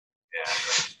 Yeah.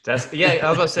 I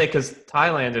was about to say, because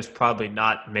Thailand, there's probably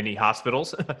not many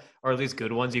hospitals, or at least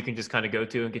good ones you can just kind of go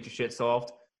to and get your shit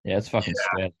solved. Yeah, it's fucking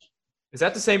sketch. Is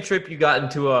that the same trip you got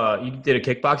into? You did a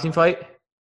kickboxing fight?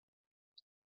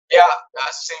 Yeah,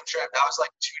 that's the same trip. That was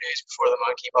like 2 days before the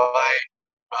monkey bite.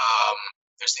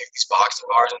 There's these boxing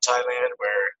bars in Thailand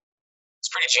where it's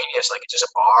pretty genius. Like it's just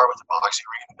a bar with a boxing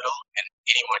ring in the middle, and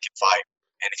anyone can fight.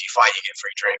 And if you fight, you get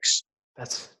free drinks.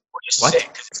 That's Which is what?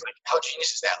 sick, because it's like, how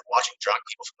genius is that? Watching drunk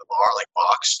people from the bar like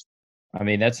box. I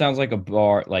mean, that sounds like a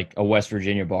bar, like a West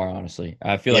Virginia bar. Honestly,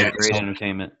 I feel Yeah, like Great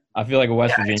entertainment. I feel like a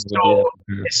West Virginia would do that. for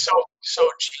sure. It's so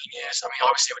genius. I mean,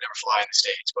 obviously, it would never fly in the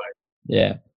States, but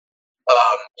Yeah,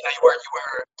 you wear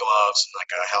gloves and like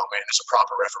a helmet, and there's a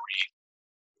proper referee.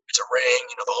 It's a ring,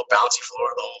 the whole bouncy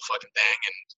floor, the whole fucking thing,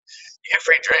 and you get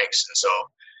free drinks. And so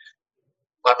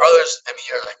my brothers and me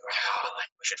are like, wow,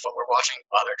 like we're watching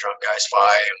other drunk guys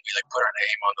fight, and we like put our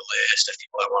name on the list of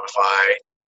people that want to fight.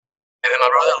 And then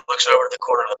my brother looks over to the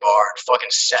corner of the bar, and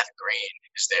fucking Seth Green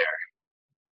is there,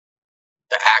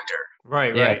 the actor.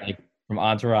 Right. like from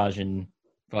Entourage and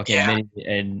fucking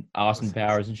and Austin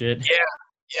Powers and shit.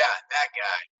 Yeah, that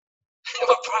guy. And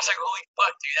my brother's like, holy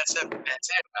fuck, dude, that's him. And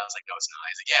I was like, no, it's not.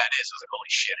 He's like, yeah, it is. I was like, holy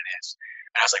shit, it is.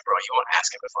 And I was like, bro, you won't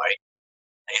ask him to fight?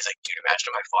 And he's like, dude, imagine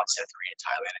if I fought Seth Green in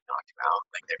Thailand and knocked him out.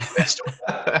 Like, they're the best.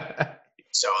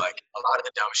 So, like, a lot of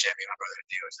the dumb shit me and my brother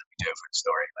do is that we do it for the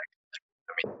story. Like,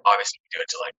 I mean, obviously we do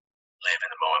it to, like, live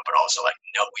in the moment, but also, like,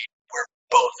 no, we're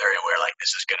both very aware, like,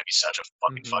 this is going to be such a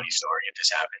fucking funny story if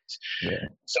this happens. Yeah.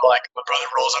 So, like, my brother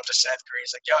rolls up to Seth Green.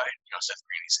 He's like, yo, Seth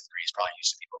Green's probably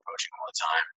used to people approaching him all the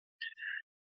time.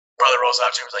 Brother rolls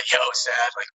up to him. He's like, yo,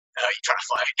 Seth, like, you trying to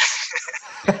fight?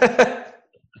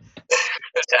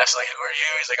 And Seth's like, who are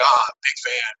you? He's like, big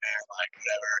fan, man, like,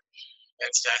 whatever.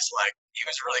 And Seth's like, he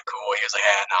was really cool. He was like,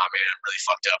 nah, man, I'm really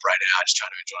fucked up right now. Just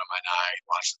trying to enjoy my night,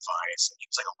 watch the fights. And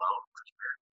he was like alone.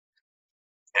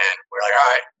 And we're like,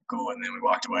 all right, cool. And then we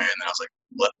walked away. And then I was like,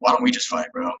 why don't we just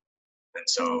fight, bro? And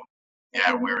so,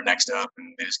 yeah, we were next up,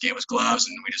 and they just gave us gloves,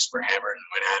 and we just were hammered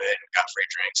and went at it and got free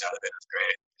drinks out of it. It was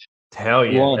great. Hell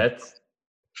yeah,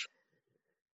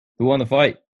 Who won the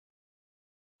fight?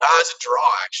 It's a draw,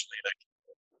 actually. Like,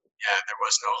 yeah, there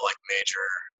was no like major.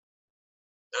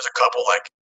 There's a couple like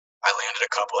I landed a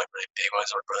couple like really big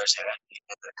ones on my brother's head,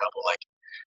 and a couple like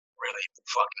really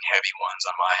fucking heavy ones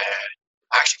on my head.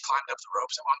 I actually climbed up the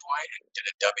ropes at one point and did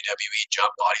a WWE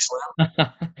jump body slam.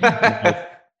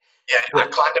 Yeah, I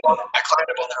climbed up on the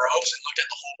ropes and looked at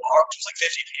the whole bar, which was like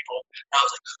 50 people. And I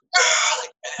was like,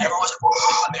 and everyone was like,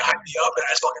 whoa, and they hyped me up, and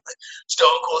I just fucking like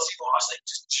Stone Cold Steve Austin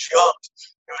just jumped.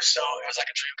 It was like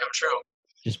a dream come true.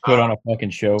 Just put on a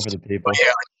fucking show for the people. But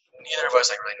yeah, like, neither of us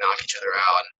like really knocked each other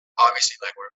out. And obviously,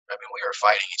 like we were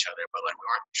fighting each other, but like we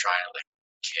weren't trying to like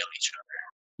kill each other.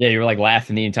 Yeah, you were like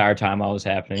laughing the entire time all was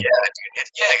happening. Yeah, dude.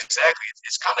 Yeah, exactly.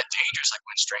 It's kind of dangerous. Like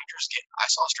when I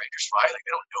saw strangers fight, like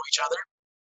they don't know each other,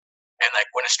 and like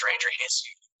when a stranger hits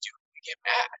you, you get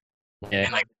mad. Yeah.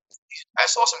 And like I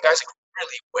saw some guys like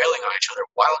really wailing on each other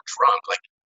while drunk, like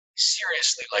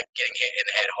seriously, like getting hit in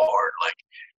the head hard. Like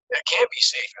that can't be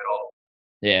safe at all.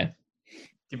 Yeah.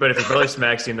 But if your brother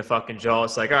smacks you in the fucking jaw,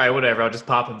 it's like, all right, whatever. I'll just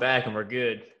pop him back and we're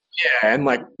good. Yeah, and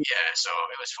like so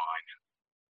it was fine.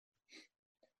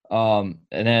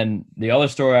 And then the other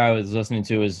story I was listening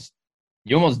to is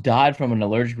you almost died from an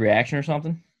allergic reaction or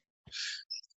something?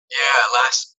 Yeah,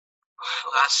 last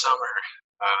summer,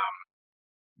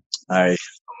 I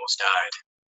almost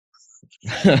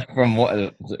died. From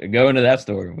what? Go into that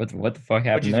story. What the fuck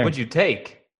happened there? What'd you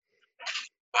take?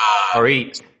 Or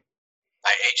eat? I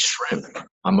ate shrimp.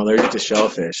 I'm allergic to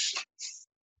shellfish.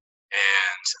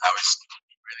 And I was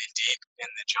really deep in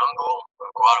the jungle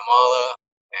of Guatemala,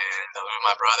 and I was with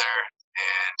my brother,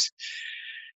 and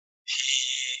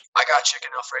I got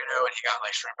chicken Alfredo, and he got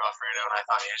like shrimp Alfredo, and I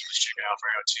thought he was chicken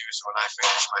Alfredo too. So when I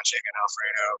finished my chicken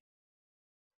Alfredo,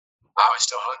 I was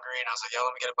still hungry, and I was like, yo,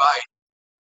 let me get a bite.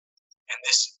 And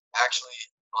this actually,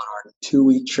 on our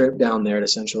 2-week trip down there to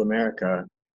Central America,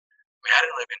 we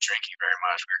hadn't really been drinking very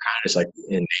much. We were kind of just like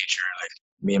in nature. Like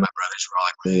me and my brothers were all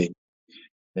like really,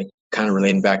 like kind of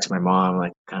relating back to my mom.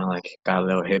 Like kind of like got a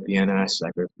little hippie in us.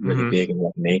 Like we're really big in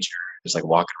like nature, just like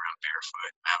walking around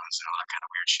barefoot, mountains and all that kind of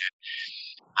weird shit.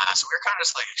 So we were kind of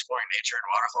just like exploring nature and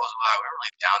waterfalls a lot. We were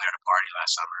like down there to party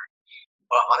last summer.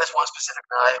 But on this one specific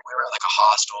night, we were at like a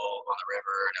hostel on the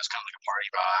river, and it was kind of like a party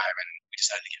vibe, and we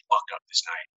decided to get fucked up this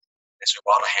night. And so we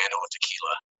bought a handle of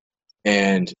tequila,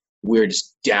 and we were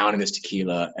just down in this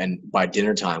tequila. And by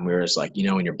dinner time, we were just like,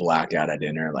 when you're blacked out at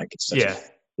dinner, like it's such a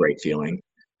great feeling.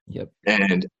 Yep.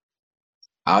 And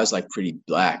I was like pretty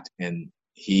blacked, and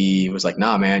he was like,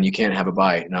 "Nah, man, you can't have a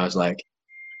bite." And I was like,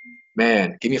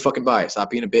 "Man, give me a fucking bite. Stop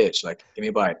being a bitch. Like, give me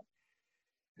a bite."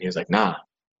 And he was like, "Nah."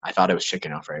 I thought it was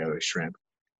chicken Alfredo. It was shrimp.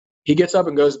 He gets up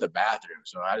and goes to the bathroom.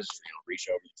 So I just, reach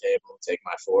over the table, take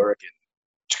my fork,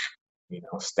 and,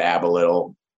 stab a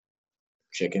little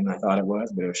chicken. I thought it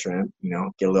was, but it was shrimp.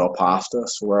 Get a little pasta,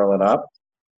 swirl it up,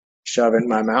 shove it in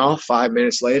my mouth. 5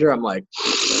 minutes later, I'm like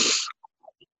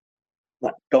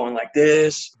going like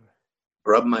this,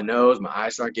 rub my nose. My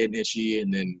eyes start getting itchy,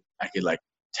 and then I could like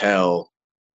tell.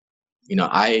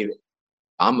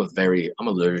 I'm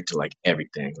allergic to like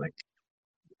everything. Like,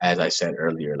 as I said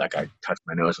earlier, like I touch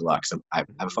my nose a lot because I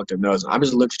have a fucked up nose. I'm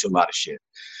just allergic to a lot of shit.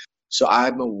 So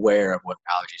I'm aware of what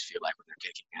allergies feel like when they're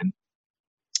kicking in.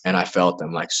 And I felt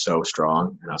them like so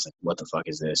strong. And I was like, what the fuck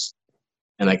is this?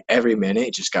 And like every minute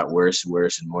it just got worse and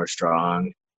worse and more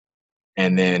strong.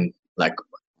 And then like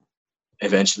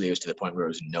eventually it was to the point where it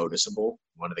was noticeable.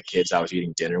 One of the kids I was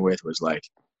eating dinner with was like,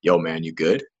 "Yo, man, you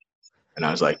good?" And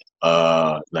I was like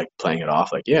playing it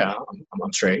off, like, "Yeah,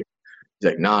 I'm straight." He's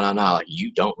like, "No, like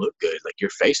you don't look good. Like your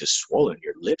face is swollen,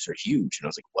 your lips are huge." And I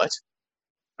was like, "What?"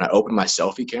 And I opened my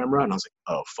selfie camera and I was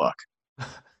like, "Oh fuck."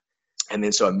 And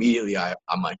then so immediately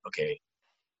I'm like, okay,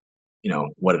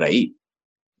 what did I eat?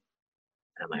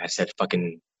 And I'm like, I said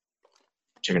fucking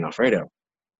chicken Alfredo.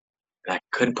 And I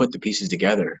couldn't put the pieces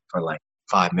together for like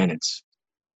 5 minutes.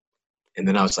 And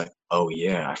then I was like, oh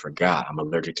yeah, I forgot. I'm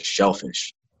allergic to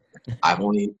shellfish. I've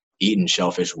only eaten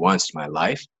shellfish once in my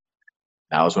life.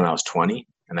 That was when I was 20,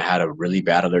 and I had a really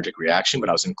bad allergic reaction, but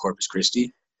I was in Corpus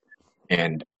Christi,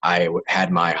 and I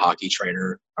had my hockey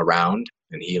trainer around,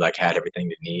 and he like had everything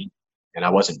to need, and I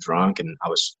wasn't drunk, and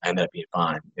I ended up being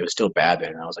fine. It was still bad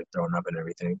then, and I was like throwing up and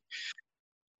everything.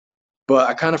 But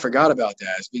I kind of forgot about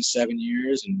that. It's been 7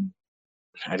 years, and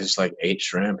I just like ate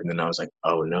shrimp, and then I was like,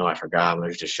 oh no, I forgot I'm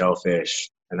allergic to shellfish.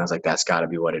 And I was like, that's got to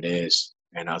be what it is.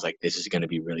 And I was like, this is going to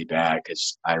be really bad,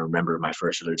 because I remember my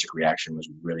first allergic reaction was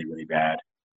really, really bad.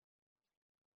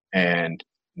 And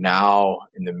now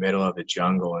in the middle of the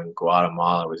jungle in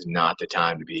Guatemala was not the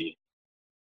time to be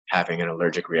having an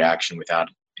allergic reaction without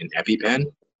an EpiPen.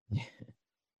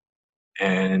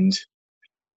 And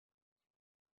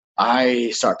I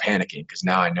start panicking because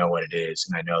now I know what it is,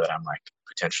 and I know that I'm like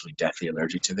potentially deathly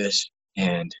allergic to this.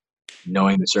 And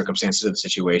knowing the circumstances of the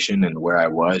situation and where I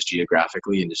was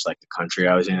geographically and just like the country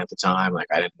I was in at the time, like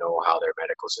I didn't know how their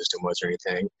medical system was or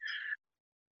anything.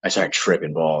 I started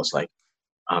tripping balls. Like,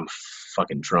 I'm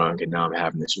fucking drunk and now I'm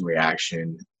having this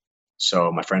reaction.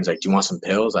 So my friend's like, do you want some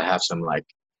pills? I have some like,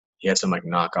 he had some like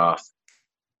knockoff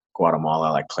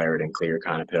Guatemala, like Claritin Clear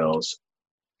kind of pills.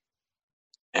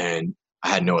 And I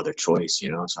had no other choice,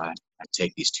 so I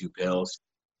take these 2 pills.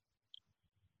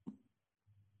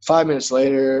 5 minutes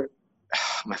later,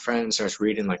 my friend starts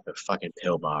reading like the fucking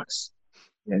pill box.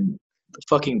 And the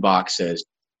fucking box says,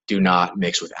 do not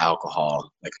mix with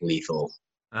alcohol, like lethal.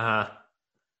 Uh-huh.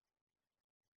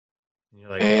 You're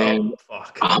like, and oh,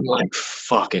 fuck. I'm like,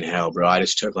 fucking hell, bro. I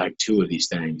just took like 2 of these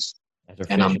things.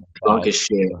 And I'm drunk as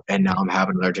shit. And now I'm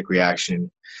having an allergic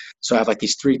reaction. So I have like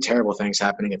these 3 terrible things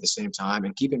happening at the same time.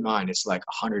 And keep in mind, it's like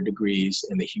 100 degrees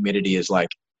and the humidity is like,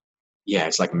 yeah,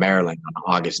 it's like Maryland on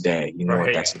an August day. You know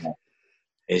what that's like.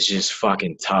 It's just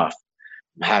fucking tough.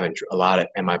 I'm having a lot of,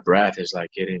 and my breath is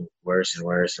like getting worse and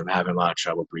worse. I'm having a lot of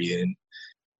trouble breathing.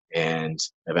 And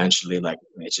eventually, like,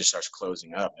 it just starts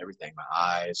closing up everything. My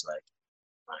eyes,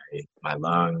 like my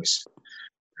lungs.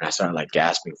 And I start like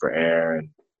gasping for air, and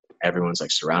everyone's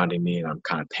like surrounding me, and I'm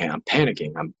kind of I'm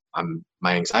panicking.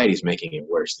 My anxiety is making it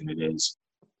worse than it is.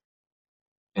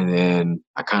 And then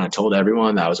I kind of told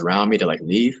everyone that was around me to like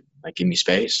leave, like give me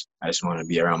space. I just want to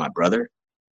be around my brother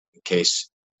in case,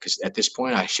 because at this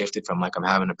point I shifted from like I'm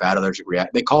having a bad allergic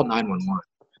reaction. They called 911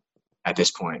 at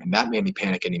this point, and that made me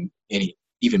panic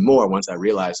even more once I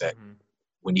realized that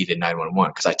we needed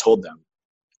 911, because I told them,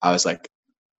 I was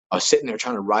sitting there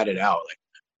trying to ride it out,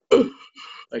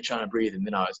 like trying to breathe. And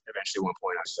then I was eventually at one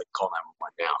point I was like, call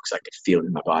 911 now, because I could feel it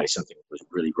in my body. Something was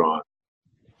really wrong.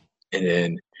 And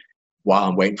then while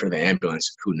I'm waiting for the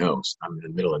ambulance, who knows? I'm in the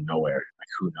middle of nowhere. Like,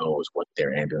 who knows what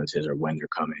their ambulance is or when they're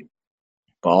coming.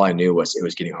 But all I knew was it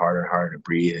was getting harder and harder to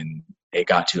breathe. And it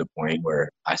got to a point where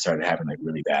I started having like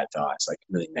really bad thoughts, like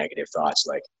really negative thoughts.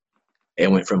 Like, it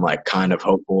went from like kind of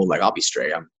hopeful, like I'll be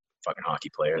straight, I'm a fucking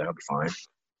hockey player, that'll be fine,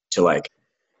 to like,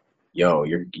 yo,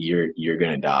 you're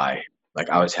gonna die. Like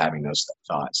I was having those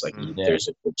thoughts, like there's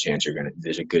a good chance you're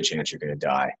gonna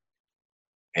die.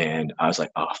 And I was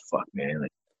like, oh fuck, man.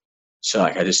 Like, so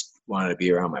like I just wanted to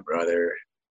be around my brother,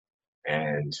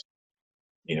 and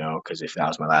you know, because if that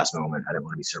was my last moment, I didn't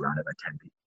want to be surrounded by 10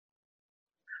 people.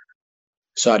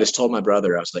 So I just told my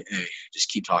brother, I was like, hey, just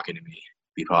keep talking to me,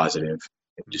 be positive,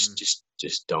 just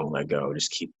don't let go,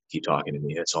 just keep talking to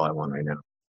me. That's all I want right now.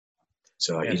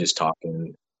 So like, he just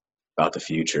talking about the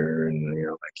future, and you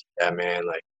know, like, yeah, man,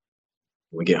 like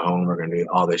when we get home, we're gonna do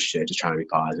all this shit, just trying to be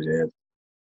positive.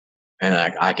 And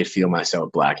like I could feel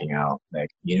myself blacking out.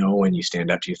 Like, you know, when you stand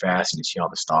up too fast and you see all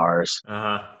the stars.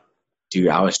 Dude,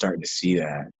 I was starting to see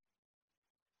that.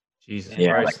 Jesus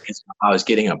yeah, Christ. like I was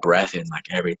getting a breath in like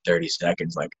every 30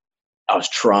 seconds. Like I was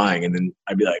trying, and then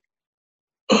I'd be like,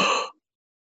 oh.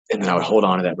 And then I would hold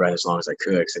on to that breath as long as I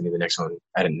could, because I knew the next one,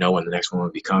 I didn't know when the next one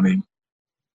would be coming.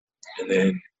 And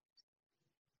then,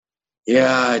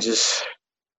 yeah, I just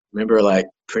remember like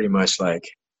pretty much like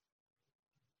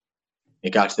it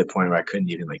got to the point where I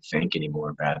couldn't even like think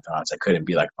anymore bad thoughts. I couldn't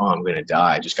be like, oh, I'm going to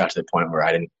die. I just got to the point where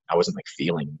I wasn't like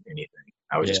feeling anything.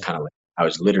 I was just kind of like, I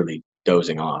was literally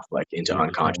dozing off like into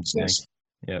unconsciousness.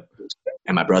 Yep.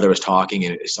 And my brother was talking,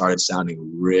 and it started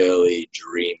sounding really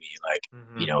dreamy, like,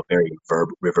 you know, very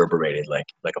reverberated, like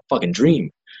a fucking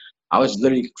dream. I was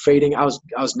literally fading. I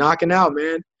was knocking out,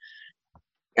 man.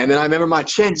 And then I remember my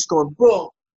chin just going, boom.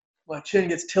 My chin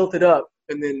gets tilted up,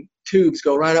 and then tubes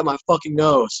go right up my fucking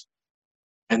nose.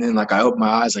 And then like I open my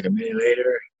eyes like a minute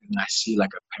later, and I see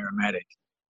like a paramedic,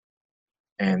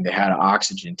 and they had an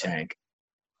oxygen tank.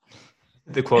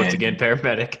 The quotes again,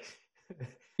 paramedic.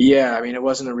 Yeah, I mean, it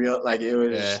wasn't a real, like, it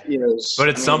was, but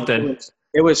it's something.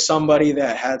 It was somebody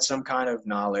that had some kind of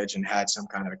knowledge and had some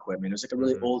kind of equipment. It was like a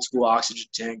really old school oxygen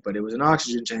tank, but it was an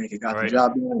oxygen tank. It got the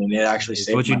job done, and it actually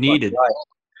saved what you my needed. life.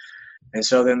 And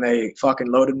so then they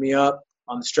fucking loaded me up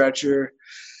on the stretcher,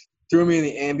 threw me in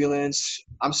the ambulance.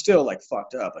 I'm still like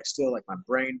fucked up, like still like my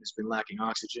brain has been lacking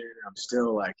oxygen. I'm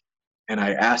still like, and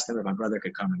I asked them if my brother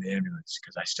could come in the ambulance,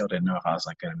 because I still didn't know if I was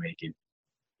like gonna make it.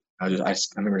 I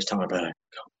remember just telling my brother,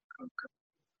 go.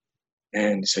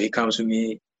 And so he comes with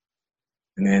me,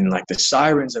 and then like the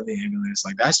sirens of the ambulance,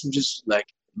 like that's just like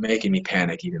making me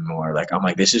panic even more. Like I'm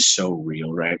like, this is so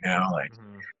real right now. Like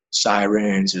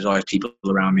sirens, there's always people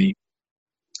around me.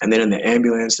 And then in the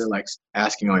ambulance, they're like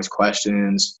asking all these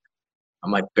questions.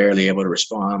 I'm like barely able to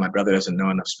respond. My brother doesn't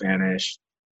know enough Spanish.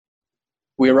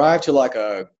 We arrived to like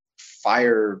a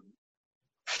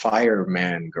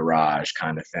fireman garage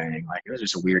kind of thing. Like it was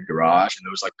just a weird garage, and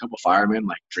there was like a couple firemen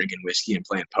like drinking whiskey and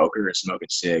playing poker and smoking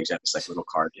cigs at this like little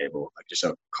card table, like just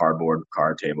a cardboard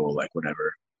card table, like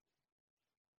whatever.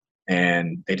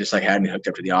 And they just like had me hooked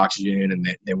up to the oxygen,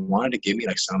 and they wanted to give me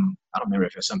like some, I don't remember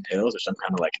if it was some pills or some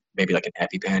kind of like maybe like an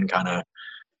EpiPen kind of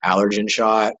allergen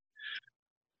shot.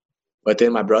 But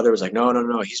then my brother was like,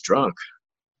 no, he's drunk.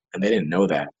 And they didn't know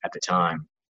that at the time.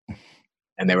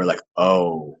 And they were like,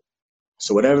 oh,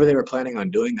 so whatever they were planning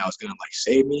on doing that was going to like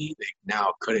save me, they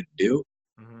now couldn't do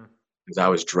because I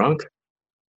was drunk.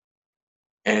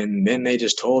 And then they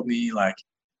just told me like,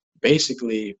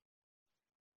 basically,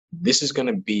 this is going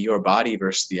to be your body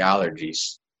versus the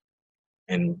allergies.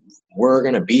 And we're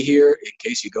going to be here in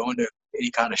case you go into any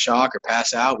kind of shock or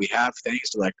pass out. We have things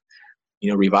to like, you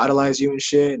know, revitalize you and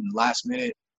shit. And last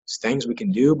minute things we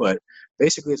can do, but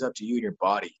basically it's up to you and your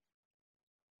body.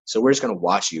 So we're just going to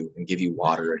watch you and give you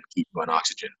water and keep you on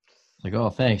oxygen. Like, oh,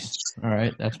 thanks. All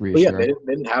right. That's But reassuring. yeah,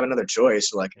 they didn't have another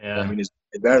choice. So like, I mean, it's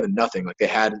better than nothing. Like they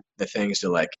had the things to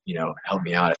like, you know, help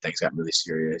me out if things got really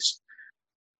serious.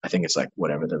 I think it's like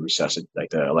whatever the like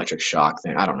the electric shock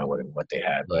thing. I don't know what they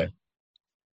had, but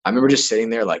I remember just sitting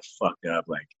there like fucked up,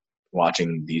 like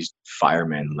watching these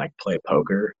firemen like play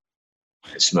poker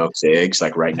and smoke cigs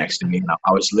like right next to me. And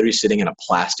I was literally sitting in a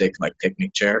plastic like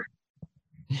picnic chair.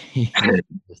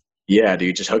 Yeah,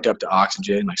 dude, just hooked up to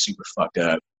oxygen, like super fucked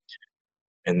up.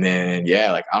 And then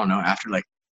yeah, like I don't know, after like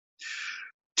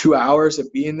 2 hours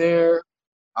of being there,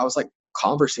 I was like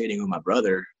conversating with my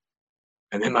brother,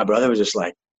 and then my brother was just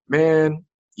like, man,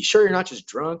 you sure you're not just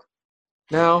drunk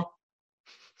now?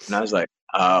 And I was like,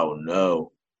 oh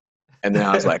no. And then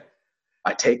I was like,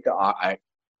 I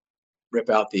rip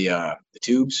out the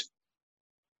tubes,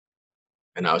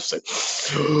 and I was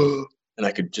just like, and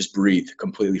I could just breathe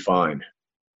completely fine.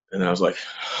 And then I was like,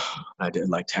 I did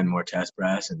like 10 more test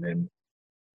breaths, and then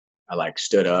I like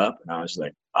stood up, and I was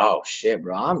like, oh shit,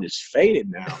 bro, I'm just faded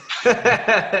now.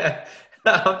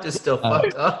 I'm just still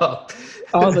fucked up.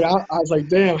 I was like,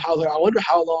 damn. I was like, I wonder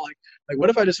how long. Like, Like, what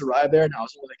if I just arrived there and I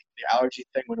was like, the allergy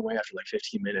thing went away after like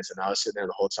 15 minutes, and I was sitting there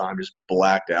the whole time just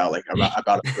blacked out, like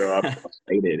about to throw up,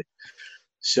 faded.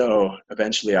 So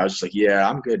eventually, I was just like, yeah,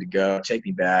 I'm good to go. Take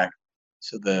me back.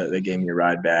 So they gave me a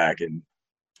ride back, and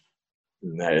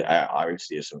I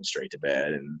obviously just went straight to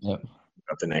bed and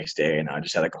up the next day, and I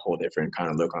just had like a whole different kind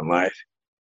of look on life.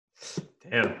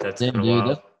 Damn, that's Damn, kinda dude.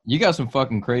 wild. You got some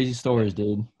fucking crazy stories,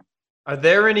 dude. Are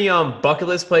there any bucket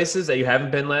list places that you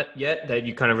haven't been yet that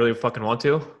you kind of really fucking want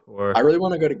to? Or I really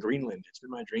want to go to Greenland. It's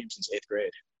been my dream since 8th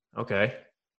grade. okay,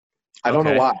 I don't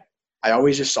know Okay. why. I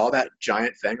always just saw that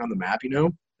giant thing on the map, you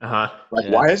know? Like,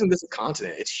 Yeah. why isn't this a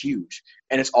continent? It's huge.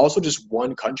 And it's also just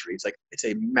one country. It's like, it's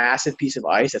a massive piece of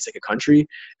ice that's like a country.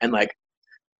 And like,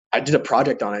 I did a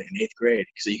project on it in 8th grade.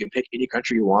 So you can pick any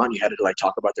country you want. You had to like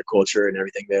talk about their culture and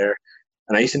everything there.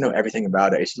 And I used to know everything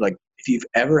about it. I used to like, if you've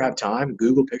ever had time,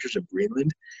 Google pictures of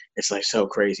Greenland. It's like so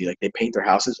crazy. Like, they paint their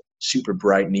houses super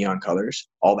bright neon colors.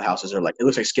 All the houses are like, it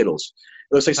looks like Skittles.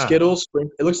 It looks like Huh. Skittles.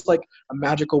 It looks like a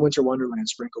magical winter wonderland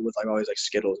sprinkled with like all these like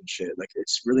Skittles and shit. Like,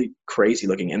 it's really crazy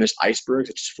looking. And there's icebergs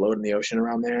that just float in the ocean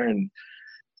around there. And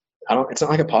it's not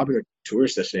like a popular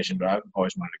tourist destination, but I've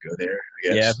always wanted to go there,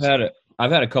 I guess. Yeah,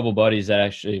 I've had a couple buddies that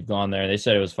actually have gone there. They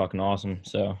said it was fucking awesome.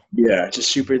 So Yeah,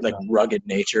 just super like rugged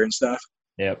nature and stuff.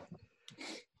 yep.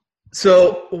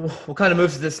 So we'll kind of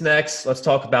move to this next. Let's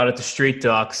talk about it. The Street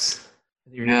Ducks.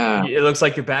 Yeah. It looks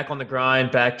like you're back on the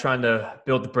grind, back trying to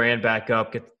build the brand back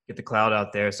up, get the cloud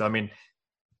out there. So I mean,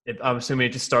 I'm assuming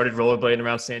it just started rollerblading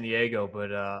around San Diego,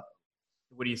 but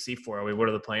what do you see for it? I mean, what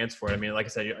are the plans for it? I mean, like I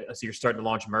said, I see you're starting to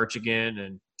launch merch again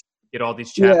and get all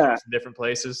these chapters Yeah. in different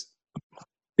places.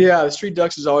 Yeah, the Street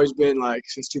Ducks has always been like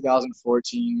since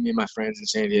 2014. Me and my friends in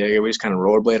San Diego, we just kind of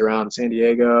rollerblade around San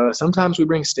Diego. Sometimes we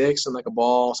bring sticks and like a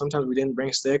ball. Sometimes we didn't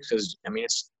bring sticks because I mean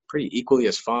it's pretty equally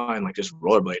as fun, like just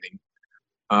rollerblading.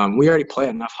 We already play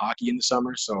enough hockey in the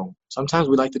summer, so sometimes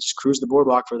we like to just cruise the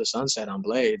boardwalk for the sunset on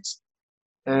blades.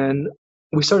 And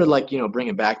we started like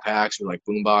bringing backpacks with like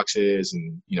boom boxes,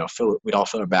 and we'd all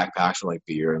fill our backpacks with like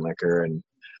beer and liquor. And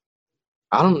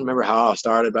I don't remember how it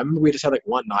started, but I remember we just had like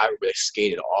one night where we like,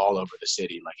 skated all over the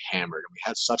city, like hammered, and we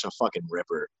had such a fucking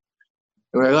ripper.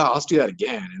 And we were like, oh, let's do that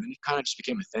again. And then it kind of just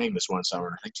became a thing this one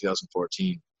summer, I think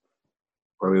 2014,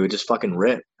 where we would just fucking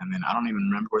rip. And then I don't even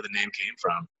remember where the name came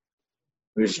from.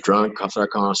 We were just drunk, started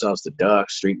calling ourselves the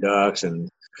Ducks, Street Ducks, and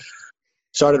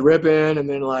started ripping. And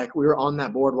then like we were on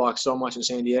that boardwalk so much in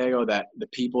San Diego that the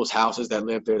people's houses that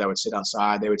lived there that would sit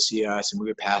outside, they would see us, and we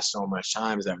would pass so much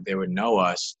times that they would know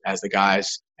us as the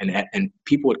guys, and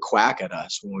people would quack at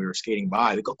us when we were skating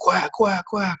by. They'd go quack, quack,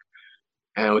 quack.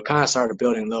 And we kind of started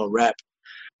building a little rep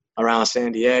around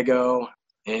San Diego.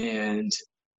 And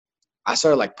I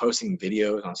started like posting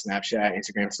videos on Snapchat,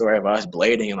 Instagram story of us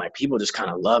blading, and like people just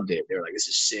kind of loved it. They were like, this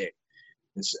is sick.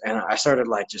 And I started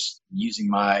like just using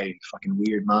my fucking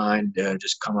weird mind to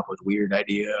just come up with weird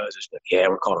ideas. Just like, yeah,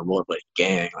 we're called a rollerblading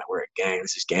gang. Like, we're a gang.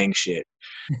 This is gang shit.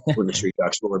 We're the Street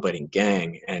Ducks rollerblading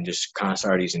gang. And just kind of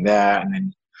started using that. And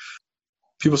then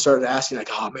people started asking like,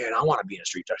 oh man, I want to be in a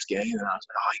Street Ducks gang. And I was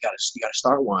like, oh, you gotta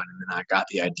start one. And then I got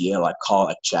the idea, like call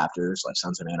it chapters, like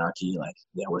Sons of Anarchy. Like,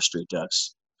 yeah, we're Street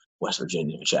Ducks West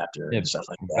Virginia chapter and stuff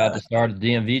like that. About to start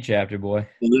the DMV chapter, boy.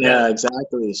 Yeah,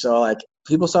 exactly. So like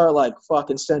people started like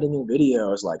fucking sending in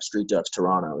videos like Street Ducks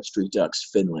Toronto, Street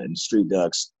Ducks Finland, Street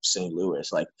Ducks St.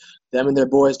 Louis, like them and their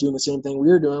boys doing the same thing we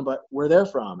were doing, but where they're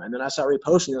from. And then I started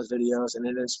reposting those videos, and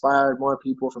it inspired more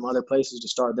people from other places to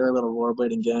start their little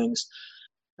rollerblading gangs.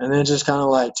 And then it just kind of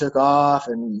like took off,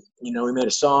 and we made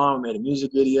a song, made a music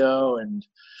video, and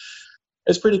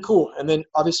it's pretty cool. And then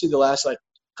obviously the last like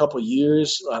couple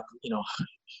years,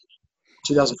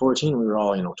 2014, we were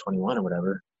all 21 or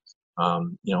whatever.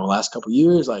 Last couple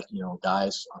years, like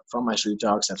guys from my Street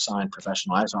Ducks have signed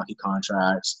professional ice hockey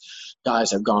contracts. Guys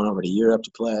have gone over to Europe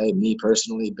to play. Me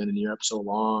personally, been in Europe so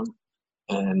long,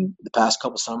 and the past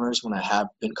couple summers when I have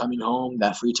been coming home,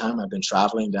 that free time I've been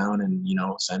traveling down in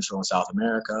Central and South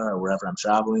America or wherever I'm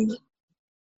traveling.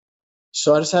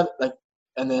 So I just have like.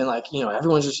 And then, like,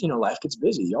 everyone's just, life gets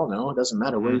busy. Y'all know. It doesn't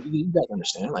matter where you guys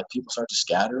understand. Like, people start to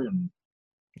scatter. And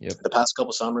the past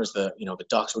couple summers, the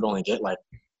Ducks would only get, like,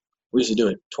 we used to do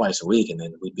it twice a week. And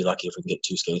then we'd be lucky if we could get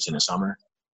 2 skates in a summer.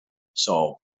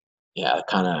 So, yeah,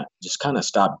 kind of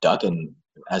stopped ducking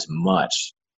as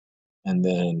much. And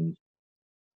then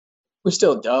we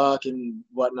still duck and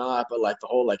whatnot. But, like, the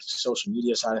whole, like, social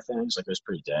media side of things, like, it was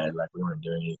pretty dead. Like, we weren't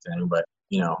doing anything. But,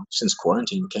 since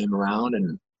quarantine came around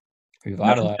and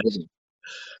Revitalized.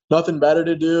 Nothing better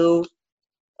to do.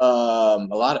 A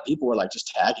lot of people were like just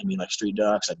tagging me like Street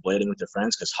Ducks, like blading with their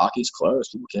friends because hockey's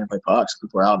closed. People can't play pucks.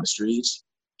 People are out in the streets.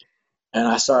 And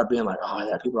I started being like, oh,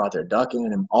 yeah, people are out there ducking.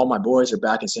 And all my boys are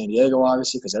back in San Diego,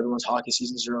 obviously, because everyone's hockey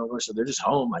seasons are over. So they're just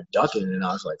home, like, ducking. And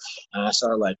I was like, and I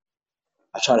started, like,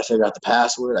 I tried to figure out the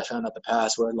password. I found out the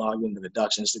password, logged into the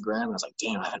Ducks Instagram. And I was like,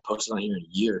 damn, I haven't posted on here in a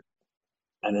year.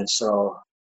 And then so I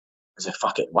was like,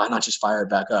 fuck it. Why not just fire it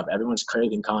back up? Everyone's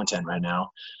craving content right now.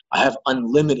 I have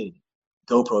unlimited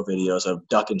GoPro videos of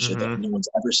ducking shit that no one's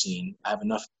ever seen. I have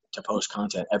enough to post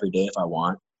content every day if I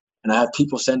want. And I have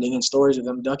people sending in stories of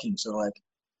them ducking. So, like,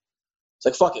 it's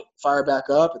like, fuck it, fire it back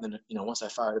up. And then, you know, once I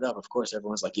fired it up, of course,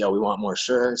 everyone's like, yo, we want more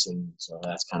shirts. And so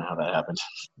that's kind of how that happened.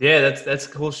 Yeah, that's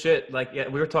cool shit. Like, yeah,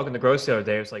 we were talking to Gross the other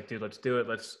day. It was like, dude, let's do it.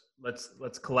 Let's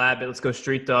collab it. Let's go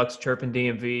Street Ducks, Chirpin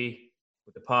DMV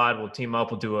with the pod. We'll team up.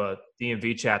 We'll do a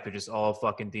DMV chapter, just all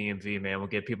fucking DMV, man. We'll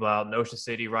get people out in Ocean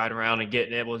City, riding around and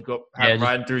getting it. We'll go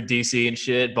riding through DC and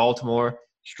shit, Baltimore.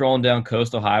 Strolling down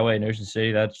Coastal Highway in Ocean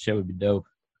City, that shit would be dope.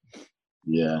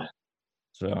 Yeah.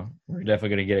 So we're definitely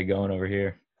going to get it going over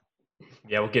here.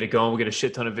 Yeah, we'll get it going. We'll get a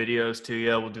shit ton of videos too.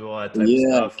 Yeah, we'll do all that type of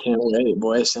stuff. Yeah, can't wait,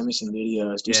 boy. Send me some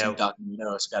videos. Do some Yeah.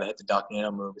 Docnado. Got to hit the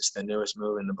Docnado move. It's the newest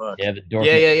move in the book. Yeah,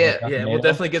 Yeah. We'll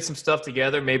definitely get some stuff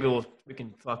together. Maybe we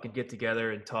can fucking get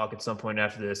together and talk at some point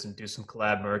after this and do some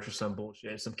collab merch or some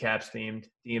bullshit, some Caps themed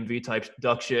DMV type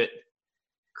duck shit.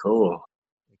 Cool.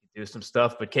 We can do some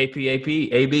stuff. But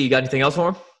KPAP, AB, you got anything else for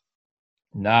him?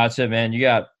 Nah, that's it, man. You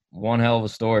got one hell of a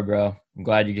story, bro. I'm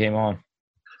glad you came on.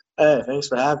 Hey, thanks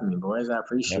for having me, boys. I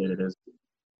appreciate it. It's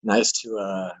nice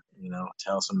to,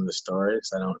 tell some of the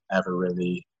stories. I don't ever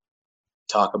really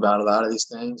talk about a lot of these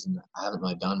things, and I haven't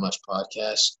really done much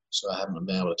podcasts, so I haven't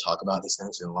been able to talk about these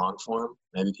things in long form.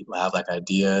 Maybe people have, like,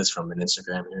 ideas from an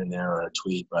Instagram here and there or a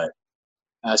tweet, but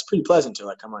it's pretty pleasant to,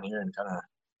 like, come on here and kind of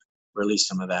release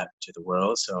some of that to the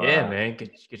world. So yeah, man,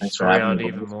 get your story out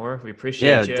even more. We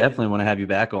appreciate you. Yeah, definitely want to have you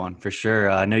back on for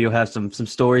sure. I know you'll have some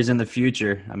stories in the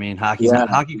future. I mean, hockey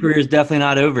career is definitely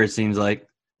not over. It seems like.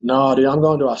 No, dude, I'm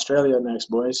going to Australia next,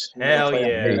 boys. Hell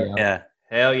yeah, yeah.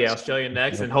 Hell yeah, Australia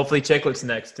next, and hopefully Chicklets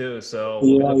next too. So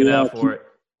we're looking out for it.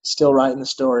 Still writing the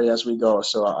story as we go,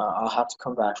 so I'll have to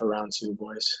come back for round 2,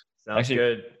 boys. Sounds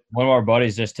good. One of our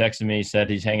buddies just texted me. He said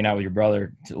he's hanging out with your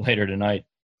brother later tonight.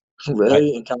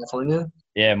 Really? In California?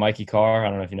 Yeah, Mikey Carr. I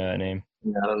don't know if you know that name.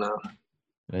 Yeah, I don't know.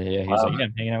 But yeah, he was like,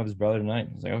 I'm hanging out with his brother tonight.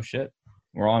 I was like, oh, shit.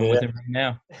 We're on with him right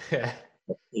now.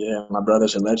 Yeah, my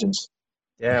brothers are legends.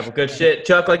 Yeah, well, good shit.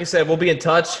 Chuck, like you said, we'll be in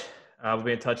touch. We'll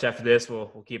be in touch after this.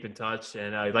 We'll keep in touch.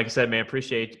 And like I said, man,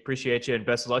 appreciate you, and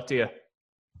best of luck to you.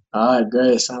 All right,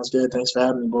 great. Sounds good. Thanks for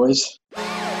having me, boys.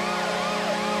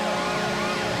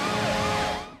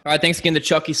 All right, thanks again to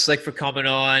Chucky Slick for coming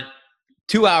on.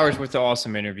 2 hours worth of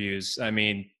awesome interviews. I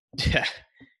mean, yeah,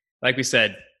 like we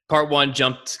said, part 1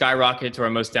 skyrocketed to our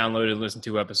most downloaded, listened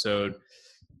to episode.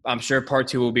 I'm sure part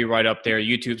 2 will be right up there.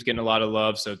 YouTube's getting a lot of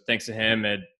love, so thanks to him,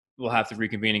 and we'll have to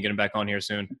reconvene and get him back on here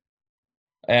soon.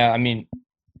 Yeah, I mean,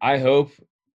 I hope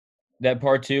that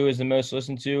part 2 is the most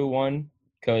listened to one,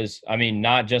 because, I mean,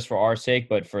 not just for our sake,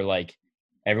 but for, like,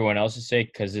 everyone else's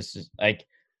sake, because this is, like,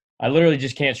 I literally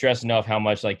just can't stress enough how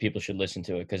much, like, people should listen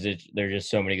to it, because there's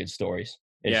just so many good stories.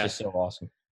 It's just so awesome.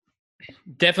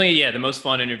 Definitely, yeah, the most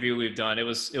fun interview we've done. It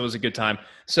was a good time.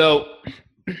 So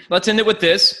let's end it with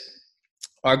this.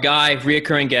 Our guy,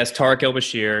 reoccurring guest, Tarek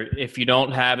El-Bashir. If you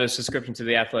don't have a subscription to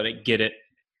The Athletic, get it.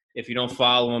 If you don't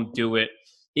follow him, do it.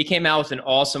 He came out with an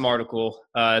awesome article.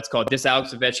 It's called "This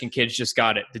Alex Ovechkin Kid Just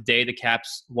Got It," the day the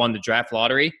Caps won the draft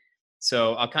lottery.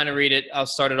 So I'll kind of read it. I'll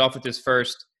start it off with this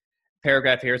first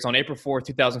paragraph here. It's on April 4th,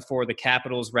 2004. The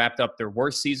Capitals wrapped up their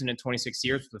worst season in 26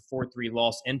 years with a 4-3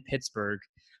 loss in Pittsburgh.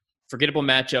 Forgettable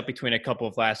matchup between a couple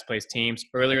of last-place teams.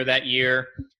 Earlier that year,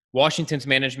 Washington's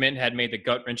management had made the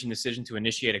gut-wrenching decision to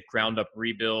initiate a ground-up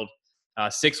rebuild.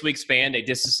 6-week span, they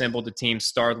disassembled the team's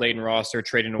star-laden roster,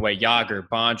 trading away Yager,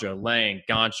 Bondra, Lang,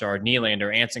 Gonchar,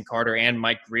 Nylander, Anson Carter, and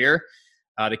Mike Greer.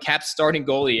 The Caps starting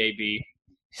goalie, AB,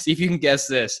 see if you can guess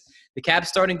this. The Caps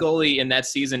starting goalie in that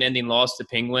season-ending loss to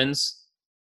Penguins,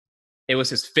 it was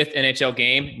his 5th NHL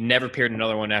game, never appeared in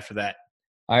another one after that.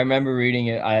 I remember reading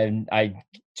it. I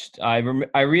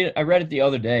read it the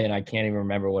other day, and I can't even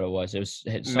remember what it was. It was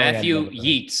Matthew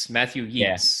Yates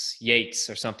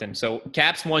or something. So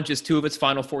Caps won just 2 of its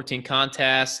final 14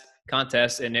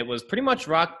 contests, and it was pretty much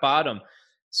rock bottom.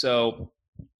 So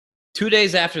 2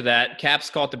 days after that, Caps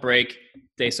caught the break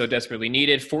they so desperately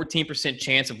needed. 14%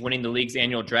 chance of winning the league's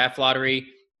annual draft lottery.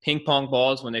 Ping pong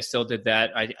balls when they still did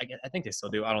that. I think they still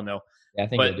do. I don't know. Yeah, I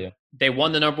think they do. They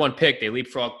won the number 1 pick. They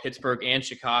leapfrogged Pittsburgh and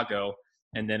Chicago.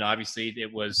 And then obviously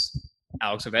it was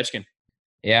Alex Ovechkin.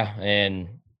 Yeah, and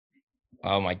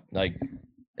I'm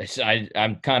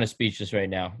kind of speechless right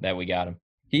now that we got him.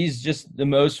 he's just the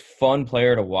most fun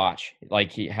player to watch.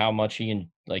 Like how much he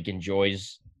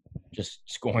enjoys just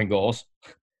scoring goals.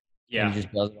 Yeah. And he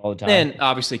just does it all the time. And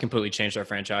obviously completely changed our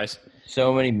franchise.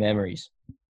 So many memories.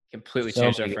 Completely So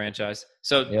changed our many- franchise.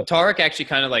 So Yep. Tarek actually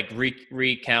kind of like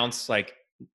recounts like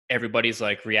everybody's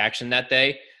like reaction that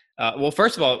day. Well,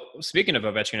 first of all, speaking of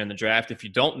Ovechkin in the draft, if you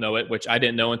don't know it, which I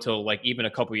didn't know until like even a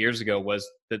couple years ago, was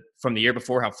that from the year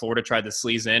before how Florida tried to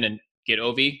sleaze in and get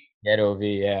Ovi, Get OV,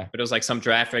 yeah. but it was like some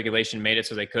draft regulation made it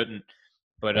so they couldn't.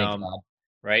 But Thank God.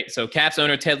 right. So Caps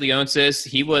owner Ted Leonsis,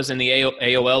 he was in the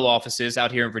AOL offices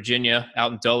out here in Virginia,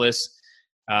 out in Dulles.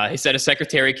 He said a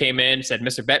secretary came in, said,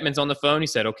 Mr. Bettman's on the phone. He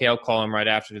said, okay, I'll call him right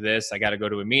after this. I got to go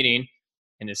to a meeting.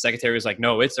 And his secretary was like,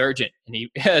 no, it's urgent. And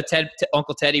he,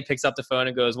 Uncle Teddy picks up the phone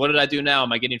and goes, what did I do now?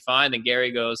 Am I getting fined? And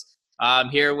Gary goes, I'm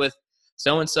here with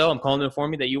so-and-so. I'm calling to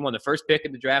inform you that you won the first pick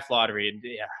in the draft lottery. And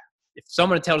yeah, if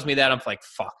someone tells me that, I'm like,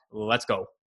 fuck, let's go.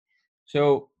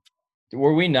 So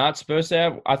were we not supposed to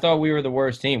have? I thought we were the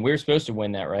worst team. We were supposed to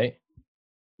win that, right?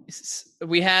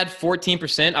 We had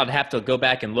 14%. I'd have to go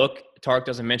back and look. Tarek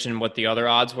doesn't mention what the other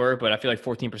odds were, but I feel like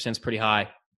 14% is pretty high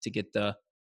to get the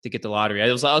lottery.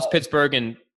 It was Pittsburgh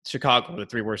and Chicago, the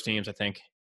three worst teams, I think.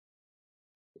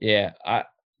 Yeah.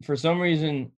 For some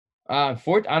reason,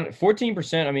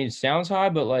 14%, I mean, it sounds high,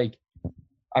 but like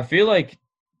I feel like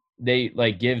they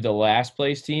like give the last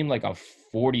place team like a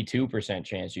 42%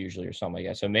 chance usually or something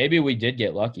like that. So maybe we did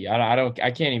get lucky. I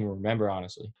can't even remember,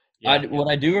 honestly. Yeah.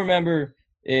 What I do remember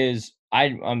is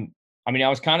I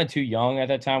was kind of too young at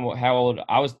that time. How old?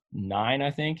 I was 9, I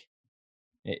think,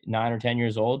 9 or 10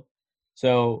 years old.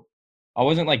 So I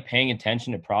wasn't like paying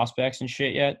attention to prospects and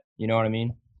shit yet. You know what I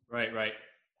mean? Right.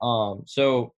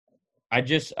 So I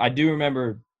do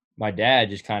remember my dad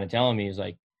just kind of telling me, he's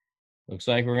like, looks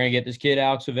like we're going to get this kid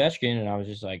Alex Ovechkin. And I was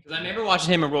just like, Because I remember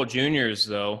watching him in World Juniors,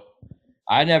 though.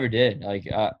 I never did. Like,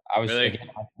 I was, Really? again,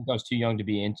 I think I was too young to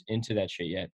be into that shit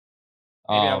yet.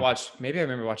 Maybe I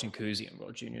remember watching Kuzi in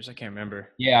World Juniors. I can't remember.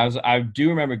 Yeah, I do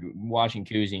remember watching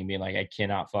Kuzi and being like, I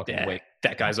cannot fucking Yeah, wait.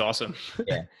 that guy's awesome.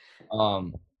 Yeah.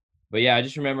 But yeah, I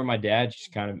just remember my dad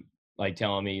just kind of like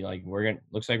telling me like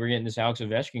looks like we're getting this Alex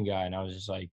Ovechkin guy, and I was just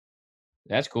like,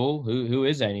 that's cool. Who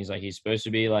is that? And he's like, he's supposed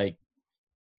to be like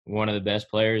one of the best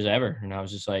players ever. And I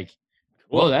was just like,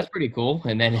 whoa, that's pretty cool.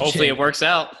 And then Hopefully it works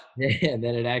out. Yeah, and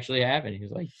then it actually happened.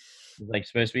 He's like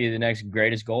supposed to be the next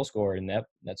greatest goal scorer, and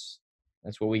that's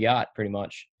what we got pretty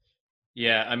much.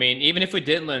 Yeah, I mean, even if we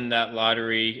did win that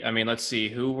lottery, I mean, let's see,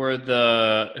 who were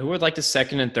like the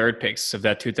second and third picks of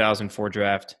that 2004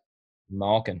 draft?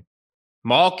 Malkin,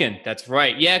 that's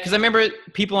right. Yeah, because I remember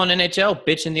people on NHL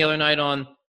bitching the other night on,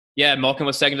 Malkin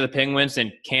was second to the Penguins,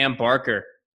 and Cam Barker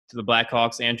to the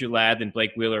Blackhawks, Andrew Ladd, and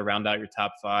Blake Wheeler round out your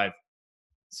top 5.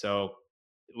 So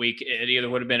it either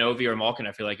would have been Ovi or Malkin,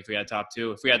 I feel like, if we had top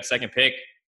 2. If we had the second pick,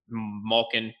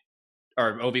 Malkin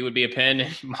or Ovi would be a Pen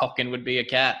and Malkin would be a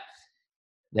Cat.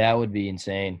 That would be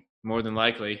insane. More than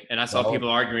likely. And I saw people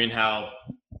arguing how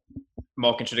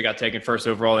Malkin should have got taken first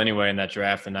overall anyway in that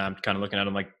draft, and I'm kind of looking at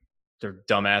them like they're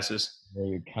dumbasses. Yeah,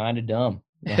 you're kind of dumb.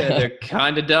 They're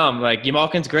kind of dumb. Like,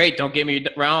 Malkin's great, don't get me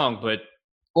wrong, but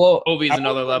Ovi's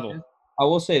another level. I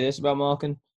will say this about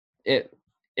Malkin.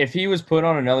 If he was put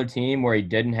on another team where he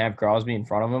didn't have Crosby in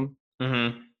front of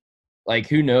him, like,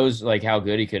 who knows, like, how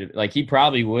good he could have – like, he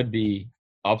probably would be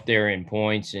up there in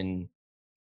points, and,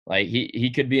 like,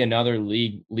 he could be another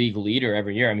league leader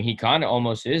every year. I mean, he kind of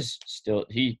almost is still –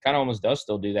 he kind of almost does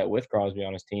still do that with Crosby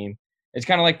on his team. It's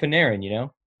kind of like Panarin, you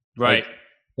know? Right.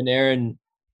 Like, Panarin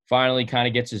finally kind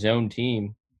of gets his own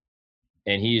team,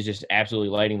 and he is just absolutely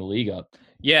lighting the league up.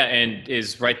 Yeah, and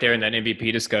is right there in that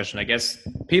MVP discussion. I guess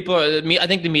I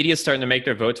think the media is starting to make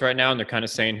their votes right now, and they're kind of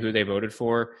saying who they voted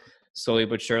for slowly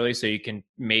but surely. So you can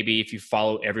maybe, if you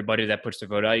follow everybody that puts their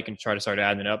vote out, you can try to start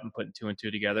adding it up and putting 2 and 2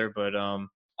 together. But I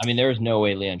mean, there is no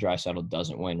way Leon Draisaitl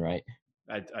doesn't win, right?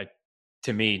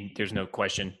 To me, there's no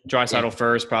question. Draisaitl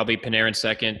first, probably Panarin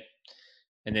second,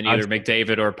 and then either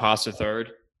McDavid or Pasta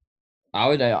third.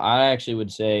 I actually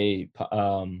would say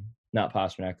not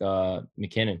Pasternak,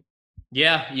 McKinnon.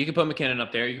 Yeah, you can put McKinnon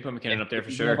up there. You can put McKinnon up there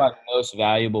for sure. About the most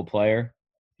valuable player,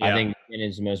 Yeah. I think McKinnon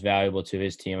is the most valuable to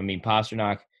his team. I mean,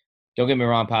 Pasternak. Don't get me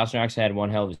wrong, Pasternak's had one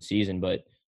hell of a season, but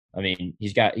I mean,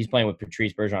 he's playing with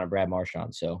Patrice Bergeron and Brad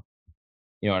Marchand, so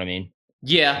you know what I mean.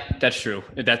 Yeah, that's true.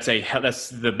 That's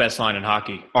the best line in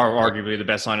hockey, or arguably the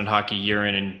best line in hockey year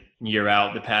in and year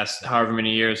out the past however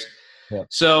many years. Yeah.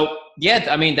 So yeah,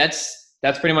 I mean that's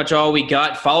pretty much all we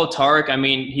got. Follow Tarek. I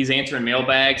mean, he's answering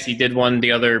mailbags. He did one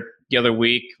the other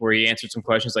week where he answered some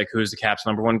questions like who's the Caps'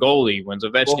 #1 goalie, when's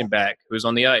Ovechkin back, who's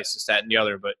on the ice, this, that, and the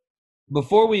other. But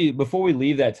before we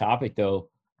leave that topic though,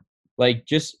 like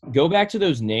just go back to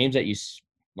those names that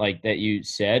you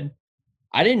said.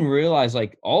 I didn't realize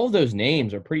like all of those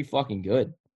names are pretty fucking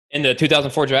good. In the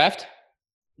 2004 draft?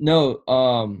 No,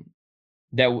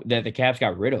 that the Caps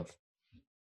got rid of.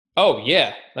 Oh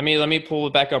yeah. Let me pull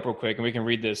it back up real quick and we can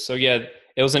read this. So yeah,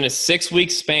 it was in a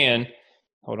 6-week span.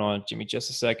 Hold on, Jimmy,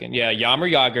 just a second. Yeah,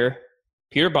 Jaromir Jagr,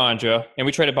 Peter Bondra, and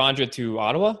we traded Bondra to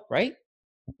Ottawa, right?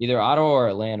 Either Ottawa or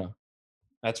Atlanta.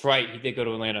 That's right. He did go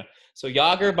to Atlanta. So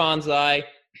Jagr, Bonsai,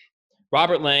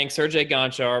 Robert Lang, Sergei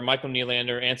Gonchar, Michael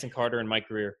Nylander, Anson Carter, and Mike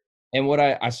Greer. And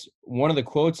what one of the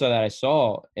quotes that I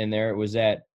saw in there was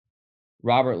that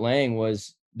Robert Lang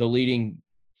was the leading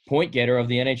point getter of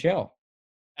the NHL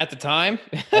at the time.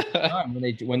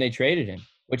 when they traded him,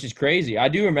 which is crazy. I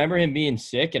do remember him being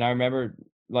sick, and I remember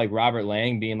like Robert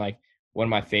Lang being like one of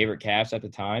my favorite Caps at the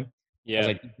time. Yeah, I was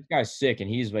like, this guy's sick, and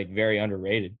he's like very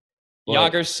underrated.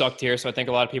 Jagr sucked here, so I think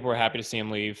a lot of people were happy to see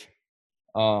him leave.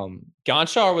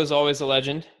 Gonchar was always a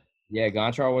legend. Yeah,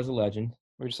 Gonchar was a legend.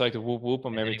 We just like to whoop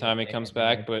him every time he comes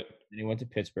back. But then he went to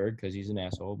Pittsburgh because he's an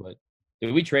asshole. But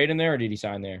did we trade him there or did he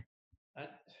sign there? I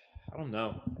don't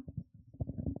know.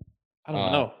 I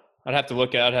don't know. I'd have to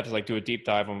look at. I'd have to like do a deep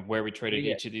dive on where we traded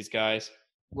each of these guys.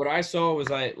 What I saw was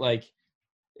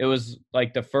it was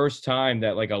like the first time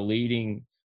that the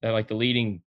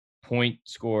leading point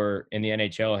scorer in the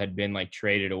NHL had been like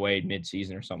traded away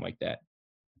mid-season or something like that.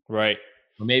 Right.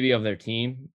 Or maybe of their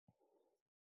team.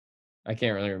 I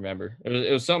can't really remember.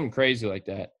 It was something crazy like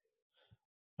that.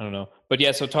 I don't know. But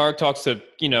yeah, so Tarek talks to,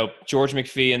 George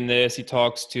McPhee in this. He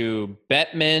talks to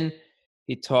Bettman.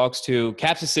 He talks to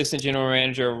Caps assistant general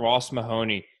manager Ross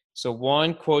Mahoney. So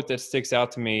one quote that sticks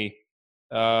out to me,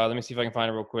 let me see if I can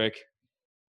find it real quick.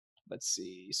 Let's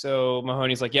see. So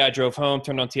Mahoney's like, yeah, I drove home,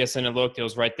 turned on TSN and looked. It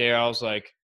was right there. I was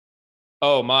like,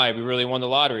 oh my, we really won the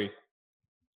lottery.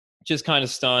 Just kind of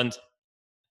stunned.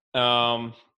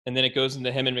 And then it goes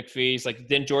into him and McPhee. He's like,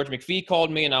 then George McPhee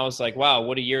called me, and I was like, wow,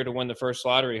 what a year to win the first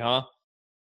lottery, huh?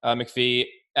 McPhee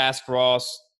asked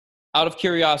Ross, out of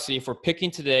curiosity, if we're picking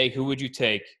today, who would you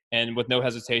take? And with no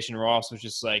hesitation, Ross was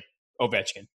just like,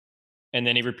 Ovechkin. And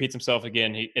then he repeats himself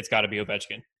again. It's got to be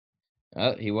Ovechkin.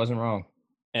 He wasn't wrong.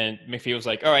 And McPhee was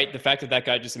like, all right, the fact that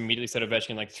guy just immediately said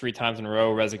Ovechkin like 3 times in a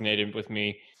row resonated with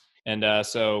me. And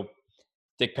so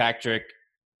Dick Patrick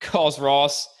calls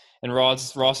Ross, and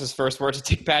Ross's first words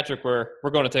to Dick Patrick were, we're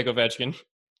going to take Ovechkin.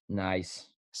 Nice.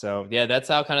 So, yeah, that's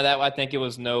how kind of that – I think it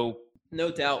was no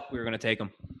doubt we were going to take him.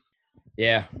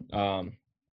 Yeah. And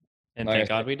thank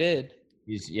God we did.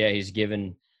 He's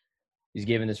given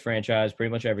this franchise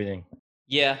pretty much everything.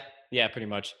 Yeah, pretty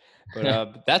much.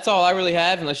 But that's all I really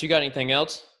have, unless you got anything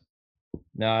else.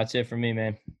 No, that's it for me,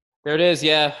 man. There it is,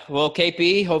 yeah. Well,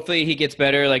 KP, hopefully he gets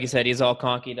better. Like I said, he's all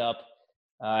conkied up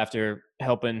after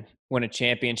helping win a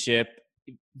championship.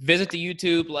 Visit the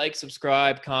YouTube, like,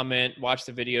 subscribe, comment, watch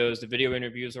the videos. The video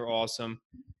interviews are awesome.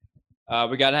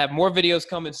 We got to have more videos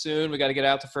coming soon. We got to get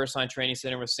out to First Line Training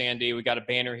Center with Sandy. We got a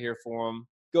banner here for him.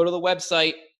 Go to the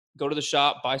website, go to the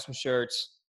shop, buy some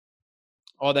shirts,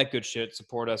 all that good shit.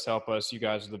 Support us, help us. You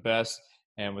guys are the best.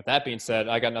 And with that being said,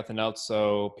 I got nothing else,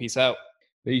 so peace out.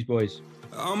 Peace, boys.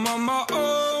 I'm on my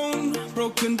own,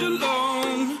 broken and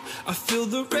alone. I feel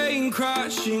the rain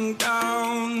crashing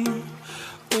down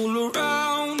all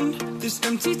around this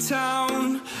empty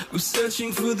town. I'm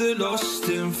searching for the lost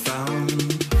and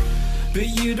found, but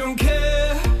you don't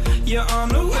care, you're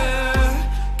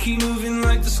unaware. Keep moving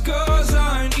like the scars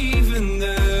aren't even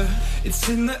there. It's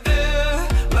in the air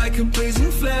like a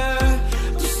blazing flare.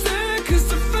 Don't stare 'cause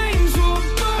the flames will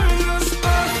burn us.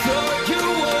 I thought you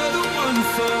were the one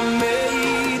for me.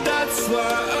 That's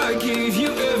why I gave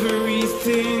you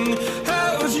everything.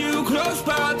 Held you close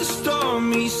by the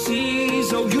stormy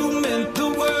seas. Oh, you meant the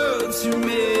world to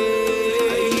me.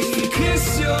 I used to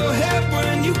kiss your head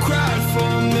when you cried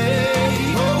for me.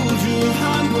 Hold your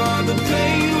hand while the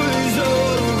pain was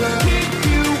over. Keep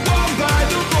you warm by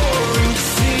the roaring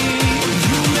sea.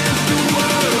 You meant the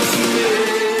world to me.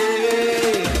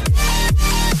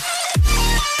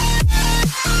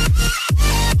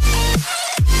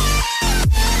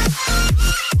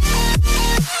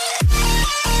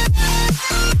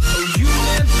 Oh, you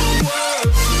meant the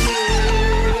world to me.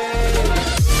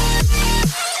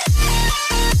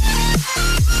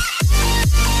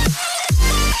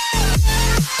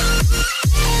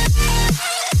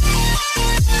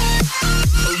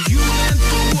 Oh, you meant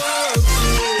the world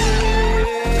to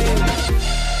me.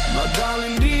 My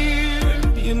darling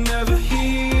dear, you're never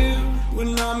here.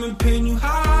 When I'm in pain, you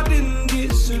hide and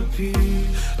disappear.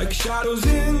 Like shadows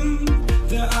in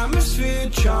the atmosphere,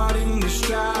 charting the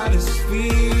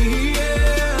stratosphere.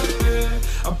 Yeah.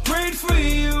 I prayed for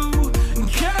you and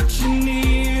catching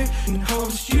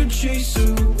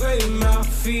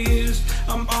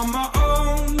I'm a